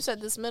 street- We did. You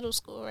said this middle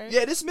school, right?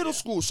 Yeah, this middle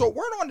school. So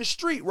word on the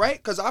street, right?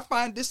 Because I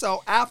find this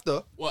out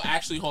after. Well,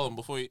 actually, hold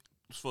on.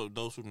 For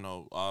those who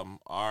know,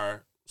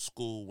 our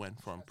school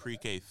went from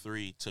pre-K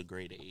 3 to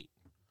grade 8,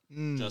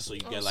 just so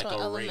you get like so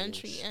a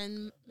elementary range.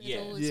 and Yeah.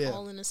 middle is Yeah.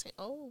 all in the same.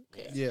 Oh,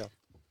 okay. Yeah.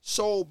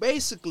 So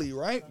basically,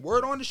 right?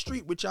 Word on the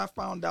street, which I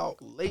found out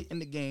late in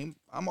the game.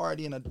 I'm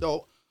already an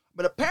adult,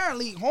 but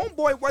apparently,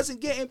 homeboy wasn't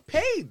getting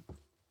paid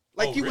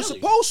like Oh, he was really?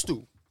 supposed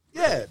to.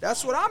 Yeah,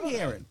 that's what I'm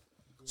hearing.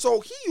 So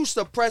he used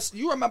to press.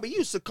 You remember, he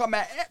used to come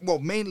at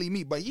mainly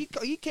me, but he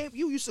came.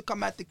 You used to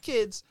come at the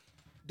kids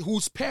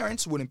whose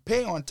parents wouldn't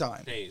pay on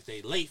time. They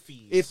late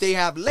fees. If they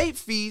have late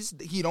fees,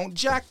 he don't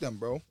jack them,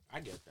 bro. I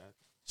get that.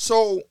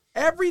 So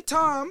every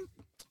time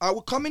I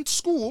would come into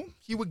school,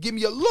 he would give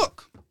me a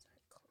look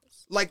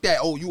like that.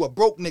 Oh, you a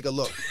broke nigga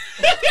look.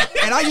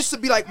 And I used to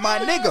be like, my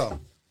nigga,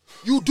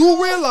 you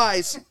do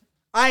realize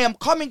I am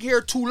coming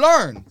here to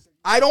learn.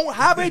 I don't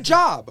have a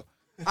job.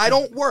 I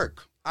don't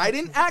work. I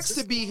didn't ask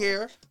to be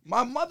here.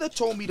 My mother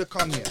told me to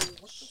come here.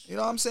 You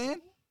know what I'm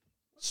saying?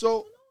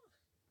 So,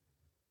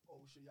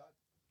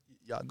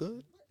 y'all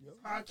good?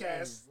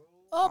 Podcast.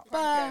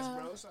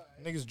 Opa.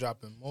 Niggas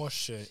dropping more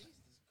shit.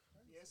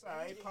 It's all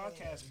right.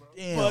 Podcast, bro.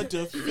 Damn.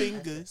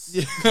 Butterfingers.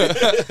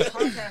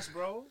 Podcast,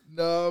 bro.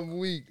 No, I'm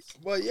weak.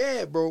 But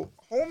yeah, bro.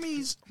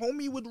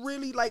 Homie would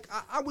really like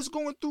I was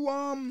going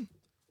through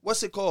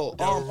what's it called?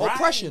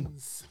 Oppression.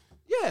 Rhymes.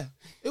 Yeah.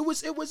 It was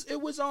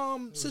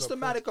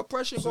systematic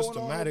oppression going on. Over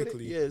there.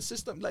 Systematically. Yeah,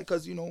 system like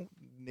cause you know,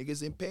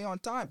 niggas didn't pay on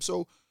time.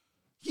 So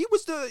He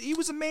was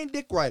the main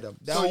dick writer.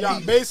 So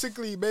y'all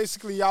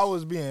basically y'all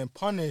was being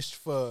punished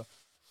for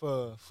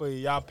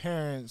y'all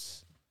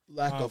parents.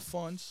 lack of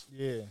funds.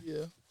 Yeah,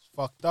 Yeah, it's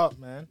fucked up,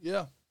 man.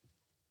 yeah.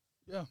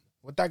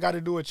 What that got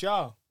to do with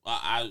y'all?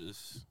 I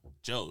was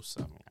Joe's.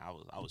 I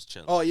mean, I was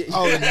chilling. Oh yeah.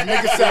 Oh, the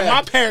nigga said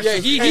my parents. Yeah,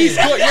 was he's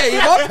paying. good.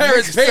 Yeah, my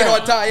parents paid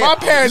on time. Yeah. My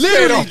parents paid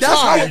literally, on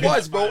that's how time. it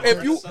was, bro.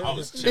 I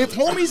was chilling. If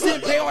homies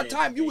didn't pay on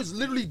time, you was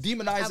literally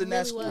demonizing that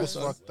really school, was.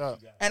 son. Fucked up.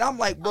 And I'm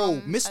like,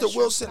 bro, Mr. Ashram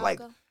Wilson, like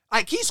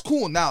Saga. he's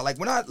cool now. Like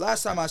when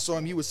last time I saw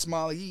him, he was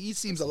smiling. He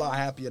seems a lot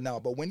happier now.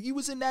 But when he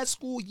was in that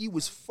school, he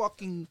was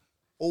fucking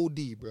OD,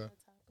 bro.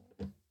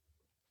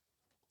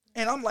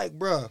 And I'm like,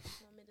 bro,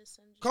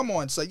 come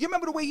on, son. You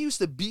remember the way he used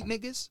to beat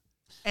niggas?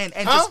 And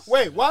Huh? just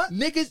Wait, what?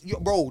 niggas,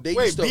 bro, they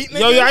Wait, used to beat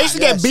Yo, I used to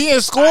get Yes. beat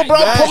in school, bro.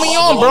 Yes. Put me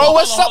on, bro.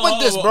 What's up with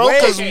this, bro?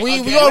 Because we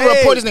gonna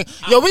report this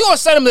nigga. Yo, we gonna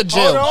send him to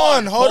jail.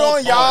 Hold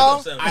on,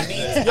 y'all. I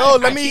need, Yo, I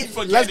let's keep get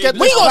forgetting this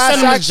We gonna class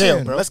send him to action.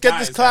 jail, bro. Let's get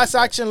this Guys, class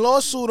action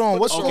lawsuit on.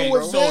 What's Okay, wrong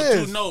with so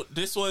this? dude, no,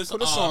 this was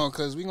Put us on,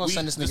 because we gonna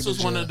send this nigga This to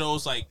was one jail. of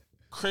those like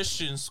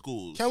Christian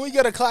schools. Can we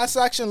get a class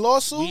action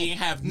lawsuit? We ain't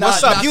have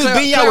What's up? You was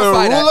beating y'all with a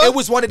clarify that. ruler? It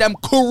was one of them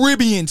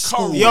Caribbean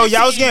schools. Yo,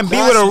 y'all was getting beat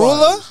with a That's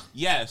ruler?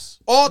 Yes,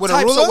 All with a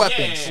types ruler? of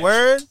weapons. Yeah.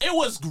 Word? it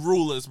was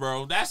rulers,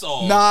 bro. That's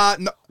all. Nah,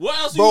 no. What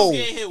else Bro, you was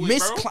getting hit with,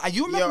 Miss bro? Klein,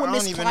 you remember Yo, when I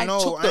Miss don't even Klein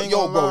know. took I the ain't yo,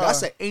 gonna bro? lie.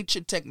 That's an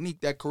ancient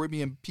technique that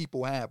Caribbean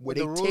people have, where With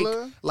they the take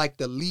ruler? like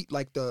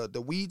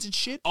the weeds and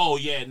shit, Oh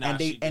yeah, nah, and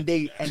she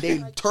they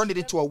did. turn it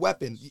into a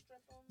weapon.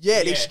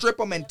 Yeah, they Yeah. strip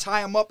them and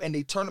tie them up, and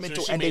they turn them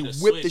into, she and they made a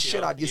whip the switch,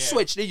 shit yo. out. You Yeah.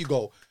 switch, there you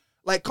go.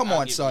 Like, come I'll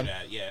on, give you son.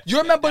 that, yeah. You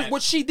remember That-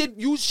 what she did?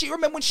 She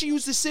remember when she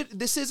used the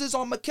scissors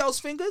on Mikkel's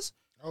fingers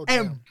Oh,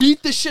 and damn.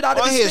 beat the shit out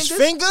of On his his fingers?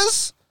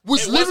 fingers?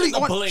 Was It literally wasn't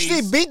the on. blade.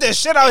 She beat the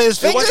shit out of his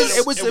It fingers? wasn't.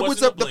 It was. It It was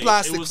wasn't the the blade.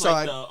 plastic It was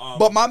like side. the,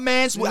 but my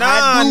man's had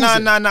Nah,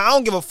 bruising. I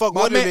don't give a fuck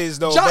My what man- it is,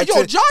 though. Jo- but yo,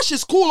 to- Josh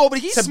is cool over there.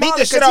 He's to beat smiling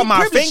the shit 'cause out he my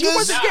privileged. He fingers?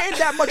 wasn't getting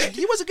that much.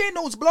 He wasn't getting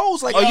those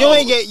blows like. Oh, yo.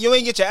 you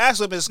ain't get your ass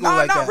whipped in school Nah,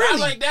 like not that. really.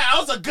 Not like that. I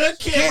was a good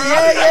kid, bro.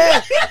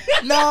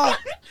 Yeah.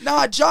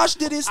 Nah. Josh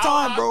did his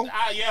time, bro.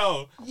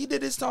 Yo, He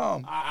did his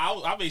time.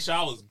 I made sure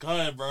I was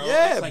good, bro.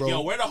 Yeah, It's like, bro.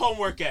 yo, where the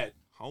homework at?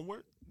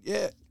 Homework?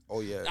 Yeah. Oh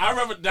yeah. I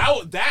remember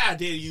that I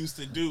did used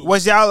to do.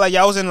 Was y'all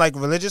was in like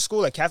religious school,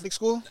 like Catholic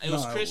school? It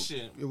was Nah,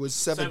 Christian. It was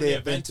Seventh-day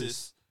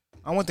Adventist.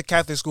 I went to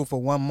Catholic school for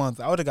 1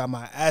 month. I would have got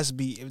my ass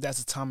beat if that's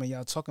the time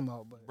y'all talking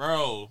about. But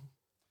Bro.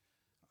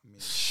 I mean,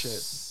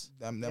 shit.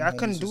 Them I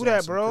couldn't homies do was that,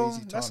 on some bro.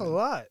 crazy That's a timing.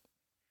 lot.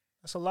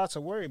 That's a lot to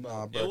worry about.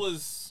 Nah, bro.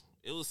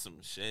 It was some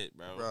shit,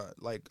 bro. Bruh,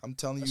 like I'm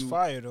telling That's you,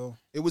 fire though.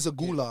 it was a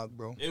gulag,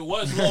 bro. It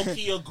was low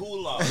key a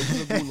gulag. It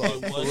was a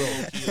gulag, It for was real.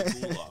 low key a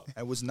gulag.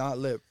 It was not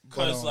lit. But,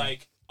 Cause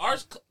like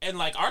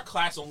our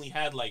class only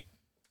had like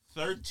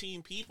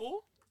 13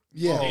 people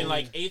yeah, in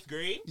like 8th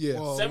grade. yeah.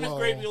 Whoa. 7th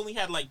grade we only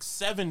had like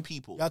 7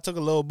 people. Y'all took a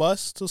little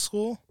bus to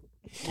school.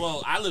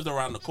 Well, I lived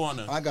around the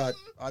corner. I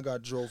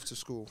got drove to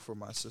school for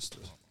my sister.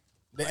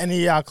 Did any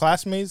of y'all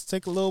classmates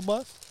take a little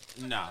bus?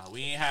 Nah,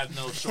 we ain't have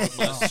no short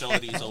bus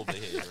shorties over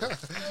here. Bro.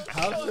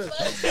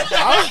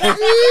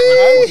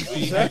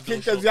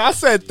 Because y'all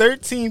said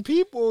 13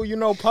 people. You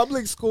know,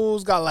 public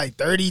schools got like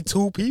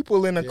 32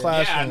 people in a Yeah, I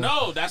classroom.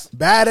 know. That's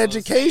Bad that's what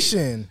I'm saying.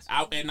 education.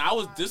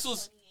 This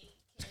was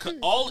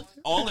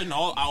all in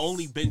all. I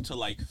only been to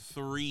like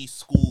 3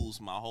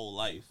 schools my whole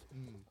life,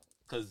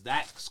 cause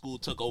that school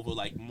took over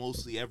like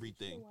mostly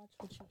everything.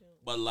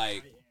 But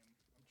like,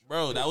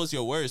 bro, that was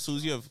your worst.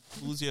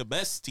 Who's your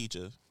best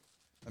teacher?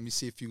 Let me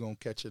see if you gonna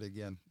catch it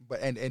again.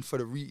 But and for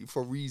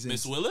reasons.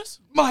 Miss Willis?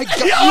 My God,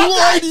 you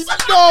already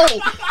know,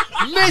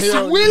 Miss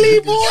Willie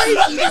boy.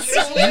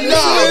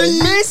 Nah,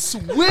 Miss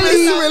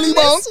Willie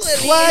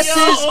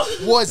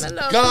classes was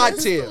god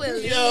tier.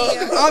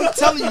 I'm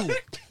telling you,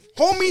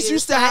 homies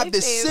used to have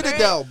the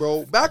Citadel,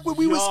 bro. Back when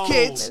we was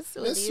kids.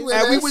 And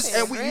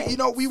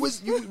we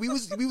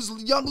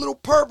was young little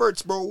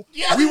perverts, bro.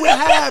 Yeah.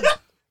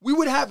 We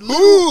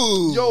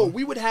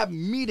would have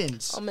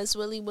meetings. Oh, Miss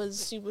Willie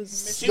she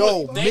was.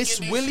 Yo, thick Miss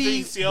in these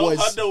Willie streets, yo. was-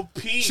 Her no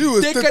pee. She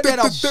was Thicker than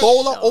a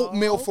bowl of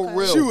oatmeal for okay.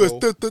 real. She was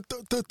bro.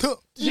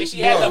 She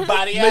had the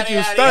body. Make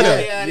you stutter.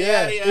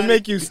 It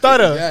make you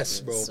stutter.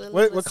 Yes, bro.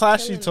 What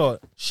class she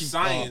taught? She,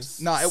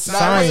 Science. Nah, it wasn't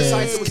Science.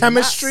 science. It was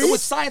Chemistry? Math. It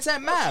was science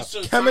and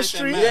math.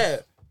 Chemistry? Yeah.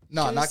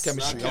 No, not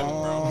chemistry. Not chem,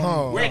 bro.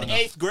 Oh. We're in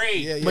 8th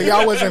grade. Yeah, yeah. But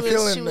y'all wasn't She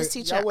feeling. was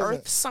y'all teaching wasn't-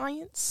 earth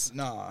science.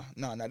 Nah.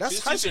 That's She's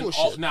high teaching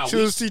school shit. She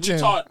was teaching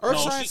Earth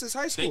science is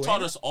high school, They taught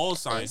ain't it? us all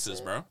sciences,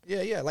 bro.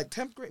 Yeah, like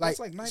 10th grade. Like, That's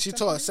like 9th, she 10th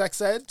taught grade.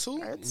 sex ed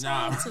too. Earth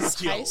Nah, science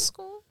is yo. high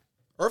school.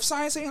 Earth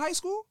science ain't high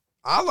school.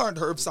 I learned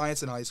herb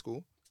science in high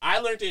school. I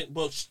learned it,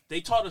 but they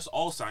taught us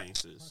all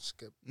sciences.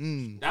 Skip.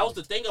 That was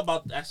the thing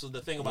about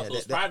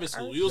those private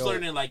schools. We was yo.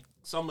 learning like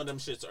some of them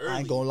shits early. I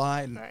ain't gonna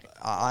lie. Right.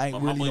 I ain't But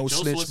my really boy no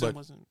Joseph snitch, Wilson but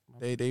wasn't.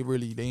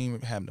 they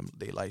ain't have them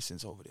they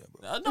license over there,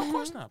 bro. No, of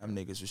course not. Them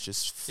niggas was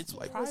just It's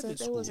like private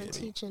They school. wasn't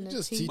teaching.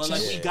 Just teaching. But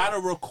like Yeah. we got a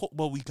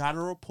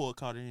report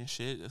card and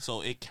shit,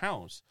 so it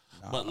counts.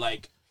 But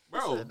like,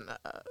 bro,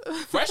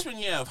 freshman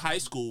year of high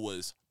school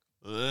was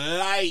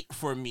light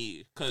for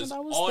me because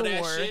That was all the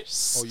that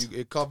worst. Oh, you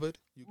it covered,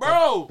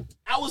 bro.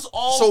 I was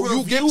all So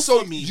you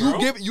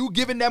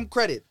giving them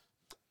credit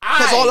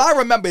because all I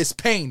remember is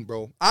pain,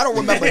 bro. I don't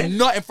remember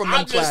nothing from them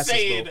I'm just classes,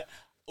 saying,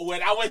 bro.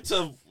 when I went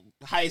to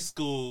high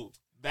school,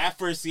 that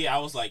first year, I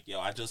was like, yo,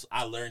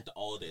 I learned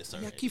all this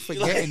already. I keep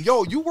forgetting.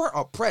 Yo, you weren't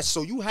oppressed,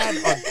 so you had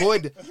a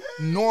good,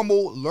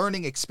 normal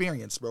learning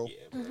experience, bro.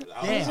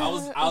 I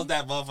was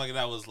that motherfucker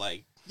that was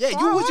like, Yeah, you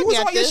Oh, was I on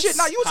got your this. shit.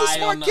 Now you was a High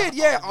smart on the- kid.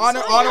 Yeah,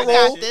 honor I roll.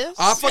 got this.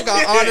 I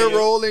forgot honor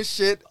roll and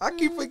shit. I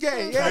keep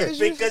forgetting. Yeah,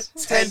 think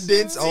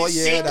attendance. Oh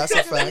yeah, that's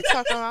a fact.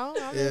 Talking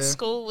about, I'm Yeah. in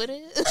school with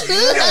it.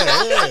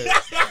 Yeah,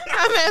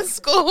 I'm in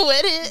school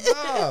with it.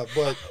 yeah.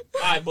 But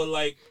alright, but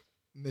like,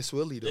 Miss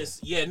Willie though.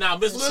 Miss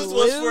Liz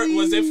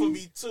was it for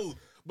me too.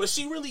 But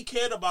she really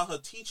cared about her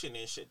teaching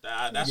and shit.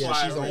 That's Yeah,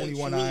 why she's the only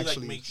one I really,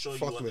 actually make sure you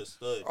fucked with.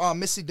 understood.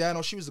 Missy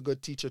Dano, she was a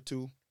good teacher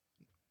too.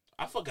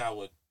 I forgot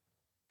what.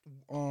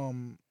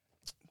 Who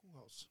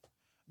else?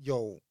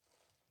 Yo,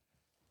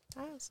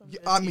 have some yeah,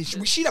 good I mean,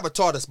 teachers. she never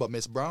taught us, but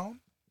Miss Brown,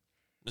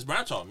 Miss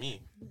Brown taught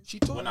me she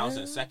taught. when I was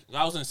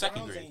in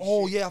second grade.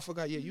 Oh yeah, I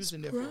forgot. Yeah, you was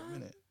in there for a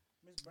minute.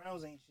 Miss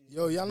Brown's ain't shit.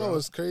 Yo, y'all know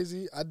what's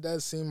crazy? I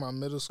dad seen my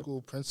middle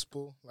school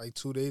principal like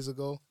 2 days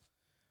ago.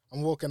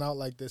 I'm walking out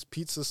like this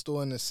pizza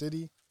store in the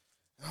city.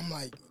 And I'm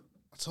like,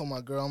 I told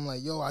my girl, I'm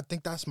like, yo, I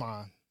think that's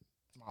my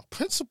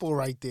principal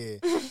right there.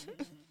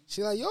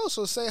 She like, yo,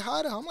 so say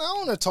hi to her. I'm like, I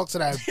don't want to talk to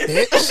that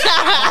bitch.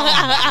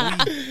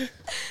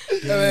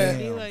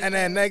 and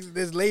then next,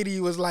 this lady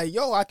was like,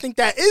 yo, I think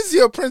that is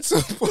your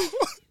principal.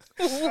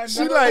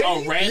 She like,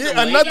 Oh, random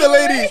yeah, another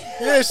lady.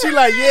 Yeah, she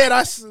like, yeah,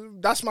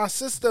 that's my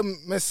sister,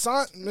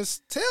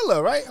 Miss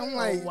Taylor, right? I'm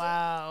like,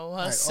 Wow,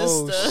 her like,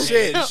 sister. oh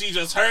shit. And she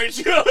just heard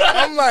you.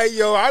 I'm like,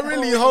 yo, I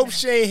really hope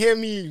she ain't hear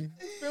me.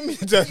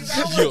 Yeah.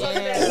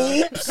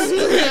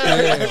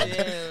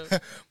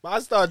 But I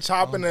start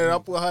chopping it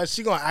up with her.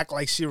 She gonna act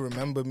like she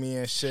remember me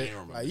and shit. She ain't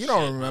remember Like, you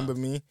don't shit, remember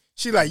me.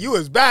 She like, you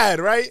was bad,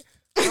 right?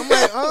 I'm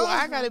like, Well,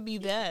 I gotta be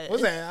bad.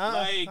 what's that?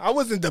 Like- I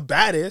wasn't the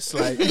baddest.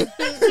 Like,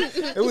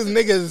 it was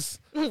niggas,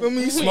 feel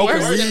me, smoking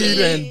Worse than weed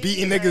me. and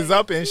beating niggas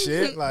up and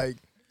shit. Like,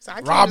 So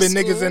I came robbing to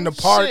niggas school. in the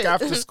park Shit.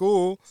 after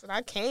school. So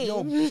I came.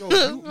 Yo,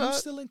 you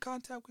still in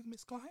contact with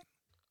Miss Klein?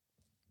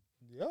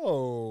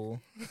 Yo.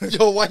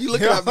 Yo, why you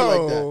looking at me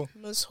like that? Yo.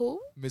 Miss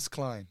who? Miss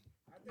Klein.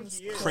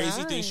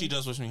 Crazy thing, she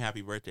just wished me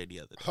happy birthday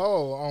the other day.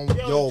 Oh,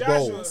 Yo,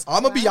 bro,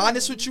 I'm gonna be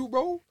honest with you,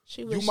 bro.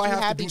 She You wished might you have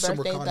to happy do some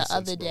birthday the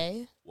reconnaissance, other bro.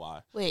 day.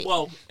 Why? Wait.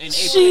 Well, in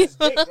She-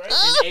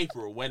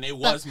 April, when it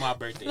was my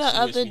birthday, The she wished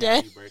other me day.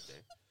 happy birthday.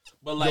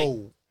 But like,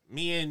 Yo,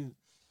 me and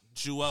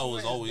Jewel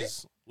was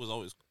always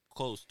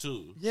close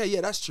too.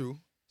 yeah, that's true.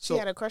 She So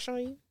had a crush on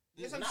you?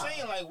 That's what I'm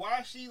saying. Like,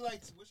 why she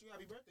like wish you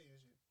happy birthday and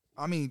shit?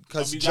 I mean,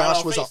 because So we got Josh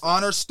on was an Facebook.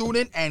 honor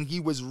student and he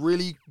was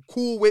really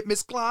cool with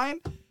Miss Klein.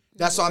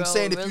 That's what I'm Bro,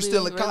 saying. If you really,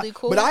 still in really contact,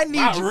 cool? but I need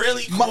Not you.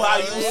 really cool how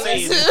you say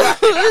it.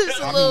 It's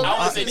a little-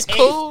 I was in it's eighth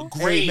cool.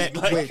 grade. Wait,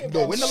 Like, wait,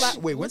 no. When's What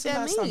the that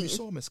last time you mean?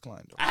 saw Miss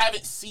Klein? Though? I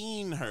haven't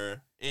seen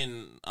her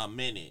in a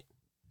minute.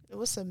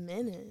 What's a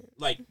minute?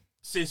 Like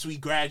since we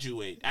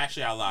graduate.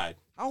 Actually, I lied.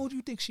 How old do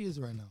you think she is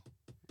right now?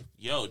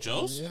 Yo,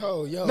 Jose.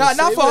 Yo. Nah,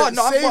 not save for her. it-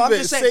 No, I'm save just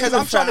it- saying because save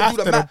I'm it trying for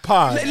to do the after math.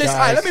 pod, Listen, all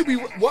right, guys. let me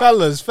be. What?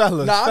 Fellas.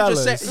 Nah, I'm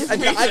just saying. I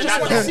just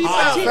want to see if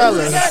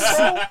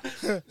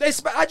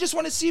I just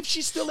want to see if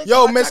she's still in.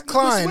 Yo, contact Miss with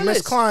Klein, Miss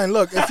Willis. Klein,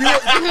 look,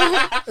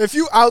 if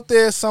you out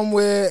there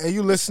somewhere and you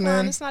Klein,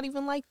 listening, it's not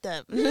even like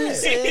that. Yeah.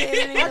 It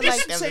ain't even I'm just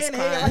like that, saying, Miss hey,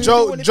 Klein. how you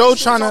Joe- doing? If Joe you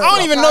tryna- talk I I don't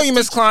about even know you,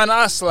 Miss Klein.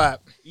 I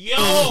slap. Yo,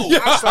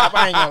 I slap.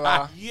 I ain't gonna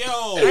lie.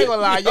 yo, I ain't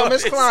gonna lie. Yo,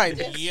 Miss Klein.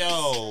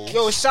 yo.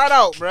 Yo, shout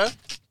out, bruh.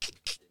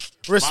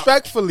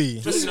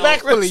 respectfully.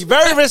 Respectfully,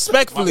 very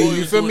respectfully. My boy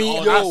You is feel doing me?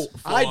 all Yo,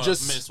 this for I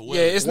just- Miss Willis.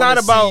 Yeah, it's wanna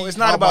not about. see It's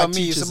how not my about me.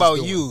 teachers It's is about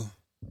doing. you.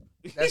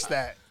 That's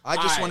that. I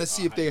just Alright. want to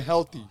see if they're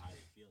healthy.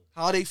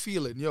 How they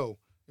feeling, yo?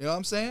 You know what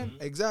I'm saying?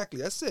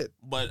 Exactly. That's it.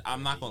 But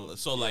I'm not gonna.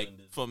 So like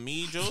for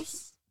me, Jose,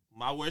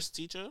 my worst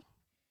teacher.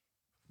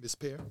 Miss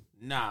Pear.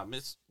 Nah,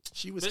 Miss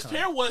She was Miss kind.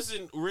 Pear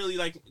wasn't really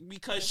like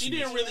because she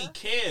didn't really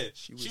care.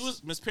 She She was-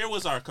 was Miss Pear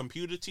was our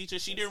computer teacher.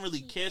 She didn't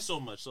really care so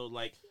much. So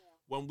like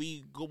when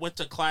we went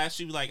to class,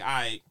 she was like, "All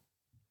right,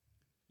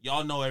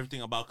 y'all know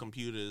everything about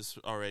computers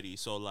already.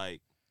 So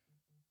like,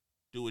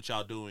 do what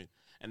y'all doing."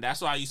 And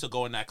that's why I used to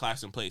go in that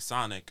class and play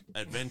Sonic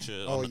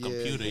Adventure Oh, on the yeah,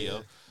 computer, yeah.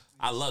 yo.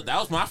 I love that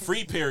was my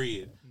free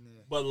period.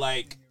 But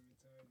like,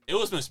 it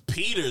was Miss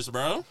Peters,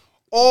 bro.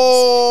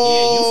 Oh,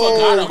 Yeah, you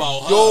forgot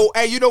about her. Yo,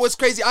 hey, you know what's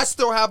crazy? I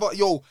still have a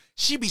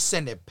she be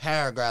sending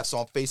paragraphs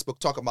on Facebook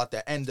talking about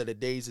the end of the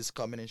days is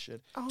coming and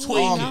shit.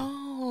 Tweaking.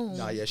 No.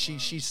 Nah, yeah,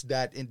 she's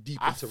that in deep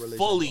I into religion.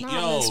 fully, Not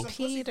yo, Miss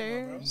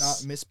Peters.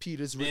 Not Miss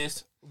Peters.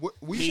 Miss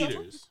We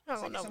Peters. I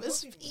don't know,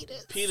 Miss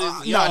Peters.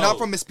 Peters, yo. Nah, not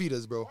from Miss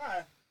Peters, bro.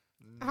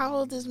 How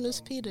old is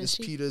Miss Peters? Miss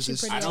Peters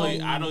is- pretty I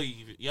old. don't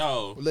even,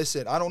 yo.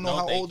 Listen, I don't know No,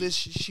 how thank old you.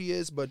 she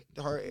is, but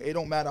it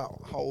don't matter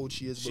how old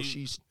she is, but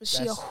She- she's. Was she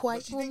a that's-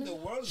 white You think the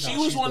woman? world's She Nah,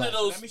 was she's one black. of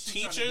those That means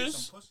she's trying to get teachers,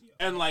 some pussy up.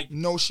 and like,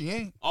 No, she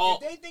ain't. all,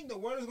 If they think the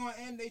world is gonna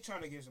end, they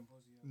trying to get some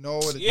pussy.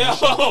 No,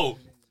 yo,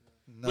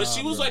 But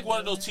she was like one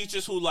of those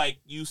teachers who like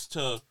used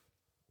to.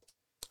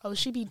 Oh,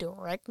 she be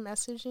direct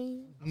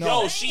messaging.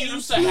 No, she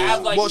used to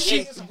have like. Well,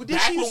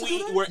 back when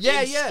we were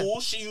in school,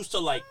 she used to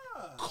like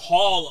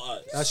call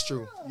us. That's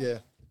true. Yeah,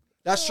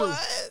 that's true.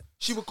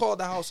 She would call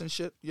the house and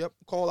shit. Yep,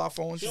 call our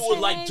phones. She would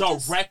like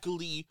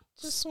directly.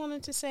 Just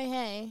wanted to say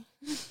hey.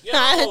 Yo,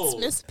 It's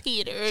Miss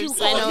Peters.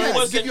 I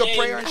know give you a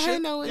prayer and I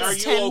shit. know Are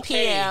it's you 10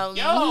 okay? p.m.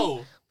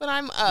 Yo, But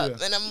I'm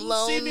up and I'm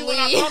lonely. see me when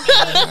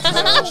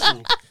I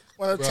come.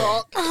 Want to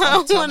talk?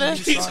 I want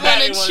He's to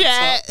ready,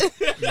 chat.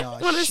 Nah,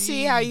 Want to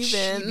see how you She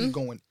be been.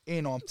 going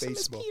in on So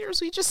Miss Facebook.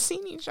 Peters, we just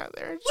seen each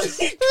other.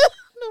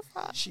 No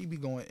problem. She be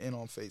going in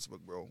on Facebook,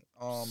 bro.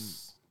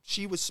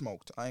 She was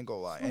smoked. I ain't gonna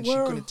lie, and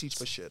Word. she couldn't teach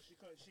for shit.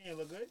 She ain't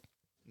look good.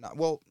 Nah,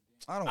 well,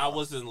 I don't. I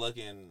wasn't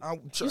looking.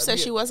 You said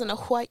she wasn't a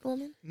white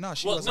woman? Nah,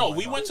 she Well, wasn't. no, like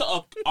we that. went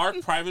to our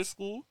private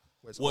school.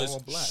 Was Was all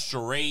black.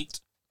 straight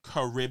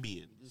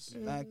Caribbean.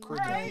 Mad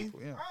Caribbean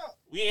people, yeah.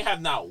 We ain't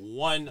have not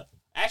one.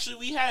 Actually,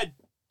 we had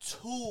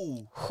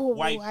two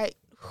white.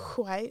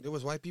 White. There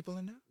was white people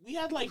in there. We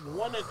had like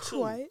one or two.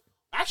 White.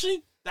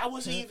 Actually, that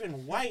wasn't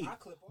even white.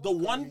 The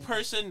one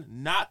person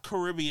not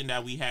Caribbean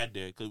that we had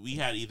there, because we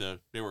had either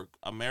they were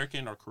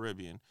American or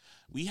Caribbean.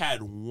 We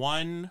had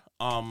one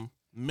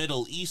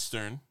Middle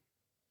Eastern.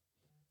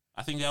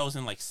 I think that was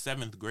in like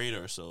 7th grade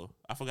or so.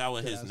 I forgot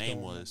what his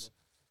name was.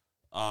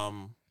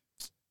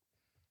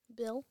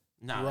 Bill.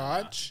 Nah,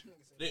 Raj?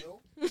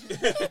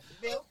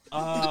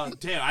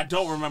 damn, I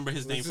don't remember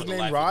his name his for the name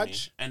life Raj? of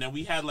me. And then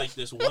we had like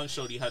this one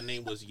shorty. Her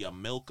name was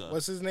Yamilka.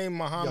 What's his name?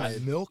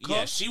 Muhammad. Milka.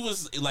 Yeah, she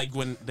was like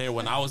when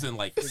I was in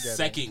like Forget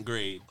it. 2nd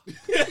grade.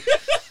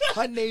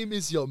 Her name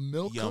is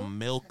Yamilka.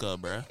 Yamilka,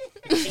 bruh.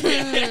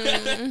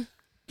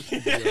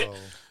 Yo.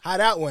 How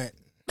that went?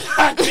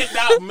 I did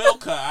not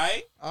milk her,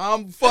 alright?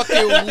 I'm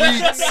fucking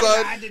weak,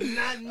 son. I did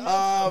not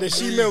know. Did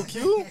she milk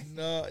you?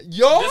 Nah.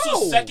 Yo. This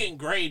was 2nd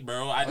grade,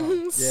 bro.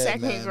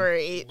 Second man.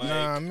 grade. Like,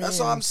 Nah, I mean, That's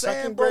what I'm saying,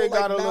 second bro. grade Like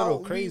got a now, little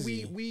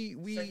crazy.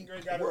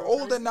 We're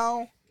older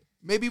now.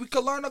 Maybe we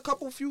could learn a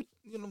few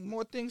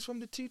more things from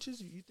the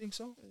teachers. You think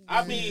so?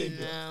 I mean,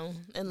 No,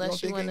 unless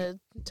don't you think want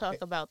to talk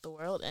about the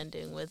world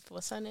ending with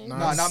what's her name? Nah.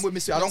 Nah, not with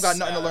Miss. I don't got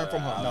nothing to learn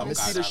from her. No, I Miss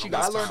don't Peters.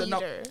 got- I learned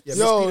enough. Peter. Yeah, Miss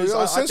Yo, Peters,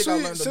 I since think I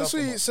learned enough from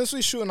her. since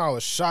we shooting our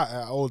shot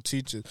at old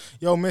teachers,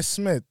 yo, Miss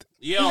Smith,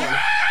 yo,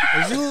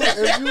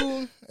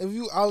 if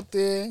you out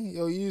there,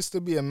 yo, you used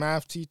to be a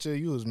math teacher,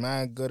 you was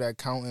mad good at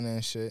counting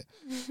and shit.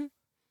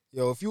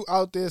 Yo, if you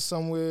out there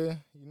somewhere,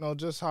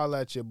 just holler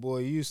at your boy.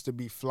 You used to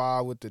be fly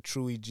with the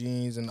Truey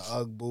jeans and the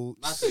Ugg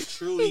boots. not the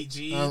truly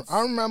jeans.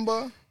 I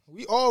remember.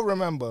 We all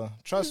remember.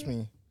 Trust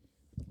me.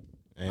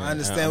 And I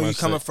understand where you're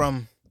coming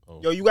from.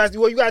 Oh. Yo, you guys, you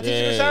got teachers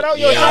to Yeah, shout out?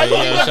 Yo, yeah, go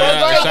yeah, ahead, shout go out- ahead, shout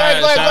out- go ahead, shout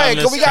out go ahead.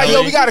 Miss We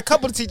Kelly. got a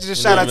couple of teachers to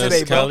shout out Miss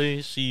today, bro.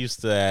 Kelly, she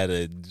used to have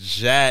a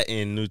jet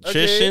in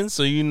nutrition,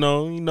 so we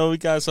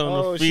got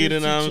something to she feed, you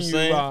know what I'm teaching you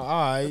saying? about,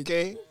 all right.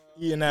 Okay.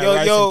 Eating that rice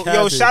and Yo,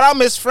 cabbage. shout out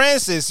Miss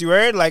Francis, you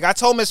heard? Like, I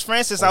told Miss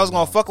Francis I was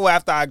gonna fuck with her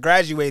after I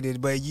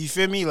graduated, but you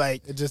feel me?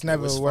 Like, It just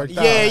never worked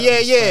out. yeah. Miss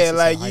Francis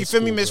Like, in high you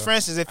feel me, school, Miss bro.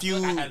 Francis?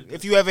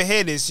 If you ever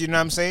hear this, you know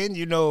what I'm saying?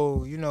 You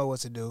know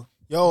what to do.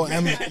 Yo,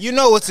 and You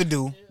know what to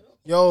do.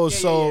 yo,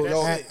 so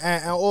that's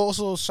and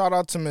also shout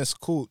out to Miss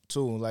Coot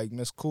too, like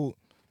Miss Coot,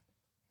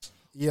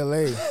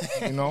 ELA,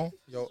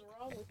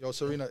 Yo,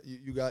 Serena,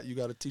 you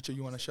got a teacher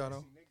you want to shout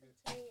out?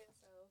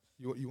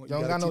 You You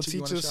don't got a no teacher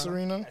you wanna teachers, shout out?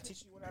 Serena.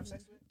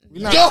 We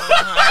not.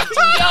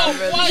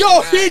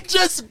 Yo, he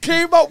just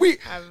came up.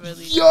 I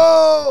really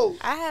Yo.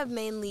 I have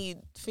mainly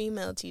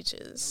female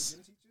teachers.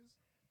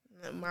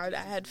 I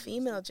had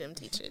female gym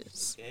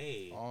teachers.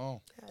 Hey,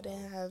 Oh. I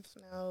didn't have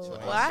no.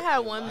 Well, I had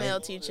one male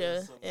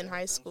teacher in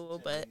high school,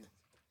 but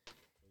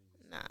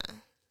nah,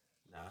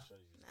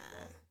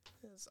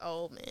 it was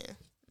old man.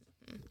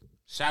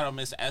 shout out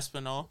Miss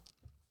Espinal.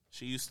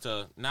 She used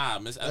to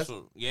Miss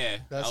Espinal. Yeah,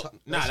 that's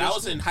that your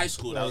was in high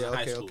school. That was in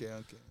high okay, school. okay.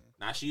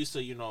 Nah, she used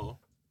to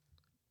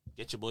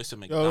get your boys to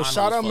McDonald's.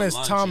 shout out for Miss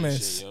lunch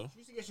Thomas. and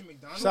shit,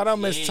 yo. Shout out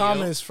Miss Yeah,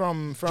 Thomas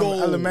from Yo.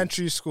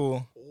 elementary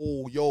school.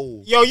 Oh,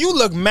 yo. Yo, you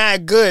look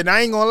mad good.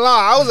 I ain't gonna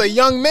lie. I was a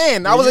young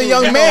man. I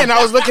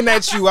was looking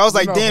at you. I was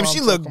like, know damn, who she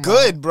I'm look talking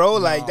good, bro.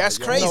 Like, that's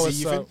yo, crazy. know what's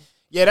You feel up. me?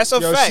 Yeah, that's a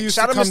Yo, fact. she used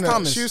Shout to out Miss come to-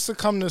 Thomas. She used to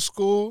come to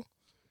school,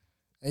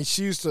 and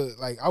she used to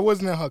I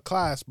wasn't in her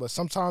class, but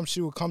sometimes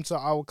she would come to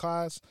our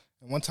class.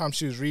 And one time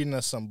she was reading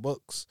us some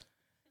books.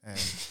 And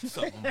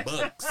Some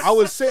books. I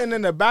was sitting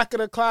in the back of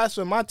the class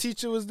when my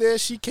teacher was there.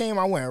 She came,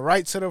 I went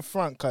right to the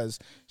front because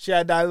she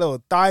had that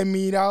little thigh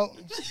meat out.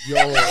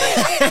 Yo.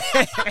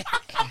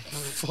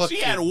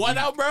 She had what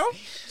out, bro?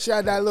 She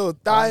had that little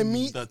thigh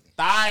meat. The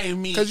thigh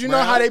meat. Because you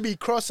know how they be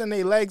crossing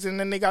their legs and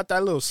then they got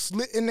that little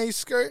slit in their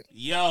skirt?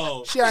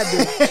 Yo, She had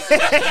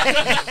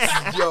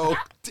the. Yo.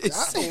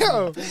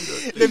 Yo,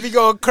 They be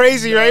going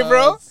crazy, right,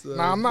 bro?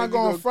 nah, I'm not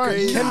going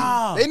front.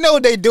 Nah. They know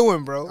what they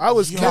doing, bro. I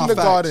was Yo.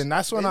 kindergarten.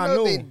 That's when They I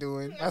know knew. they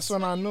doing. That's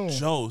when I knew.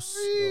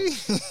 Jose.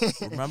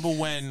 Remember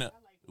when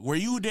Were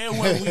you there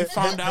when we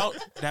found out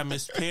that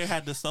Miss Pear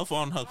had the stuff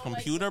on her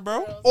computer,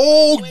 bro?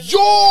 Oh, bro,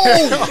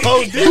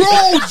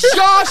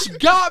 Josh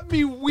got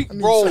me weak,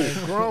 bro.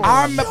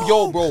 I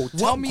remember, bro.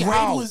 Tell me grade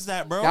how was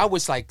that, bro? That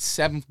was like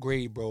 7th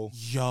grade, bro.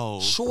 Yo,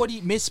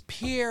 Shorty, Miss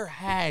Pear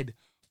had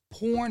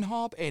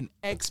Pornhub and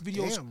X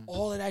videos,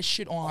 all of that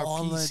shit on her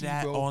all PC, of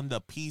that bro. on the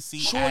PC.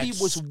 Shorty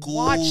at was school,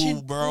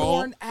 watching bro.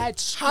 porn at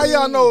school. How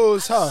y'all know it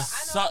was her?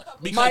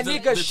 Because My the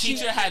nigga,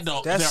 teacher had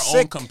their That's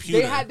own sick.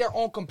 computer. They had their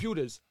own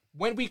computers.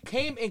 When we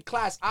came in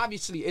class,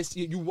 obviously, it's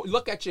you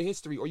look at your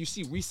history or you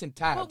see recent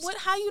tabs. But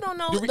how you don't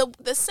know The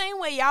the same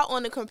way y'all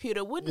on the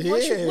computer? What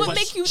Yeah. what But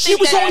make you she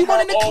think was the that? only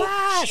one in the Oh,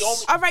 class. she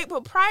only- All right,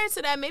 but prior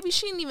to that, maybe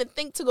she didn't even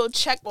think to go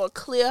check or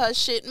clear her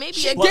shit. Maybe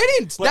She it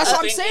didn't. But That's the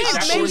what I'm thing saying. is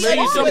that Maybe was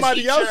maybe the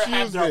somebody teacher else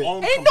had used their it.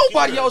 own Ain't computer.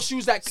 nobody else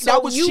use that. So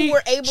that was you she.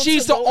 were able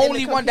She's to the go in the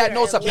only one that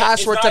computer knows a and Yeah,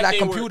 it's password not to like that they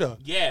were- computer.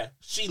 Yeah,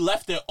 she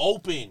left it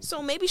open.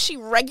 So maybe she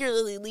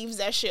regularly leaves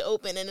that shit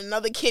open, and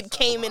another kid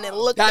came in and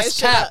looked That's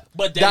that shit cap. up.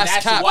 But then That's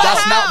that's cap. why-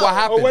 That's not what Or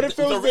happened. what if it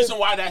The was reason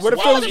why that's what if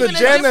it why was What the if it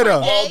was a different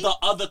janitor? day? all the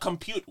other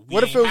compute.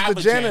 What if it was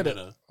the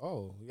janitor?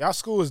 Oh, y'all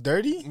school was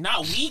dirty?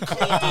 Not we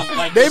cleaned it.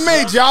 Like They the made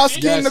service y'all did.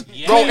 skin the-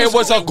 Yes. Bro, it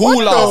was a It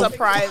was gulag. a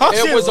private.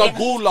 It was a It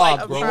was gulag,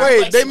 like- bro. it was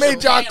Wait, like they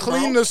made y'all Japan,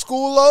 clean bro. the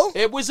school though?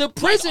 It was a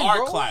prison, like our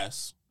bro.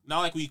 class. Not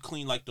like we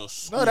clean like the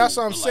school. No, that's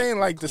what I'm but, saying.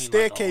 Like the clean,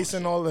 staircase our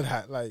and own all of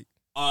that. Like shit.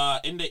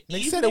 In the they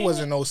evening, said it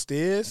wasn't no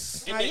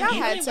stairs. In the Y'all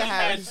had evening, to we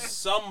have- had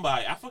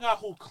somebody. I forgot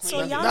who So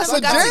cleaned. y'all it. That's never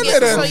a got to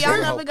get. janitor. So y'all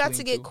Help never got to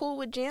clean get too. cool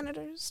with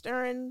janitors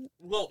during.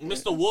 Well,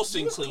 Mr.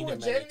 Wilson cleaned it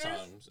many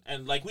times,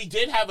 and like we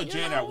did have a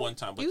janitor at one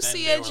time. But You then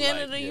see they a were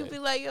janitor, like, you be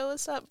like, "Yo,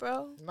 what's up,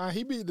 bro? Nah,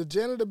 the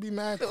janitor be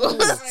mad cool.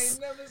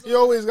 He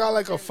always got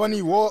like a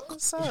funny walk.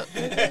 What's up?"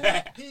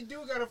 He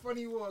do got a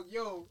funny walk,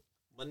 yo.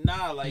 But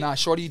nah, like Nah,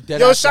 shorty dead.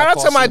 Yo, ass shout got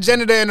out to my caught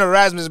janitor in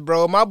Erasmus,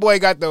 bro. My boy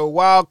got the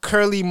wild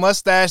curly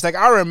mustache. Like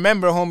I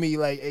remember, homie,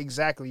 like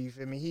exactly. You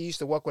feel me? He used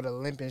to walk with a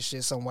limp and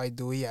shit. Some white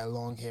dude. He had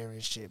long hair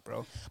and shit,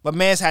 bro. But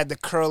man's had the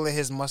curl in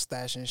his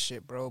mustache and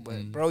shit, bro.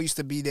 But bro used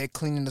to be there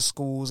cleaning the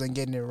schools and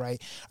getting it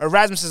right.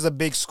 Erasmus is a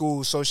big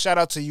school, so shout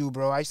out to you,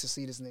 bro. I used to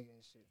see this nigga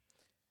and shit.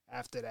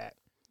 After that,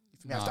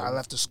 after I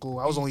left the school,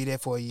 I was only there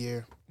for a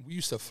year. We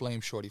used to flame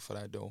shorty for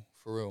that though,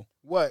 for real.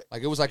 What?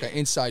 Like it was like an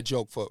inside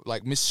joke for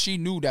like Miss. She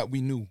knew that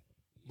we knew,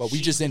 but we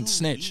just didn't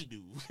snitch.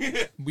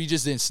 We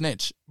just didn't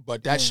snitch.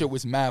 But that shit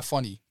was mad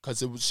funny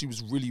because she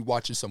was really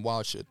watching some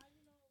wild shit.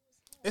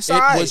 It's It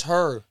alright. was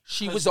her.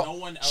 She was the no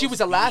one she else was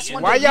the be last in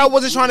one. Why that y'all we-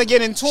 wasn't trying to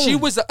get in tune? She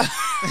was.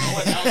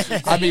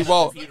 I mean,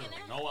 well,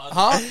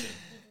 huh?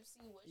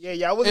 Yeah,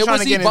 y'all wasn't It trying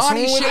was to get in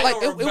Ebony tune with shit. it.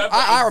 Like don't remember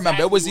I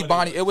remember. It was exactly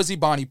what Ebony. it It was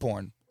Ebony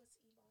porn.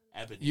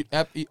 Ebony.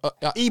 Ebony?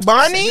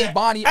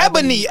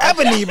 Ebony,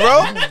 Ebony,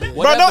 bro. Bro,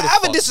 Whatever don't the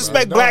ever fuck,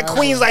 disrespect bro. black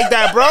queens like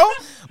that, bro.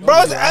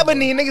 Bro, it's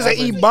Ebony. Niggas are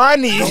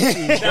Ebony.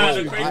 Nah,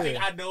 the crazy thing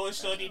I know is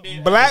Shorty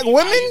did. Black I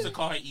women? used to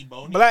call her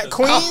Ebony. Black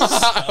queens?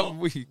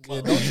 Weak.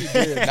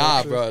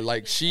 Nah, bro.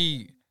 Like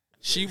she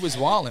was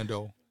wildin'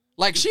 though.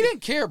 Like she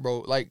didn't care, bro.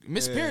 Like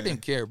Miss Pear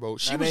didn't care, bro.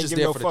 She Nah, was they just ain't give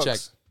there no for the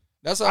fucks. check.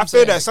 That's what I I'm feel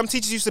saying. that. Some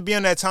teachers used to be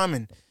on that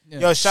timing. Yeah.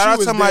 Yo, shout out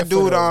She to was my there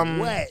for dude.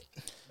 the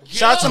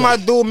Shout out to my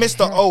dude,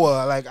 Mr.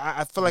 Owa. Like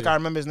I feel like I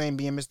remember his name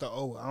being Mr.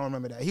 Owa. I don't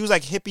remember that. He was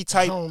like hippie I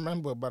type. don't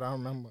remember, but I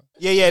remember.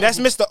 Yeah, that's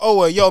Mr.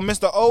 Owa. Yo,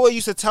 Mr. Owa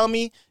used to tell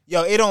me,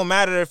 yo, it don't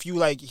matter if you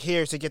like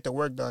here to get the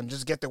work done.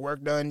 Just get the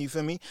work done, you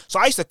feel me? So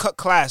I used to cut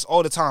class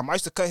all the time. I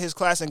used to cut his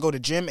class and go to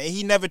gym, and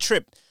he never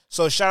tripped.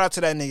 So shout out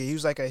to that nigga. He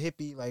was like a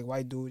hippie, like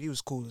white dude. He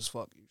was cool as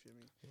fuck. You feel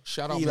me?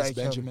 Shout out He Miss like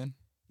him. Benjamin.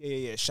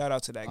 Yeah. Shout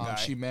out to that guy.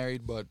 She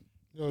married, but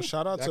Yo,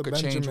 shout out That to could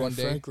change Benjamin one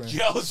day. Franklin.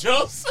 Yo,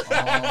 Jose.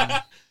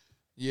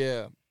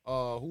 yeah.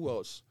 Who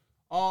else?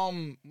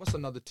 What's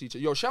another teacher?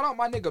 Yo, shout out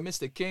my nigga,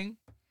 Mr. King.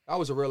 That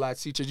was a real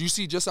ass teacher. You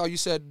see just how you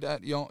said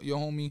that, your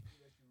homie.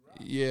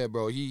 Yeah,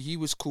 bro. He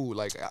was cool.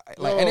 Like,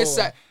 and it's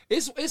sad.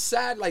 It's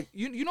sad. Like,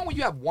 you know when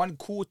you have one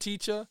cool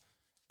teacher,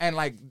 and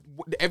like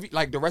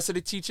the rest of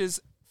the teachers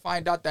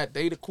find out that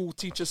they the cool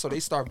teacher, so they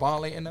start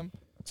violating them.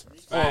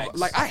 Facts.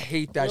 Like, I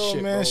hate that Yo,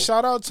 shit, man, bro.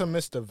 shout out to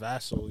Mr.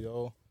 Vassal,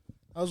 yo.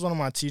 That was one of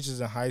my teachers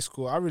in high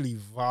school. I really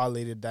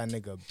violated that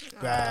nigga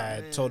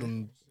bad. Told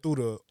him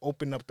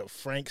open up the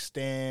Frank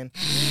stand,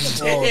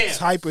 all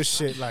type of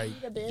shit. Like,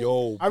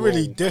 Yo, I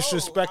really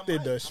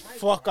disrespected the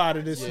fuck out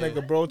of this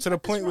nigga, bro. To the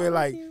point where,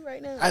 like,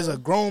 as a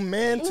grown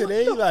man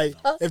today, like,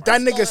 if that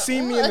nigga see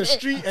me in the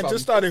street and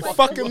just started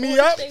fucking me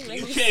up,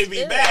 You can't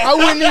be mad. I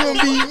wouldn't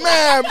even be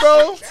mad,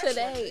 bro.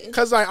 Today.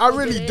 Cause like I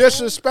really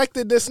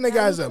disrespected this nigga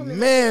as a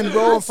man,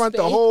 bro, in front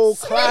of the whole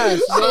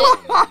class, bro.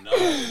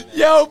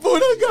 Yo,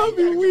 Buddha got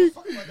me weak.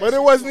 But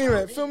it wasn't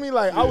even, feel me,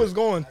 like I was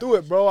going through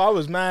it, bro. I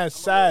was mad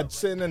sad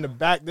sitting in the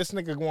back. This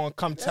nigga gonna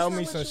come tell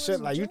me some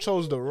shit like you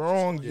chose the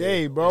wrong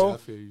day, bro.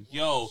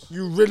 Yo,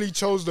 You really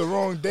chose the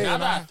wrong day. now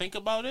And that I think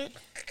about it,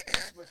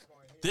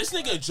 this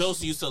nigga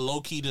Josie used to low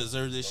key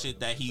deserve this shit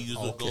that he used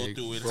to go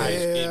through in high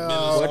school.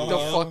 Yeah. what the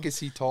fuck is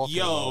he talking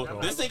Yo,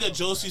 about? this nigga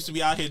Josie used to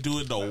be out here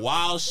doing the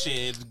wild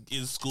shit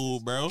in school,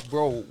 bro.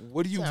 Bro,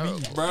 what do you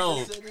mean?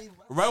 Bro,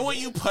 right when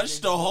you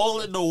punched the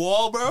hole in the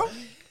wall, bro?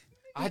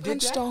 I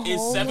did that. In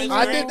 7th grade,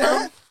 I did bro?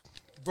 that.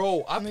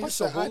 Bro, I punched a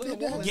said, hole I in the did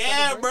that. wall.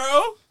 Yeah,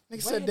 bro.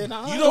 Nigga said, did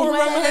I? You don't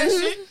remember that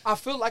shit? I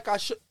feel like I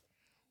should.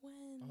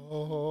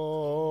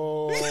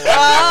 Oh.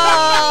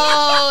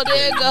 Oh,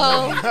 there you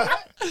go.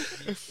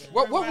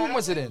 What room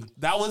was it in?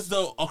 That was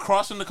the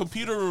across from the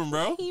computer room,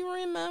 bro. He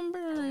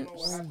remembers.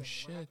 Oh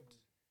shit. Yeah,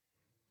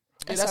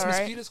 That's that's all Miss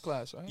right. Peter's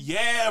class, right?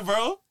 Yeah,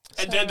 bro.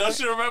 And then don't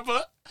you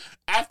remember?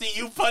 After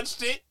you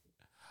punched it,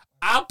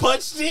 I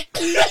punched it,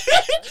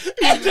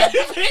 and then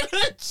it made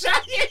a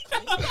giant.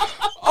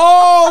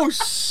 Oh I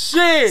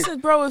shit!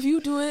 said, bro, if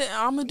you do it,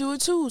 I'm gonna do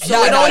it too. So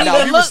Nah, it don't nah,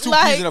 even we was look two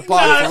like. peas in a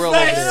pod for real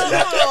over there.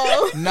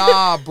 No.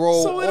 Nah,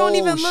 bro. So it don't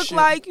even look shit.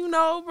 like, you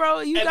know, bro.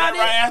 You And got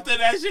then right it. after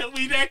that shit,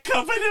 we then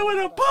covered it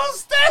with a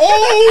poster.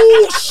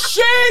 Oh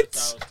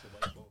shit!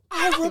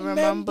 I remember.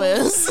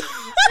 Remembers.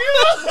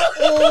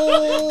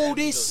 Oh,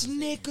 this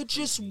nigga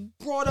just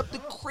brought up the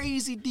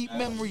crazy deep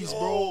memories,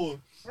 bro.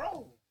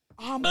 Bro,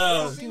 I'm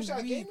Uh, fucking you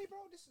weak. gave me, bro.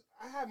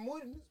 I had more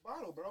than this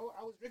bottle, bro.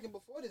 I was drinking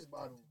before this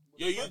bottle.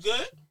 Yo, you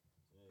good?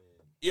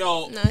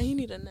 Yo, Nah, he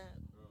need a nap.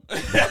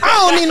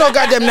 I don't need no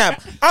goddamn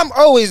nap. I'm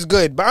always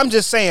good, but I'm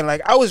just saying,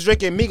 like, I was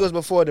drinking Migos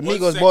before the 1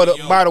 Migos second,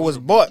 yo. bottle was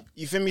bought.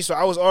 You feel me? So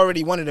I was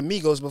already one of the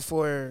Migos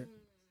before.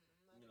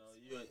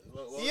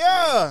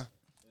 Yeah.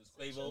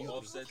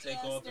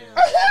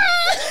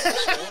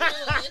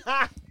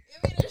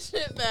 Give me this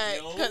shit back,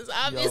 cause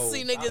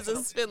obviously niggas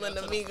is feeling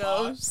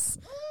Amigos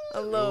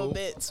a little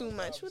bit too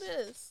much. Who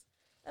this?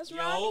 That's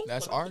Rodney. yo,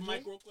 That's put up the RJ?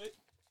 mic real quick.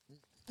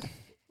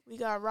 We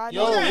got Rodney.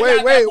 Yo, Yeah, wait,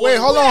 got wait, that wait.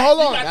 boy. Hold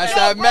on. That's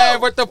that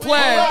man with the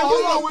plan.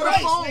 Hold on.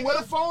 Where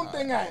the phone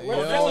thing at? Where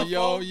the Yo, phone?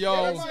 yo,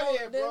 There's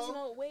yo.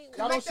 no wait.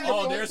 Y'all don't see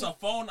Oh, it? there's a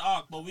phone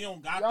arc, but we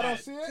don't got Y'all that. don't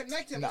see it?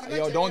 Connect him. Nah,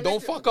 yo,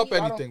 don't fuck up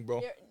anything,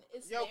 bro.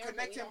 Yo,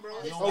 connect him, bro.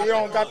 Oh, you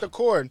don't got the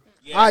cord.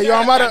 Yeah, All right, yo,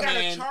 I'm about that to.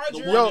 man, the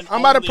one Yo, and I'm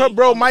about to only put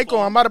bro on the mic phone.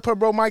 on. I'm about to put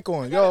bro mic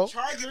on. Yo.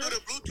 Charger.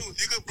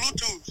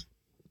 Bluetooth.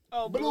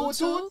 Oh,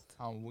 Bluetooth?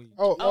 I'm weak.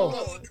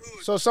 Oh.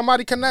 So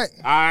somebody connect.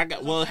 I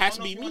got. Well, it has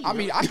to be me. I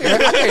mean, I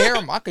can hear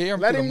him. I can hear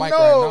him Let through the him mic know.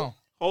 right now.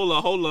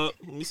 Hold up.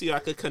 Let me see if I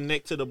could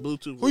connect to the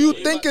Bluetooth. Who you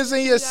think is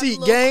in your seat,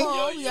 gang?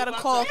 We got a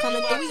call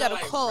coming through. We got a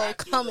call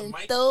coming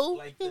through.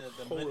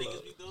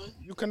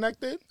 You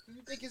connected?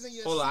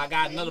 Hold on, I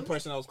got another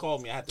person that was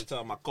calling me. I had to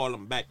tell him I call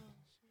him back.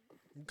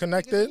 You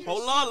connected?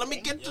 Hold on, let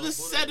me get to the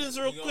settings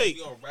real quick.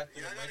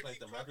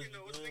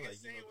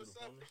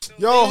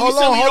 Yo, hold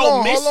we on,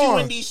 don't miss you hold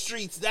in on. these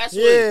streets. That's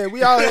Yeah,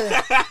 we out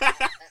here.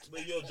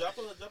 But yo, drop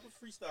a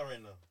freestyle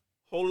right now.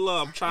 Hold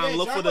up, I'm trying to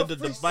look for the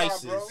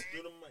devices. Do the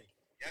mic.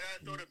 Y'all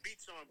gotta throw the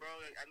beats on, bro.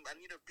 I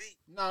need a beat.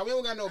 Nah, we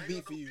don't got no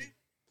beat for you.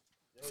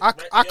 You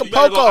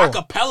better go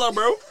Acapulco. acapella,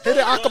 bro. Hit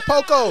it,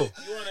 Acapulco. You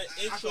want an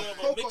intro of a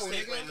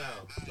mixtape right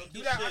now? Don't do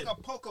You got shit.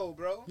 Acapulco,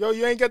 bro. Yo,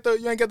 you ain't get the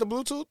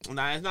Bluetooth?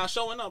 Nah, it's not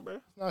showing up, bro.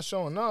 Not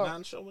showing up.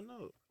 Not showing up.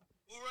 Who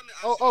run the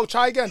Oh,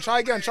 try again. What's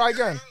good,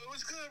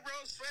 bro?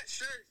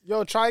 Sweatshirt.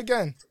 Yo, try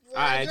again.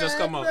 All right, just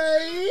come up.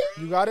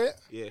 You got it?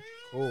 Yeah.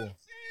 Cool.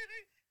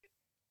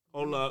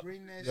 Hold up.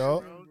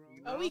 Yo.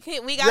 Oh, we got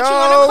you on the Yo,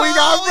 call. we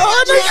got bro.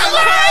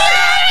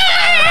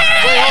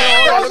 Wait,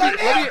 hold on.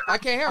 Let me, I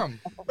can't hear him.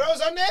 Bro's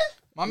on there?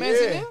 My man's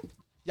in Yeah. there?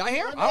 Y'all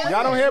hear him?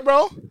 Y'all don't hear,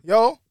 bro?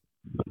 Yo.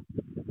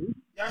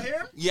 Y'all hear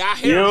him? Yeah, I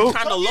hear him. He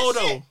kind of low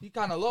though. He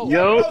kind of low.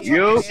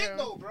 Yo. Shit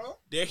though, bro.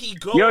 There he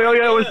go.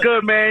 Yo, what's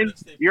good, man?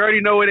 You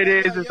already know what it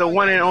is. It's the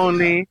one and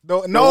only. No,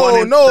 one no,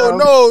 and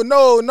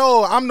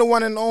no. I'm the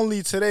one and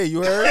only today.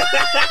 You heard?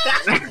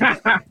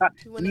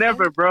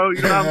 Never, bro.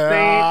 You know what I'm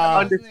saying?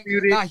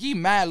 Undisputed. Nah, he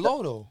mad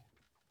low though.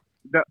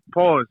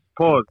 Pause.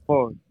 Hold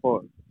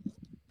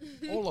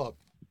up.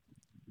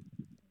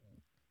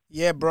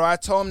 Yeah, bro. I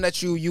told him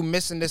that you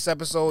missing this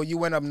episode. You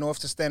went up north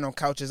to stand on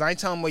couches. I ain't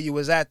telling where you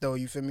was at though.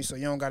 You feel me? So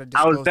you don't gotta. I was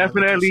disclose no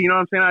definitely, location. you know what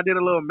I'm saying? I did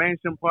a little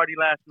mansion party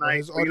last night.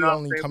 his So, you audio know what I'm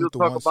only saying? come We'll to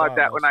talk one about side,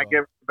 that when I so.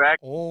 get back.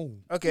 Oh.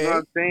 Okay. You know what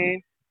I'm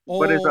saying?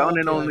 But it's the one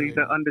and okay. only,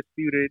 the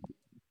undisputed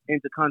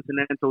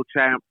intercontinental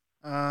champ.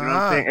 You know what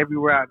I'm saying? Uh-huh.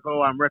 Everywhere I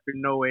go, I'm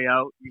repping No Way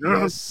Out. You know what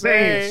I'm Yes,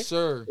 saying? Yes,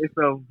 sir. It's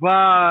a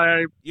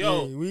vibe.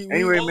 Yo,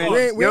 Anyway, hold man, on. We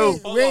ain't yo.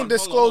 Hold on,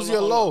 disclose your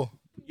hold on. low.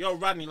 Yo,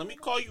 Rodney, let me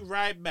call you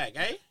right back,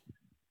 eh?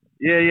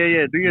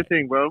 Yeah. Do your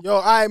thing, bro. Yo,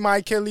 all right,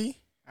 my Killy.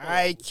 All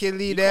right,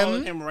 Killy You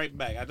calling them. him right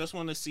back. I just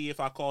want to see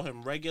if I call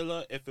him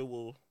regular, if it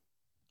will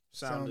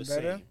sound the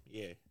Sound better? same.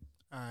 Yeah,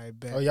 I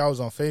bet. Oh, y'all was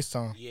on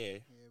FaceTime. yeah. Yeah,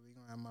 we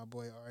gonna have my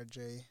boy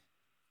RJ.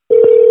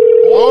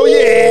 Oh,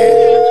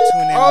 yeah.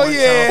 Tune in Oh, one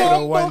yeah. time for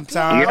the one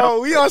time.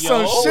 Oh, we on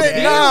some Yo, shit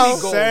there now.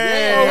 we go.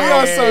 Sir. Oh, we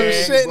on some Yeah,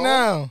 shit bro.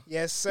 now.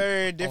 Yes,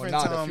 sir. Oh, Different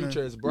nah, time. the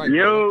future is bright.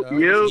 Yo, bro.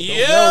 yo.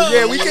 Yeah,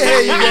 Yeah, we can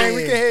hear you, gang.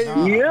 We can hear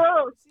you.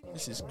 Yeah.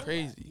 This is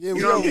crazy. Yeah, You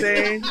we know what I'm on.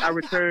 saying? I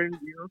returned,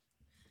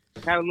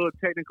 had a little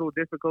technical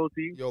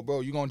difficulty. Yo,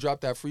 bro, you gonna drop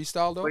that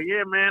freestyle though? But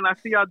yeah, man, I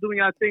see y'all doing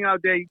y'all thing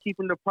out there. You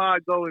keeping the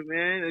pod going,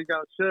 man.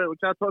 Y'all should. What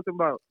y'all talking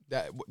about?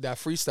 That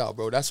freestyle,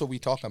 bro. That's what we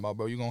talking about,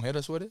 bro. You gonna hit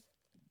us with it?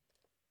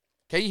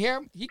 Can you hear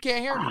him? He can't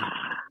hear me.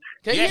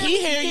 Can Yeah, you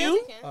he hear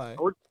you. All right.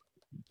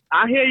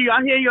 I hear you.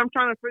 I'm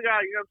trying to figure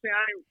out. You know what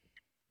I'm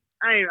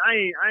saying?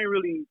 I ain't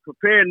really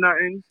prepared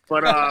nothing.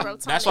 But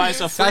That's why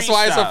it's a freestyle. That's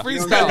why it's a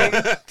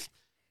freestyle.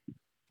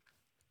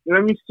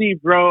 Let me see,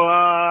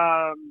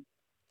 bro.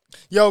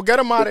 Yo, get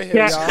him out of here,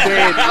 Cat y'all.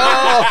 said,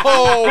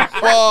 Oh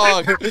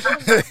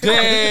fuck!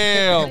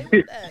 Damn!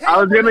 I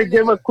was gonna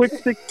give a quick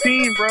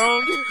 16,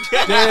 bro.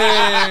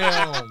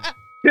 Damn!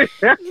 Yeah,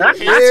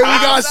 we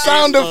got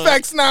sound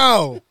effects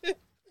now.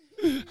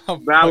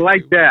 But I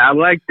like that. I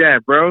like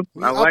that, bro.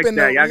 We I up like in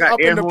that. the, Y'all we got up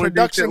air in the horns and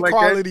production shit like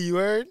quality, you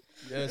heard?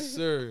 Yes,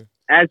 sir. that.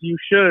 As you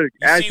should.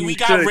 As See, you we should,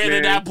 got rid of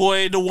man. that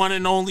boy, the one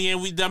and only,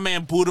 and that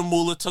man Buddha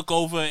Mula took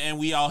over, and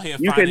we out here.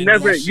 You finding can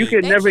never, new you shit.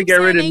 can They never keep get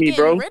saying rid of they me, getting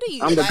bro. rid of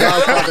you. I'm the Like,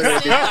 godfather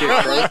of this I shit,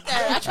 don't bro. like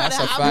that. I try That's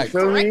to a I'm fact.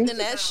 correcting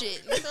that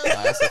shit.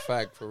 That's a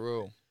fact for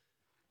real.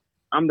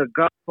 I'm the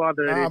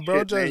godfather of Nah, this bro,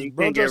 shit, man. You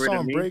bro, can't get just rid of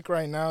on me. break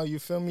right now. You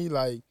feel me?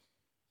 Like,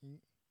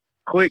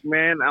 Quick,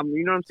 man.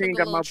 You know what I'm saying?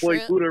 Took a Got my little boy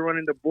trip. Buddha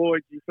running the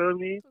boards. You feel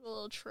me? A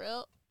little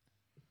trip.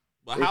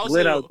 But It's how's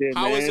lit it? out there,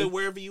 How is man. it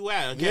wherever you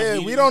at? yeah,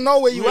 we don't know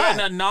where you we're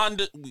at. in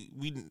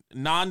a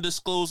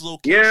non-disclosed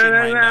location Yeah,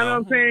 right nah, now.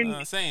 I'm saying- You know what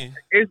I'm saying.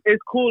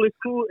 It's cool. It's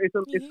cool. It's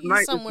He's nice.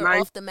 It's somewhere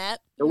nice. off the map.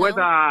 The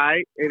weather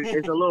alright.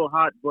 It's a little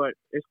hot, but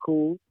it's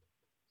cool.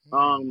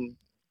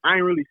 I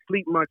ain't really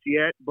sleep much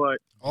yet, but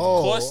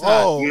Oh, course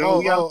not. oh, You know,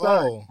 we oh,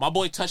 outside. oh. My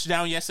boy touched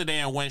down yesterday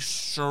and went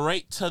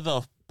straight to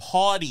the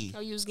party. Oh,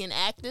 you was getting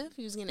active.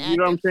 You was getting you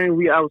know what I'm active. saying?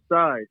 We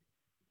outside.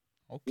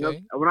 You know,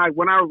 Okay.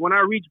 when I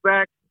reach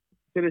back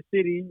to the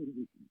city,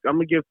 I'm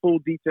gonna give full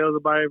details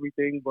about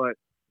everything. But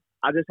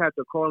I just have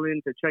to call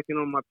in to check in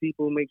on my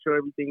people, make sure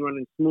everything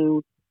running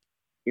smooth.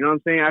 You know what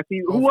I'm saying? I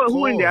see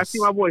who in there. I see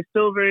my boy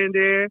Silver in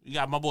there. You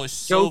got my boy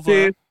Silva,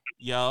 Joseph.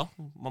 yo,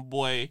 my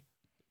boy.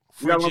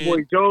 You got my boy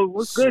Frigid, Joe.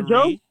 What's good,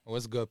 Joe? Suri.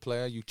 What's good,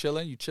 player? You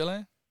chilling? You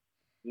chilling?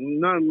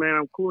 None, man.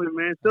 I'm cooling,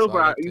 man. That's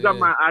Silver, all I you got did.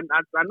 my.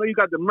 I know you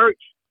got the merch,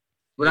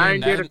 but I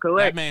ain't there to That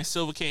collect. man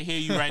Silva can't hear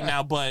you right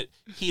now, but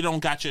he don't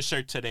got your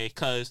shirt today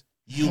because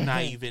you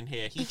not even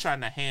here. He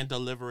trying to hand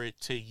deliver it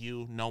to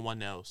you, no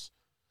one else.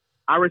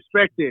 I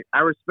respect it. I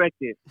respect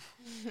it.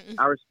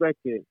 I respect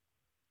it.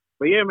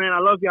 But yeah, man, I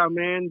love y'all,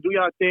 man. Do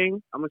y'all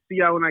thing. I'm gonna see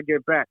y'all when I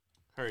get back.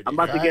 Heard I'm it.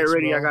 about to get Facts,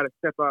 ready. bro. I gotta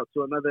step out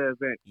to another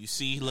event. You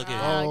see, look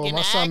at Oh, getting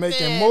my son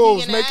making active,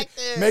 moves, getting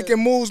active. making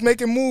moves,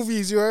 making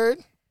movies. You heard?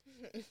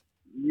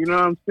 You know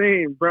what I'm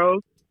saying,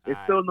 bro? There's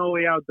Alright. still no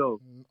way out though.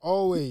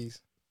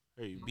 Always.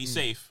 Hey, be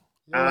safe.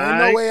 Yo, ain't no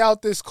Alright. way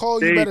out this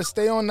cold. You Safe. better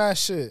stay on that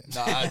shit.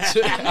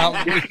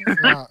 Nah,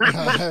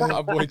 Nah.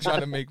 my boy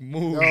trying to make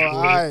moves. Yo, boy.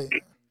 all right.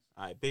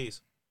 All right,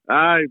 peace. All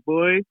right,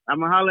 boy.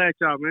 I'ma holler at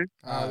y'all, man.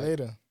 All right, Alright.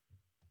 later.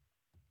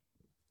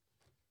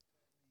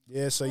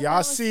 Yeah, so y'all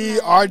was see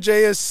nice. RJ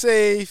is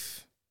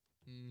safe.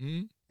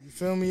 Mhm. You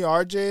feel me?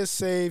 RJ is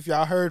safe.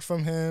 Y'all heard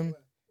from him.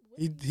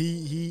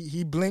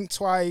 He blinked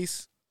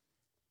twice.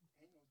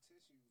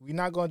 We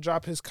not gonna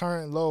drop his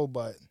current low,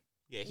 but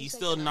Yeah, he's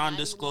still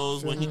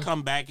non-disclosed. When he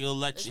come back, he'll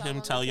let It's him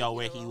all tell on y'all the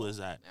where he video. was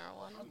at.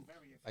 Marijuana.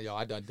 Hey, yo,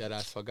 I done dead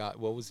ass forgot.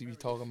 What was he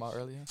talking about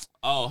earlier?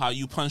 Oh, how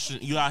you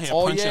punching? You out here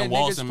Oh, punching yeah,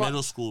 walls niggas in pu-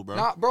 middle school, bro?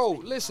 Nah, bro,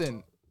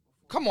 listen.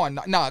 Come on,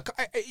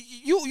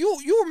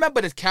 you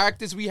remember the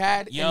characters we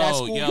had in that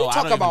school? Yo, You I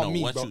talk don't about even know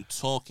me, what bro. you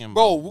talking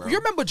Bro, about, you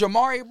remember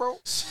Jamari, bro?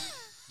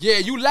 Yeah,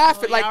 you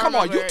laugh at like, Y'all come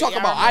on, you remember- talk y'all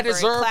about I remember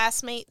deserve.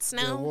 classmates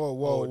now. yeah, whoa,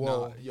 whoa,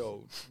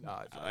 whoa.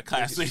 Nah,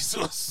 classmates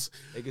was.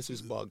 niggas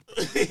was bugged.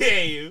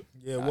 Yeah, you.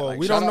 Yeah, Nah, whoa, like,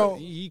 we shout don't out- know.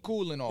 He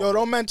cool and all. Yo,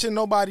 don't mention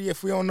nobody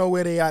if we don't know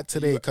where they at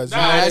today, cause Nah,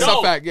 Nah, I that's know.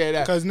 a fact. Yeah,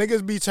 that. cause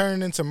niggas be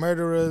turning into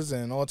murderers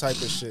and all type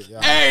of shit.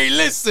 Y'all, Hey,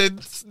 listen.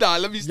 Nah,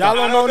 let me y'all stop.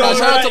 don't know Nah, no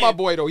shout out to murderers. my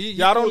boy though.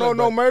 Y'all don't know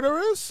no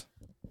murderers?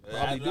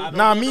 I don't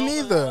Nah, know me no-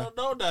 neither. I don't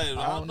know that.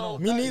 I don't know.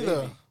 Me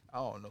neither. I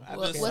don't know. I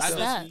What- just- what's I just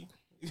that? see-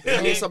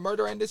 There's a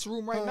murder in this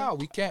room right now.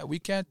 We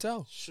can't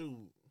tell.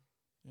 Shoot.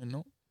 You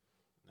know.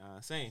 Nah,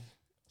 same.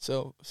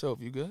 So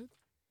if you good?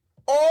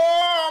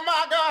 Oh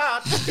my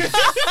God.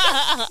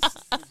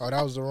 Oh,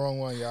 that was the wrong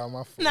one, y'all.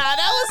 My fault. Nah,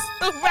 that was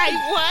the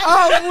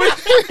right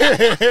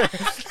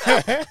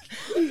one.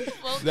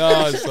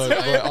 No, so,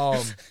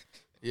 but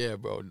yeah,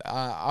 bro.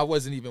 I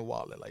wasn't even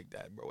wilding like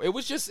that, bro. It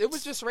was just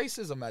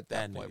racism at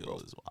that, That point, nigga bro.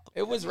 was wild.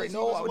 It was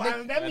no.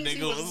 That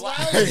nigga was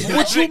wild.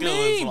 What you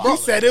mean, bro? He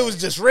said it was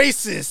just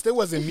racist. It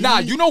wasn't me. Nah,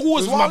 you know who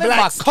was It my wilding? black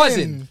My skin.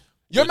 cousin.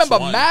 You Which remember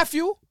one?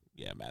 Matthew?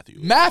 Yeah, Matthew.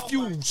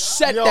 Matthew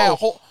said Yo, that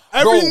whole.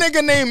 Every bro,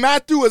 nigga named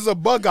Matthew is a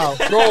bug out.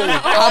 bro,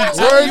 I'm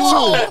telling you,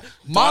 Word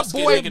my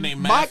Dark-skinned boy, nigga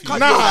named my Matthew. cousin.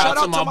 Nah. Shout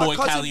out to my boy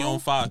cousin, Callie bro. on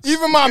Fox.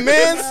 Even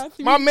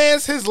my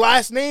man's, his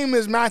last name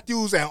is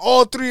Matthews, and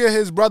all three of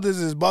his brothers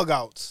is bug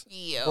outs.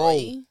 Yo,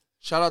 Bro,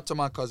 shout out to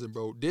my cousin,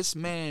 bro. This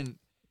man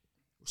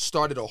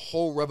started a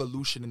whole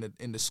revolution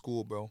in the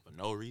school, bro. For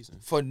no reason.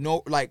 For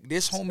no, like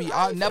this homie,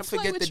 I'll never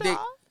forget the day.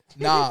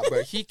 Nah,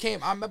 bro, he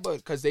came. I remember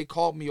because they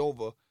called me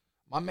over.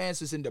 My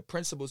man's is in the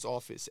principal's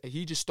office, and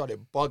he just started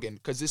bugging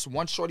because this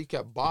one shorty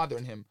kept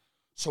bothering him.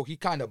 So he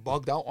kind of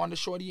bugged out on the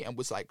shorty and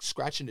was like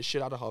scratching the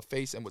shit out of her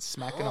face and was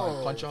smacking her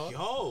and punching her.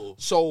 Yo.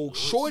 So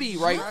shorty,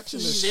 right?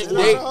 Shit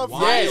They, was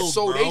yeah, wild,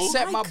 so they bro.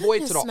 sent my boy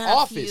to the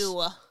office.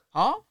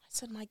 Huh? I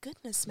said, my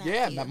goodness, Matthew.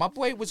 Yeah, man, my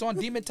boy was on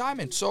demon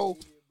timing. So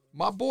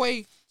my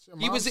boy,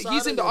 mom's side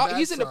he's in or the your dad's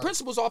he's in the side?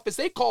 principal's office.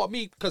 They called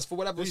me because for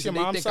whatever This your reason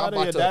they mom's think side I'm or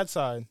your about to. dad's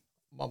side?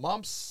 My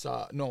mom's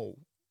side, no.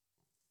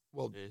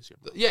 Well, It is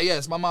your yeah,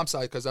 it's my mom's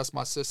side because that's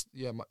my sister.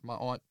 Yeah, my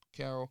aunt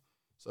Carol.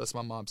 So that's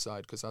my mom's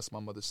side because that's my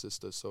mother's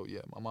sister. So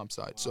yeah, my mom's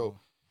side. So,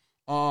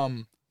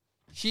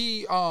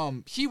 he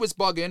was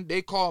bugging.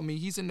 They called me.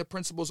 He's in the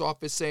principal's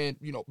office saying,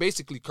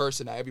 basically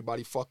cursing at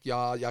everybody. Fuck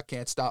y'all. Y'all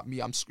can't stop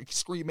me. I'm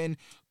screaming,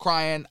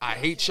 crying. I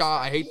hate y'all.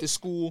 I hate this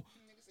school.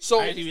 So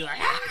I had to be like,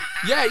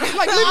 yeah,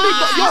 like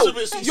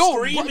literally, Some yo,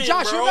 screaming,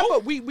 Josh, bro.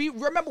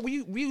 remember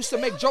we used to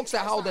make jokes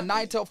at how the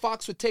 9-tailed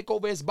fox would take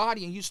over his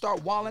body and you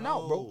start wilding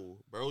out, bro.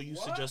 Bro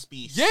used to just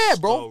be Yeah,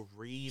 bro.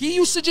 screaming. He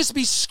used to just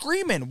be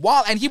screaming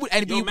while and he would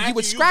Yo, Matthew,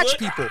 would you scratch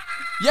good? people.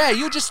 Yeah,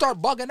 he would just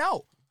start bugging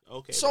out.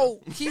 Okay.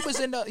 So he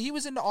was in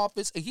the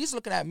office and he's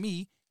looking at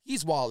me.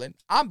 He's walling.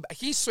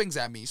 He swings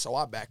at me, so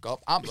I back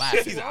up. I'm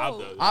laughing.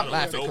 I'm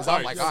laughing because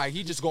I'm like, all right,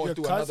 he just going Your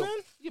through cousin?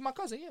 another. Yeah, my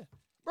cousin. Yeah,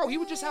 bro. He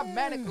would just have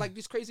manic like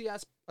these crazy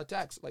ass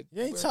attacks. Like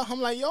You ain't tell him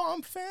like, yo,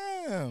 I'm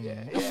fam.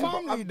 Yeah, The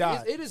family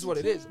died. It is what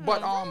it is.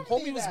 But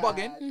homie was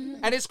bugging,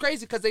 and it's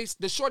crazy because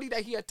the shorty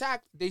that he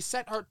attacked, they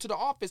sent her to the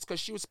office because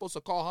she was supposed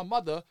to call her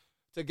mother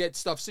to get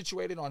stuff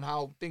situated on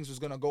how things was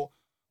gonna go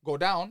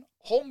down.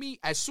 Homie,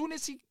 as soon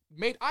as he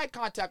made eye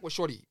contact with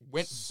shorty,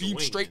 beamed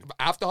straight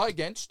after her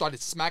again,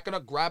 started smacking her,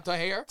 grabbed her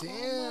hair,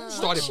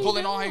 started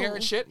pulling on her hair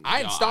and shit. I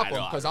didn't stop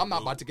him because I'm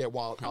not about to get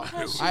wild. What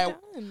has she done?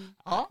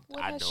 Huh?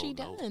 What has she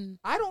done?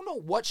 I don't know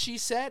what she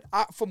said.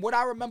 From what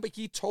I remember,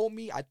 he told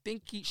me I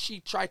think she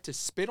tried to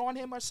spit on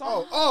him or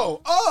something.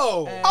 Oh,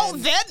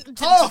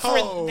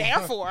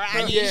 therefore,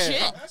 I need Yeah.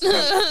 shit. That's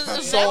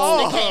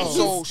the case.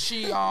 So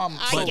she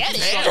I get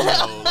it. Bro,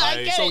 I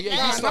like- get So it. yeah, he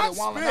now. started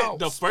wilding out.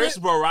 the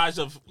first barrage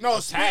of No,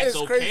 spit attacks, is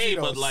okay, crazy,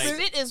 though. but like,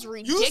 Spit is You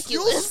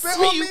ridiculous. spit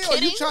Are on you me or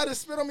kidding? you try to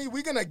spit on me,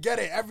 we're gonna get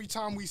it every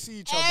time we see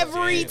each other.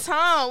 Every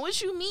time. What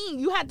you mean?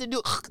 You had to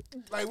do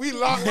Like we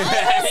lock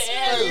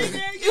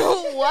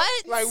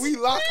what? like we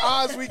lock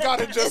eyes, we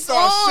gotta just It's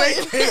start on.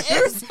 shaking.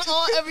 It's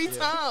on every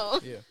time.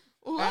 Yeah.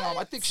 What? And,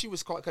 I think she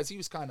was caught because he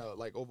was kind of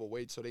like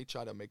overweight, so they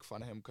tried to make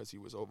fun of him because he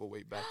was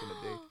overweight back in the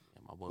day.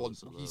 my boy Well,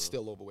 was a little- he's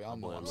still overweight. I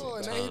don't know what I'm boy saying. Oh,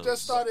 and but- then he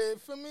just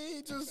started, for me,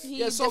 he just He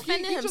Yeah, so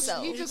defended he just-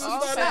 himself. he just Oh,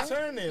 started okay.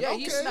 turning. Yeah, Okay.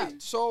 he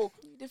snapped. So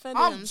He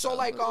defended himself. so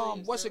like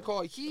what's it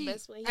called? The He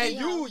best way he And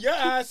know. you, your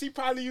ass, he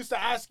probably used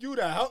to ask you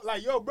to help.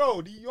 Like, yo,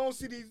 bro, you don't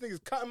see these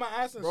niggas cutting my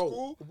ass in bro,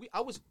 school?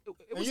 I was. It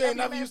And was you ain't every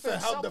never man used for to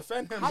help himself.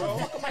 defend him, How bro.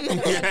 the fuck am I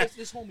gonna defend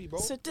this homie, bro?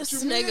 So this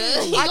What you nigga,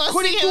 mean? he I gonna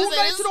couldn't see do him nothing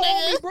as to the this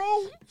homie, nigga.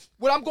 bro.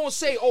 What I'm gonna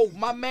say,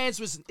 my man's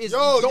is Yo,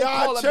 don't y'all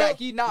call him chill. that.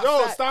 He not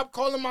Yo, fat. stop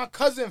calling my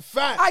cousin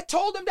fat. I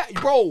told him that,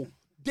 bro.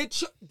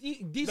 These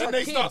then are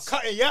they kids. start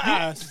cutting your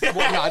ass. Well,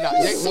 nah,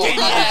 Skinny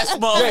ass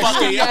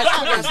motherfucker. Yeah,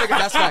 nigga,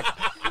 that's right.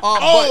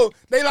 Oh,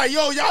 they like,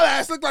 yo, y'all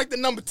ass look like the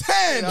number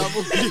 10.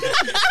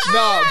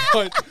 Nah,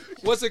 but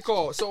what's it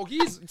called? So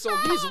he's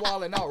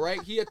wilding out,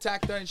 right? He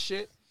attacked her and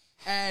shit.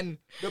 And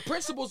the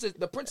principal's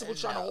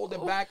trying to hold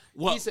him back. He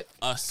What said,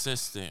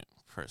 assistant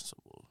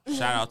principal?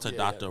 Shout out to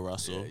Dr.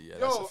 Russell.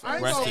 Yo, I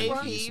ain't Rest gonna in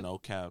front. peace, no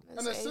cap.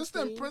 An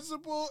assistant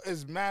principal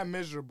is mad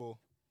miserable.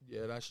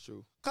 yeah, that's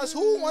true. Cause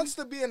who wants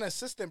to be an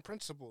assistant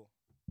principal?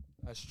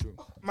 That's true.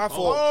 My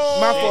fault.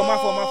 My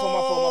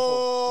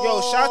fault.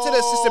 Yo, shout out to the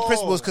assistant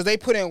principals because they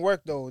put in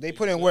work though. They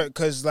put in work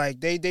because like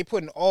they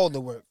put in all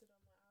the work.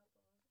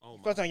 Oh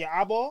my. First on your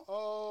eyeball.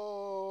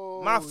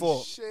 Oh, My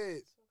fault.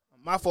 Shit.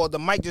 My fault. The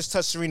mic just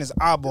touched Serena's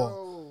eyeball.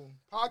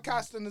 Yo,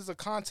 podcasting is a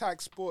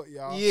contact sport,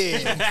 y'all.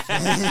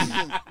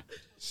 Yeah.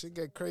 Shit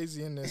get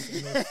crazy in this.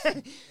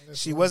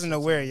 She wasn't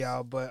aware,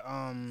 y'all, but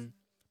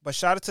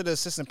shout out to the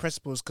assistant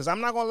principals because I'm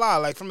not gonna lie,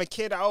 like from a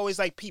kid I always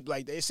like peep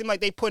like it seemed like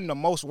they put in the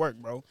most work,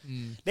 bro.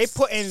 They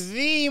put in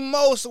the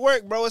most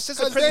work, bro.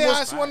 Assistant Because they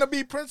principals. ass want to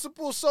be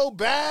principal so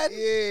bad.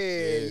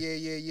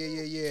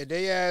 Yeah.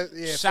 They asked.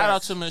 Yeah, Shout out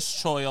facts. to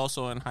Miss Choi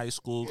also in high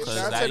school because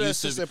Shout out that to the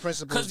used to assistant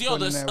principals because yo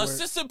putting in the that work.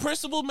 assistant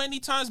principal many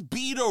times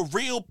be the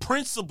real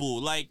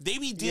principal. Like they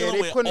be dealing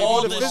they with putting in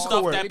all the the physical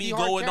stuff work. that They be be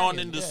hard going on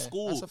carrying. in the Yeah,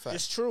 school. that's a fact.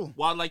 It's true.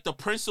 While like the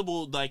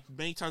principal, like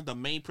many times the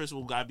main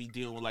principal gotta be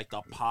dealing with like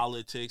the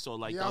politics or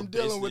like Yeah, the I'm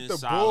dealing with the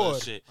business side of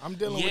board. shit. I'm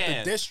dealing with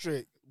Yeah. the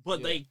district.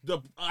 But like the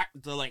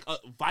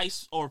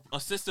vice or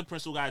assistant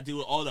principal gotta deal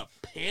with all the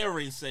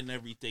parents and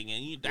everything,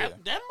 and that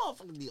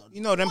motherfucker be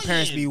You know them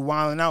parents be annoying.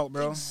 wilding out,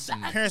 bro.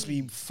 Exactly. Parents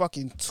be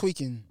fucking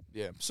tweaking.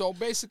 Yeah. So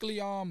basically,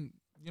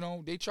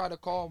 they tried to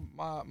call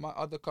my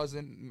other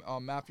cousin,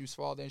 Matthew's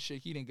father and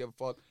shit. He didn't give a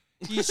fuck.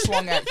 He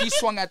swung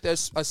at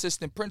the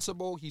assistant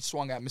principal. He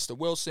swung at Mr.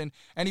 Wilson.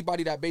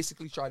 Anybody that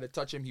basically tried to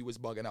touch him, he was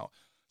bugging out.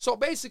 So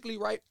basically,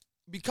 right,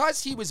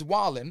 because he was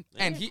wilding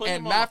and They put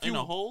him Matthew in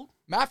a hole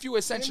Matthew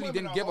essentially They put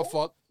him didn't in a give a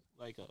hole? fuck.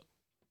 like a.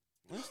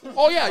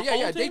 Oh yeah.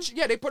 hold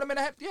They put him in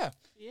a head. Yeah.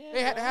 Yeah,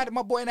 They had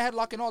my boy in a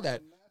headlock and all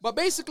that. But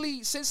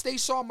basically, since they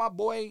saw my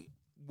boy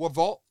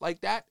revolt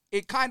like that,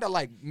 it kind of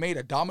like made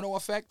a domino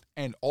effect,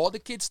 and all the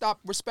kids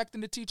stopped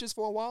respecting the teachers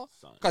for a while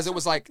because it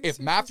was like if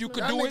Matthew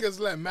could Y'all do it, niggas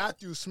let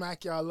Matthew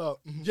smack y'all up.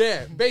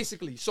 yeah,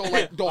 basically. So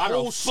like the Why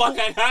whole the fuck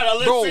I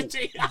gotta bro, listen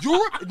to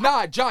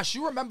you? Josh,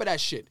 you remember that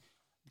shit?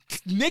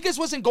 Niggas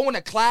wasn't going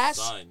to class.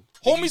 Son,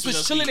 Homies niggas was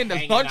just chilling be in the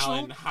hanging out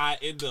lunchroom.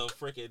 in the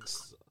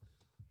freaking.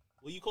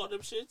 What you call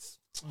them shits?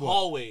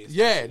 hallways.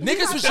 Yeah,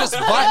 niggas was just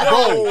vibe,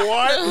 bro.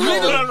 I don't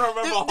remember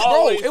Bro,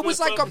 hallways. it was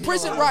like a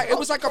prison riot. It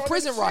was like a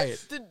prison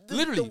riot.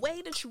 Literally. The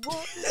way that you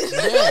walk.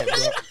 Yeah, bro.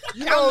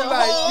 You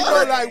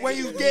know, like when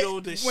you get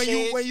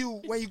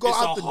when you go it's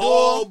out a the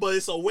hall, door, but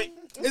it's a way.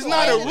 it's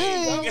not a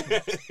room.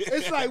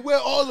 It's like where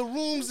all the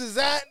rooms is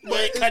at, but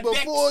Where it it's connects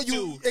before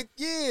you. to.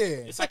 Yeah.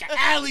 It's like an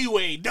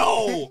alleyway.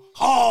 No,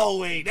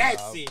 hallway.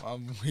 That's it.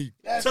 I'm weak.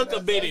 Took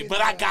a minute, but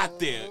I got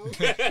there.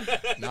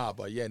 Nah,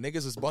 but yeah,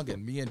 niggas was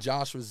bugging. Me and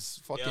Josh was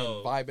fucking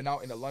Yo. vibing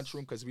out in the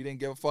lunchroom because we didn't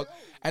give a fuck.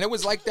 And it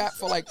was like that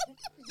for like,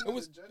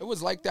 it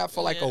was like that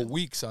for like a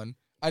week, son.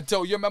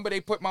 Until you remember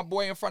they put my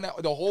boy in front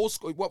of the whole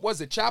school. What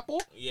was it,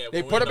 chapel? Yeah,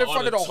 they we put were him in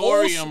front of the whole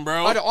auditorium,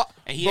 bro.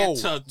 And he had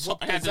to.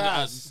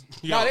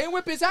 No, they didn't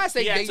whip his ass.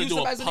 They he had to used do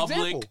him a as an public.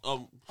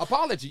 example.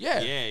 Apology, yeah.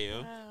 Yeah,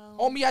 yo.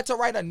 Homie had to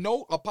write a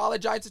note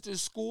apologizing to the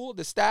school,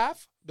 the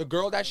staff, the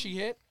girl that she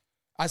hit.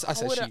 I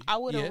said I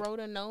would have wrote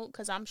a note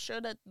because I'm sure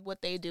that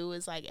what they do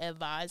is like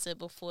advise it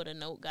before the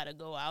note got to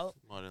go out.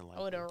 More than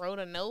I would have wrote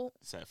a note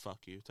said "fuck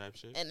you" type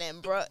shit. and then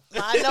brought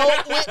my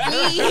note with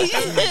me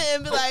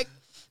and be like,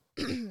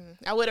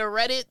 I would have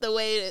read it the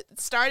way it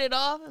started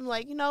off. I'm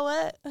like, you know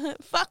what?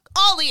 Fuck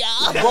all of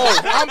y'all. Bro,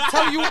 I'm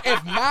telling you,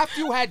 if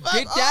Matthew had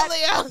did all of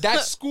y'all. that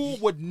school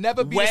would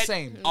never be the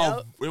same.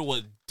 Oh, it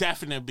would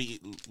definitely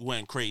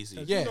went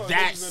crazy. Yeah.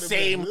 That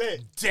same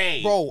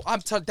day. Bro,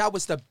 I'm telling that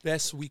was the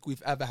best week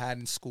we've ever had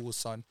in school,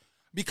 son.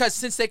 Because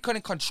since they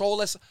couldn't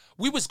control us,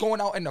 we was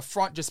going out in the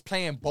front just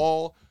playing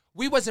ball.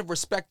 We wasn't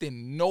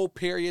respecting no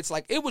periods.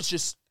 Like, it was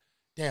just,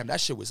 damn,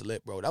 that shit was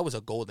lit, bro. That was a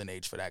golden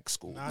age for that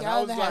school. Nah, Y'all that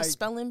ever was had like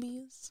spelling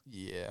bees?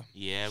 Yeah.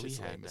 Yeah, we Shit's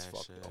had lame as that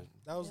fuck, shit. though.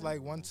 That was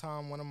like one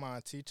time one of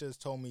my teachers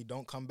told me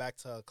don't come back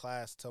to a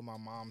class till my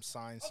mom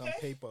signed some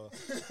paper.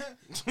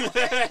 I ain't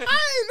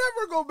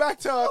never go back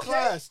to a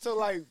class till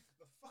like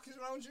What is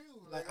wrong with you?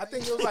 Like I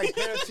think it was like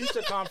parent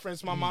teacher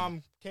conference. My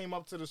mom came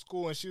up to the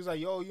school and she was like,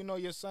 "Yo, you know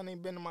your son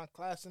ain't been in my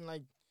class in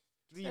like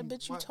 3 I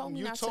bet you months. told me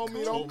You not to told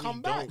me come." don't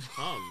come back." Don't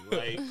come.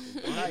 Like,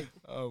 Like,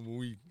 I'm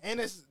weak. and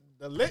it's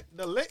the lit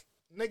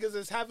niggas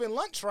is having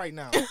lunch right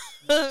now.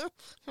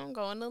 I'm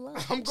going to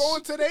lunch. I'm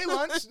going to their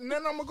lunch and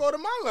then I'm gonna go to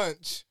my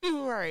lunch.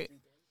 Right.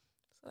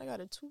 So I got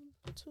a two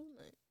lunch.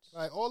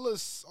 Like all the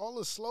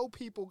slow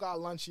people got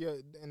lunch here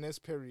in this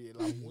period.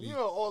 Like you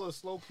know all the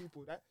slow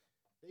people that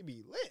they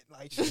be lit.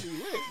 Like she be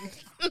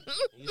lit.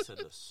 you said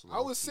the slow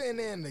I was sitting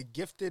there in the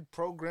gifted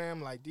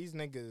program. Like these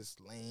niggas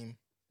lame.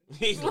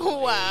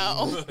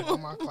 Wow. All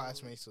my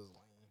classmates was lame.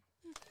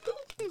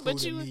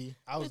 But you, me.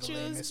 I was but the you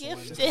was lamest one.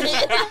 gifted.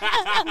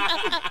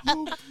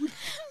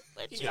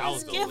 But you Yeah, I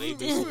was the lamest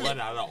gifted. one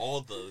out of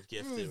all the He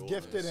gifted was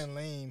gifted ones. and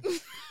lame.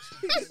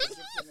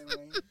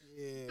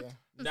 Yeah.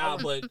 Nah,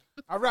 but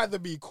I'd rather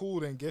be cool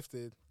than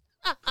gifted.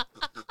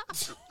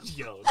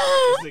 yo,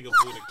 this nigga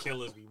Buddha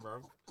killing me,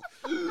 bro.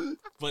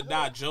 But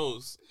nah,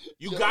 Joes,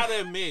 you gotta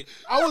admit,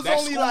 I was that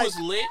only school like was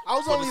lit. I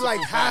was for the only like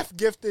simple half fact-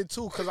 gifted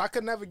too, cause I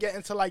could never get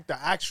into like the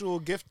actual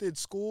gifted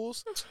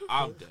schools.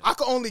 I'm dead. I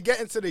could only get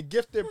into the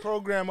gifted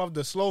program of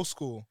the slow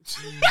school.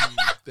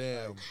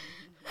 Damn.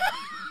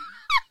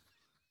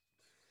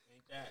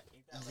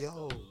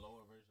 Yo.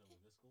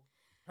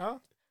 Huh?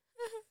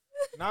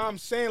 Nah, I'm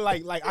saying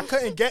like I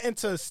couldn't get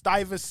into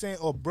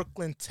Stuyvesant or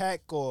Brooklyn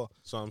Tech or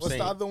So I'm what's saying,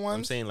 the other I'm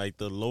one? saying like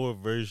the lower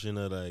version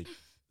of like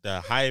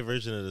the high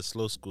version of the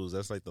slow schools.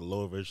 That's like the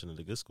lower version of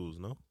the good schools.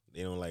 No,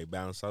 they don't like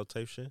balance out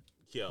type shit.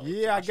 Yo,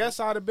 Yeah, I guess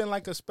I'd have been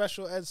like a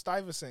special ed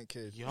Stuyvesant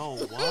kid. Yo,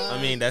 what?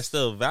 I mean, that's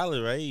still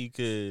valid, right? You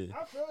could,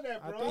 I feel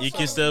that, bro. think you so.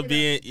 can still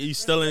be in. You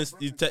still in.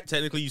 You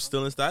technically you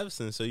still in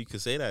Stuyvesant, so you can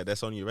say that.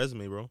 That's on your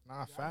resume, bro.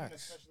 Nah,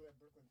 facts.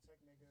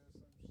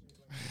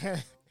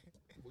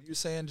 What you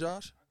saying,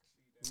 Josh?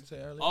 What you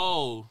saying earlier?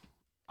 Oh,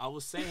 I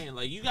was saying,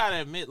 like, you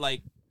gotta admit,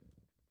 like,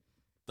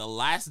 the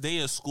last day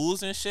of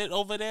schools and shit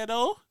over there,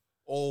 though,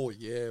 Oh,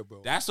 yeah,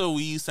 bro. that's where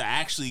we used to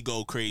actually go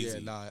Yeah, crazy.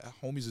 nah,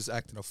 homies was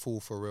acting a fool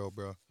for real,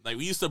 bro. Like,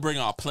 we used to bring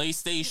our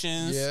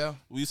PlayStations. Yeah.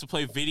 We used to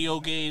play video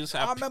games,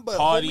 have I remember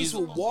parties. homies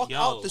would walk Yo,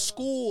 out the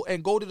school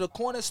and go to the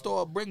corner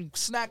store, bring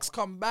snacks,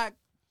 come back.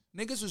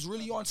 Niggas was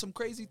really on some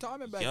crazy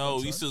timing back Yo, then.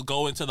 we used to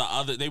go into the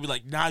other, they be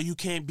like, nah, you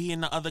can't be in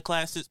the other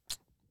classes.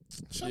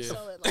 Yeah. So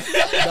it like,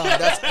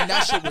 Nah, and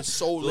that shit was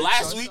so lit.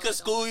 Last son. week of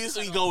school, we used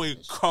to be going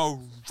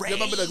crazy. You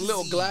remember the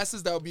little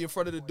glasses that would be in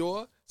front of the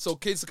door so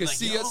kids could Like,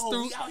 see yo, us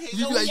through? we out here, You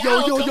yo, be like, we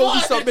out, yo, come we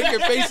on. start making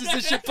faces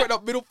and shit, putting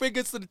up middle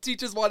fingers to the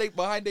teachers while they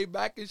behind their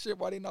back and shit,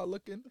 while they not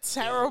looking.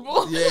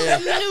 terrible. Yeah.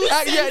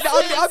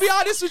 I'll be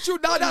honest with you.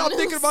 Now that I'm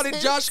thinking about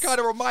it, Josh kind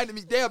of reminded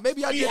me, damn,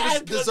 maybe I We did had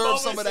good deserve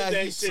some of moments in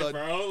that heat, shit, son.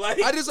 bro.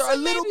 Like, I deserve a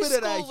little Maybe bit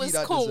of that school was heat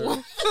I cool.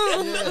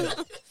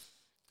 deserve.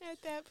 Yeah.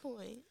 At that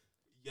point.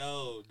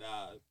 yo,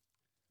 nah.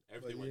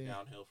 Everything But went yeah.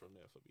 downhill from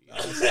there for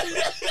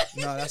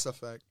me. No, that's a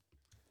fact.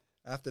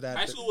 After that,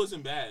 High school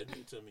wasn't bad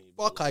to me.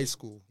 fuck high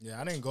school.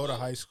 Yeah, I didn't go to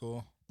high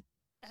school.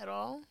 At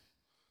all?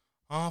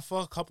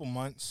 For a couple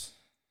months.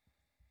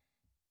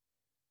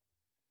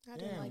 I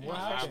didn't Damn, like what my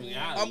happened? freshman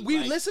I year. mean, We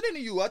like- listening to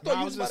you. I thought No, I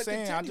you was was about just to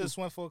saying, continue. I just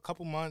went for a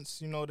couple months,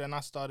 then I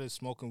started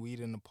smoking weed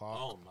in the park.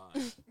 Oh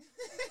my.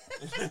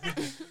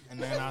 And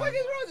then What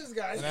is wrong with this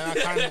guy?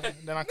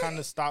 and then I kind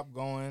of stopped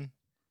going,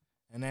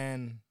 and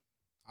then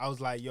I was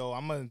like, yo,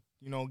 I'm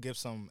gonna give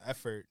some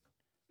effort.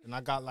 And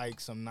I got like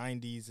some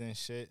 90s and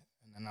shit,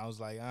 and then I was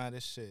like,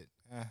 this shit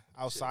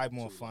outside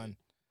more fun.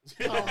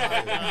 Oh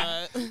my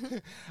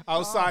god.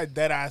 Outside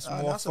dead ass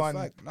more that's a fun.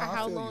 fact. No, I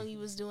How feel long you. you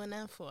was doing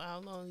that for? How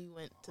long you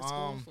went to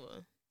school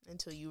for?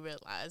 Until you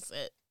realized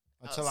that.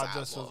 Until I outside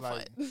just was more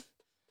like, fun.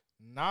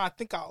 nah, I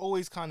think I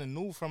always kind of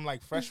knew from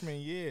like freshman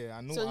year.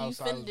 I knew So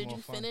outside was did more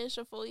you fun. finish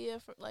a full year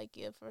for like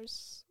your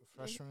first?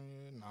 Freshman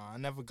year? Nah, I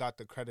never got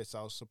the credits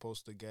I was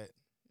supposed to get.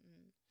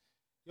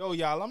 Yo,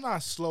 y'all, I'm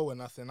not slow or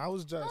nothing. I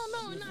was just.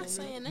 No, I'm not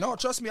saying that. No,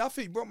 trust me, I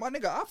feel, bro, my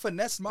nigga, I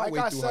finessed my Like way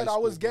I through said, high I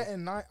was school, bro.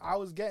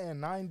 getting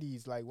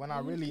 90s. Like when I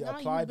really Nah,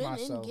 applied you been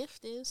myself.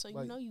 gifted, so you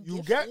Like, know you. you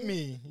gifted. get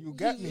me. You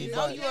get me. You know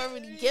but you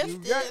already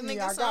gifted, get me,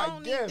 nigga. I So I got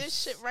don't need this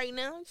gifts. shit right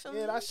now. You feel me?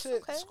 yeah, that It's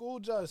shit. okay. School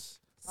just.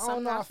 I Some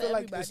don't know. I not for feel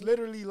like it's everybody.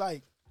 literally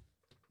like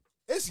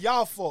it's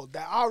y'all fault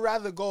that I'd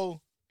rather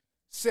go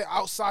sit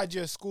outside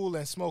your school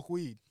and smoke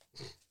weed.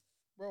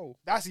 Bro.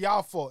 That's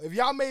y'all fault. If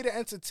y'all made it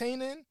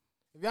entertaining,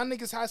 if y'all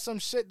niggas had some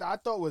shit that I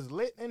thought was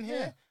lit in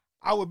here,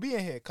 I would be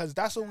in here because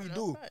that's what we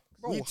do.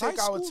 Bro, we high take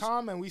our school's-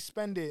 time and we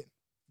spend it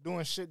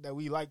doing shit that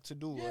we like to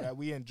do or that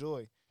we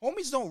enjoy.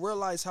 Homies don't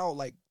realize how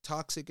like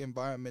toxic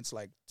environments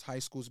like high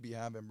schools be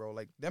having, bro.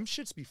 Like them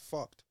shits be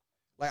fucked.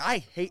 Like I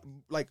hate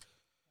like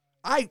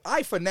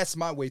I finessed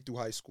my way through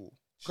high school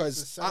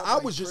because set up, I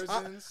like, was just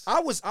prisons.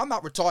 I'm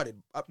not retarded.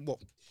 I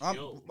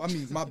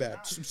mean my bad.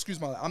 Excuse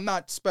my. I'm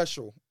not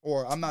special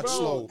or I'm not Bro,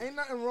 slow. ain't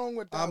nothing wrong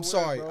with that. I'm word,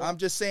 sorry. bro. I'm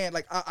just saying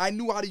like I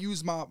knew how to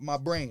use my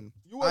brain.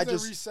 You I wasn't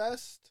just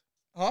recessed.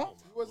 huh?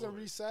 You wasn't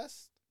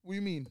recessed. What do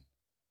you mean?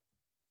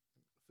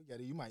 Forget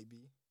it. You might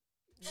be.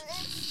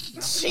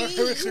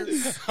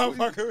 Jeez. I'm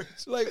fucking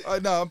with you.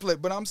 Like no, I'm playing,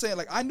 but I'm saying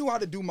like I knew how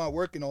to do my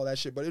work and all that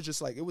shit, but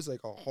it was like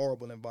a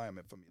horrible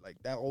environment for me. Like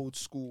that old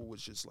school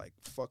was just like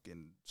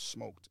fucking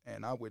smoked,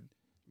 and I would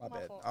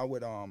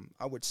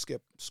I would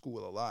skip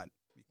school a lot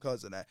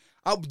because of that.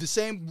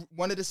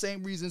 One of the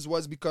same reasons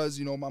was because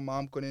my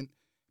mom couldn't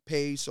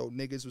pay, so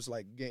niggas was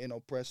like getting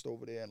oppressed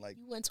over there and like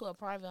You went to a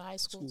private high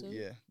school too.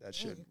 yeah, that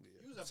shit.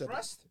 You was Yeah.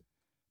 oppressed?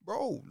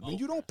 Bro, when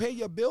you don't pay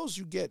your bills,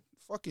 you get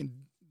fucking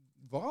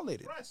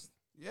violated.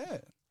 Yeah.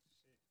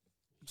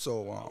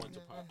 So I went to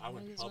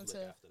Niggas public after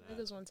that.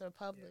 Niggas went to a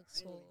public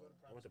school.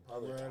 I went to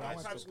public. Word, I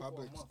went to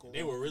public school.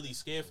 They were really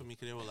scared for me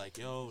because they were like,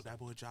 "Yo, that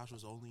boy Josh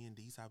was only in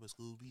these type of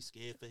schools. Be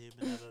scared for him."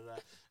 And da, da,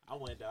 da. I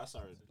went there. I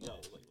started, like,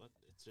 what?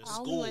 It's just I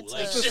only school. went to-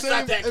 Like, It's it's the just not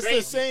same. that It's crazy.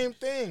 the same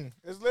thing.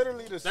 It's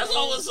literally the same. That's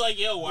always like,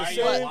 yo, why are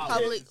you same wild?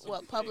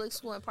 Public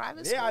school and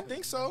private school? Yeah, I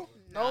think so.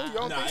 No, you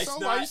don't Nah, think it's so?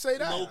 not Why you say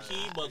that? low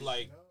key, but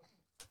like,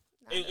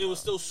 it was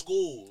still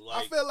school. I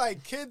Like, feel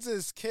like kids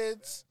is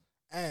kids,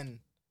 and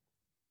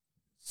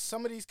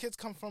some of these kids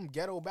come from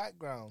ghetto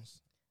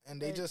backgrounds,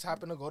 and they But- just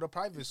happen to go to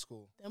private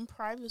school. Them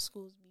private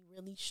schools be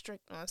really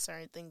strict on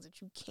certain things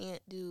that you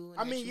can't do. And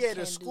I that mean, you yeah, the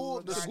can do school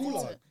regardless school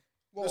of- are.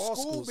 Well, The all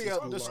school schools be is a,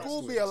 school the are.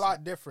 school be a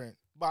lot different,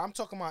 but I'm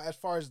talking about as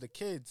far as the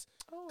kids,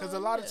 Oh, because a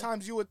lot of yeah.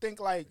 times you would think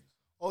like,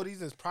 oh,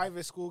 these is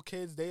private school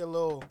kids. They a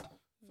little,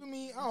 feel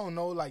me? I don't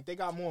know. Like they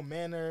got more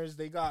manners.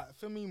 They got,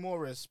 feel me, more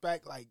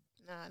respect. Like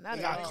Nah, not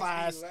they at got all.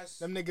 class.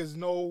 Them niggas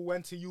know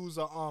when to use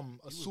a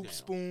soup down.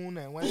 spoon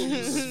and when to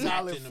use a smacked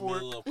salad in the fork.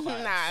 middle of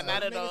class. Nah,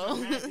 not at Niggas all. are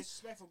mad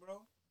disrespectful,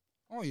 bro.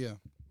 oh yeah.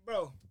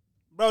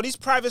 Bro, these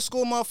private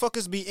school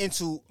motherfuckers be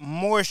into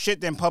more shit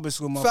than public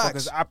school motherfuckers.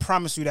 Facts. I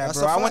promise you that, That's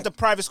bro. a I went to fact.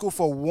 private school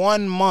for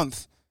 1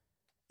 month,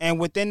 and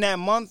within that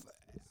month,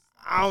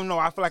 I don't know.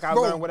 I feel like I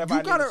learned whatever I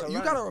you needed gotta to you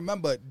learn. gotta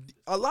remember,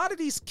 a lot of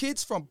these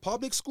kids from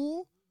public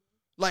school,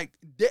 like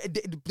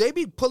they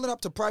be pulling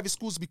up to private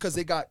schools because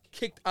they got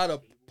kicked out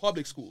of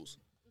public schools.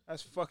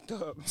 That's fucked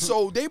up.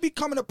 So they be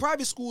coming to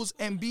private schools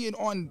and being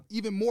on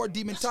even more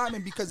demon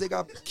timing because they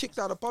got kicked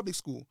out of public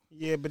school.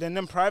 Yeah, but then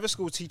them private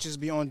school teachers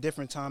be on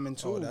different timing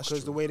too, Oh, that's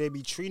because the true. way they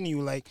be treating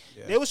you, like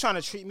Yeah. they was trying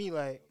to treat me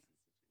like,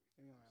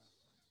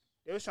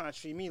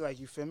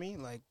 you feel me,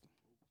 like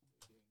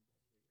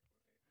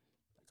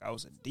I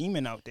was a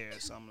demon out there or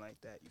something like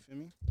that. You feel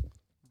me?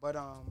 But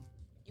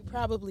You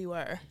probably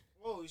were.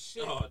 oh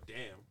shit. Oh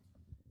damn.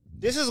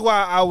 This is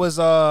why I was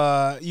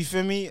you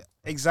feel me,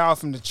 exiled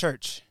from the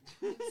church.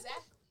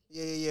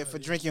 Yeah, for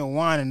drinking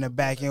wine in the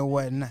back and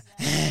whatnot.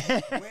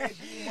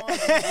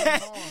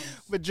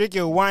 For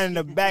drinking wine in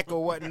the back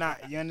or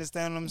whatnot. You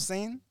understand what I'm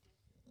saying?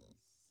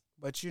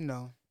 But you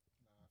know.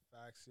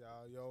 Facts,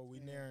 y'all. Yo, we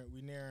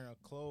nearing a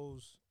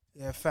close.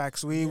 Yeah,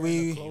 facts. We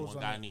Close Anyone on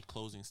got it. any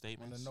closing On the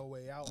statements? No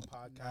Way Out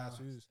podcast.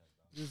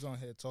 We was on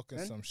here talking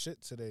some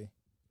shit today.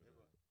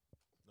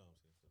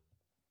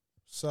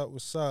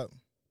 What's up?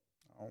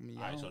 Oh, me,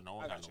 All right, so no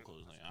one got no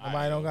closing. All Nobody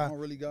right, don't I got. don't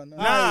really got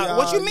nothing. Nah,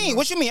 what you mean?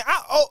 What you mean?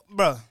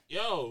 Bruh.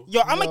 Yo,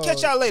 I'm gonna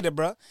catch y'all later,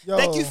 bruh. Yo.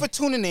 Thank you for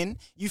tuning in.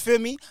 You feel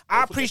me?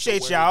 I forget the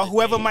appreciate word y'all. of the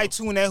Whoever day. might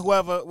tune in,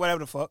 whatever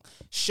the fuck,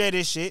 share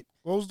this shit.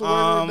 What was the word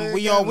of the day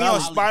We again? on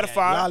Lollygag.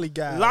 Spotify.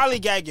 Lollygag.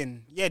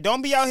 Lollygagging. Yeah,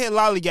 don't be out here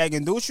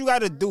lollygagging. Do what you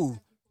gotta do.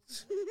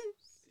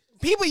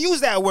 People use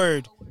that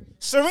word.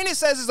 Serena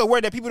says it's a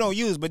word that people don't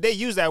use, but they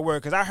use that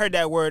word because I heard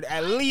that word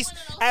at least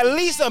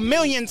a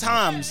million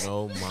times.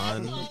 No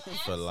man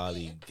for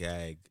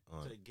lollygag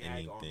on To gag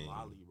anything. on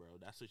Lolly, bro.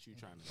 That's what you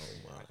trying to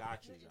do. I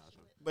got you, Joshua.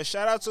 But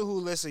shout out to who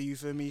listen, you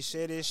feel me?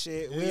 Share this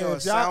shit. We Yeah, on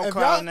if y'all- if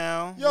SoundCloud y'all-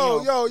 now.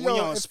 yo, We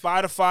on if-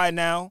 Spotify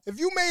now. If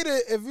you made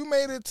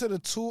it to the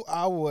 2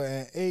 hour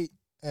and 8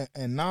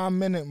 and 9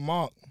 minute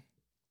mark,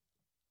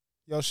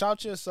 yo,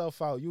 shout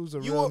yourself out. You's a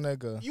real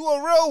nigga. You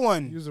a real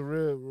one. You's a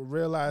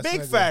real ass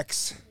Big nigga.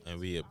 facts. And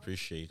we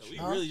appreciate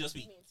you. We really just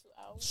be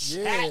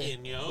Yeah.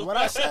 chatting, yo. What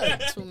I said?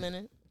 2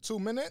 minutes. 2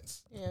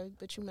 minutes? Yeah,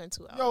 but you meant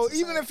 2 hours. Yo, It's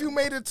even like- if you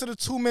made it to the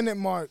 2 minute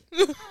mark,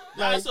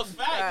 That's a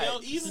fact, yo.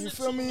 Even you the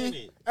feel 2 me?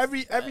 minutes.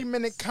 Every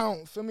minute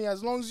count. Feel me?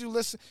 As long as you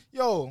listen.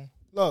 Yo,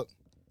 look.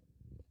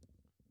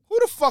 Who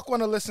the fuck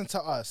want to listen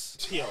to us?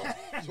 Yo,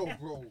 Yo,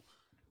 bro,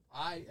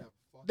 I am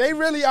fucking. They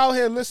really out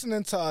here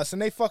listening to us and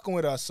they fucking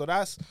with us. So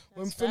that's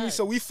feel me.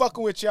 So we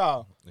fucking with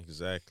y'all.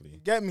 Exactly.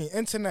 Get me?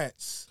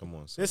 Internets. Come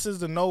on, son. This is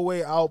the No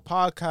Way Out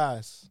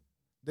podcast.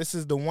 This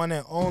is the one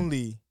and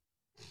only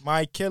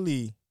My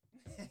Killy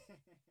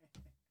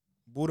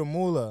Buddha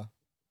Mula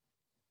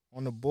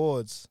on the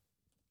boards.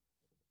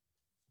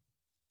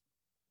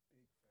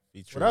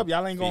 Featuring, What up?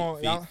 Y'all ain't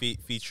going- y'all-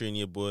 featuring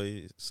your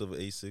boy Silver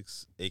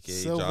A6, aka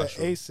Silver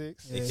Joshua,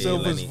 A6. aka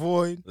Silver's Lenny.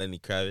 Void. Lenny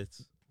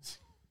Kravitz.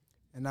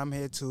 And I'm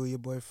here too, your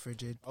boy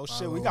Frigid. Oh, shit,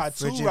 Follow we got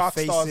two Frigid rock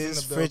stars in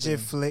Faces, the Frigid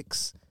building.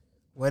 Flicks,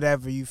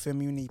 whatever. You feel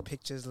me? You need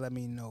pictures, let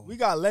me know. We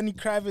got Lenny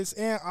Kravitz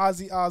and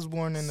Ozzy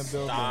Osbourne in the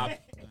building. stop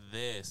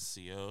this,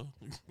 yo.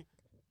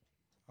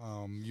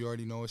 You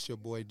already know it's your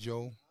boy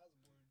Joe.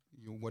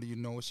 What do you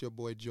know? It's your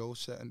boy Joe.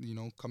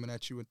 Coming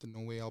at you with the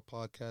No Way Out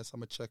podcast. I'm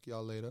gonna check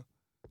y'all later.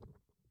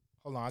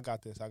 Hold on, I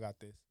got this.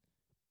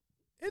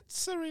 It's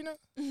Serena.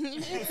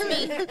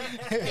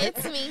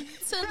 It's me.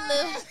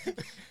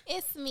 Toodaloo.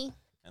 It's me.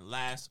 And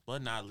last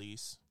but not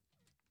least,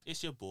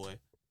 it's your boy,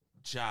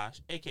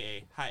 Josh,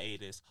 a.k.a.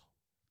 Hiatus.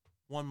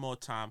 One more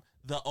time,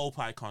 the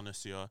Opie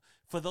Connoisseur.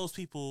 For those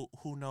people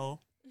who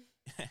know,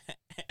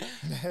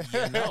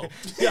 you know.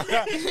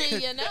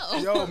 You know.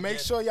 Yo, make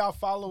sure y'all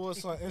follow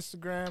us on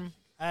Instagram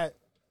at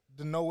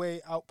the No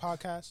Way Out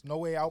Podcast. No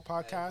Way Out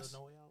Podcast.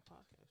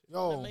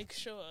 Yo, Make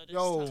sure. this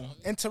yo, time.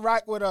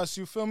 interact with us.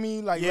 You feel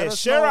me? Like, Yeah, let us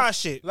share know, our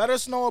shit. Let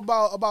us know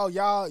about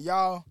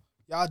y'all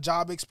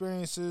job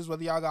experiences,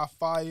 whether y'all got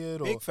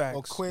fired Big or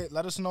facts. quit.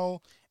 Let us know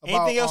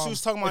about Anything else we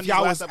was talking about if in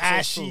y'all these was last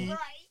episodes, ashy.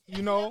 too.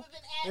 You know,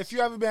 if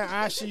you ever been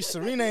ashy,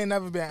 Serena ain't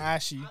never been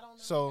ashy,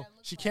 so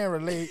she can't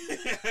relate.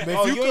 But if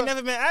Oh, you could- ain't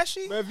never been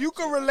ashy? But if you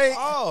can relate,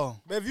 Oh.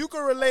 but if you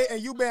can relate and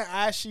you been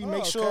ashy,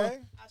 make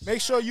okay.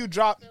 sure you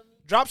drop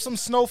some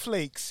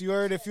snowflakes. You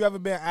heard? If you ever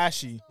been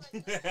ashy.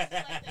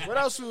 What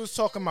else we was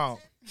talking about?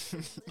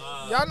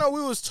 Y'all know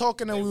we was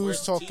talking and we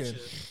was talking.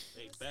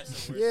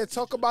 Yeah,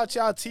 talk about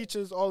y'all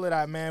teachers, all of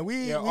that, man.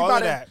 We all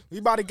about of that. We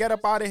about to get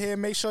up out of here.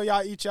 Make sure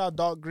y'all eat y'all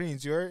dark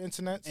greens. You heard?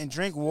 Internet. And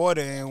drink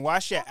water and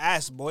wash your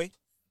ass, boy.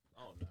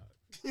 Oh,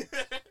 no.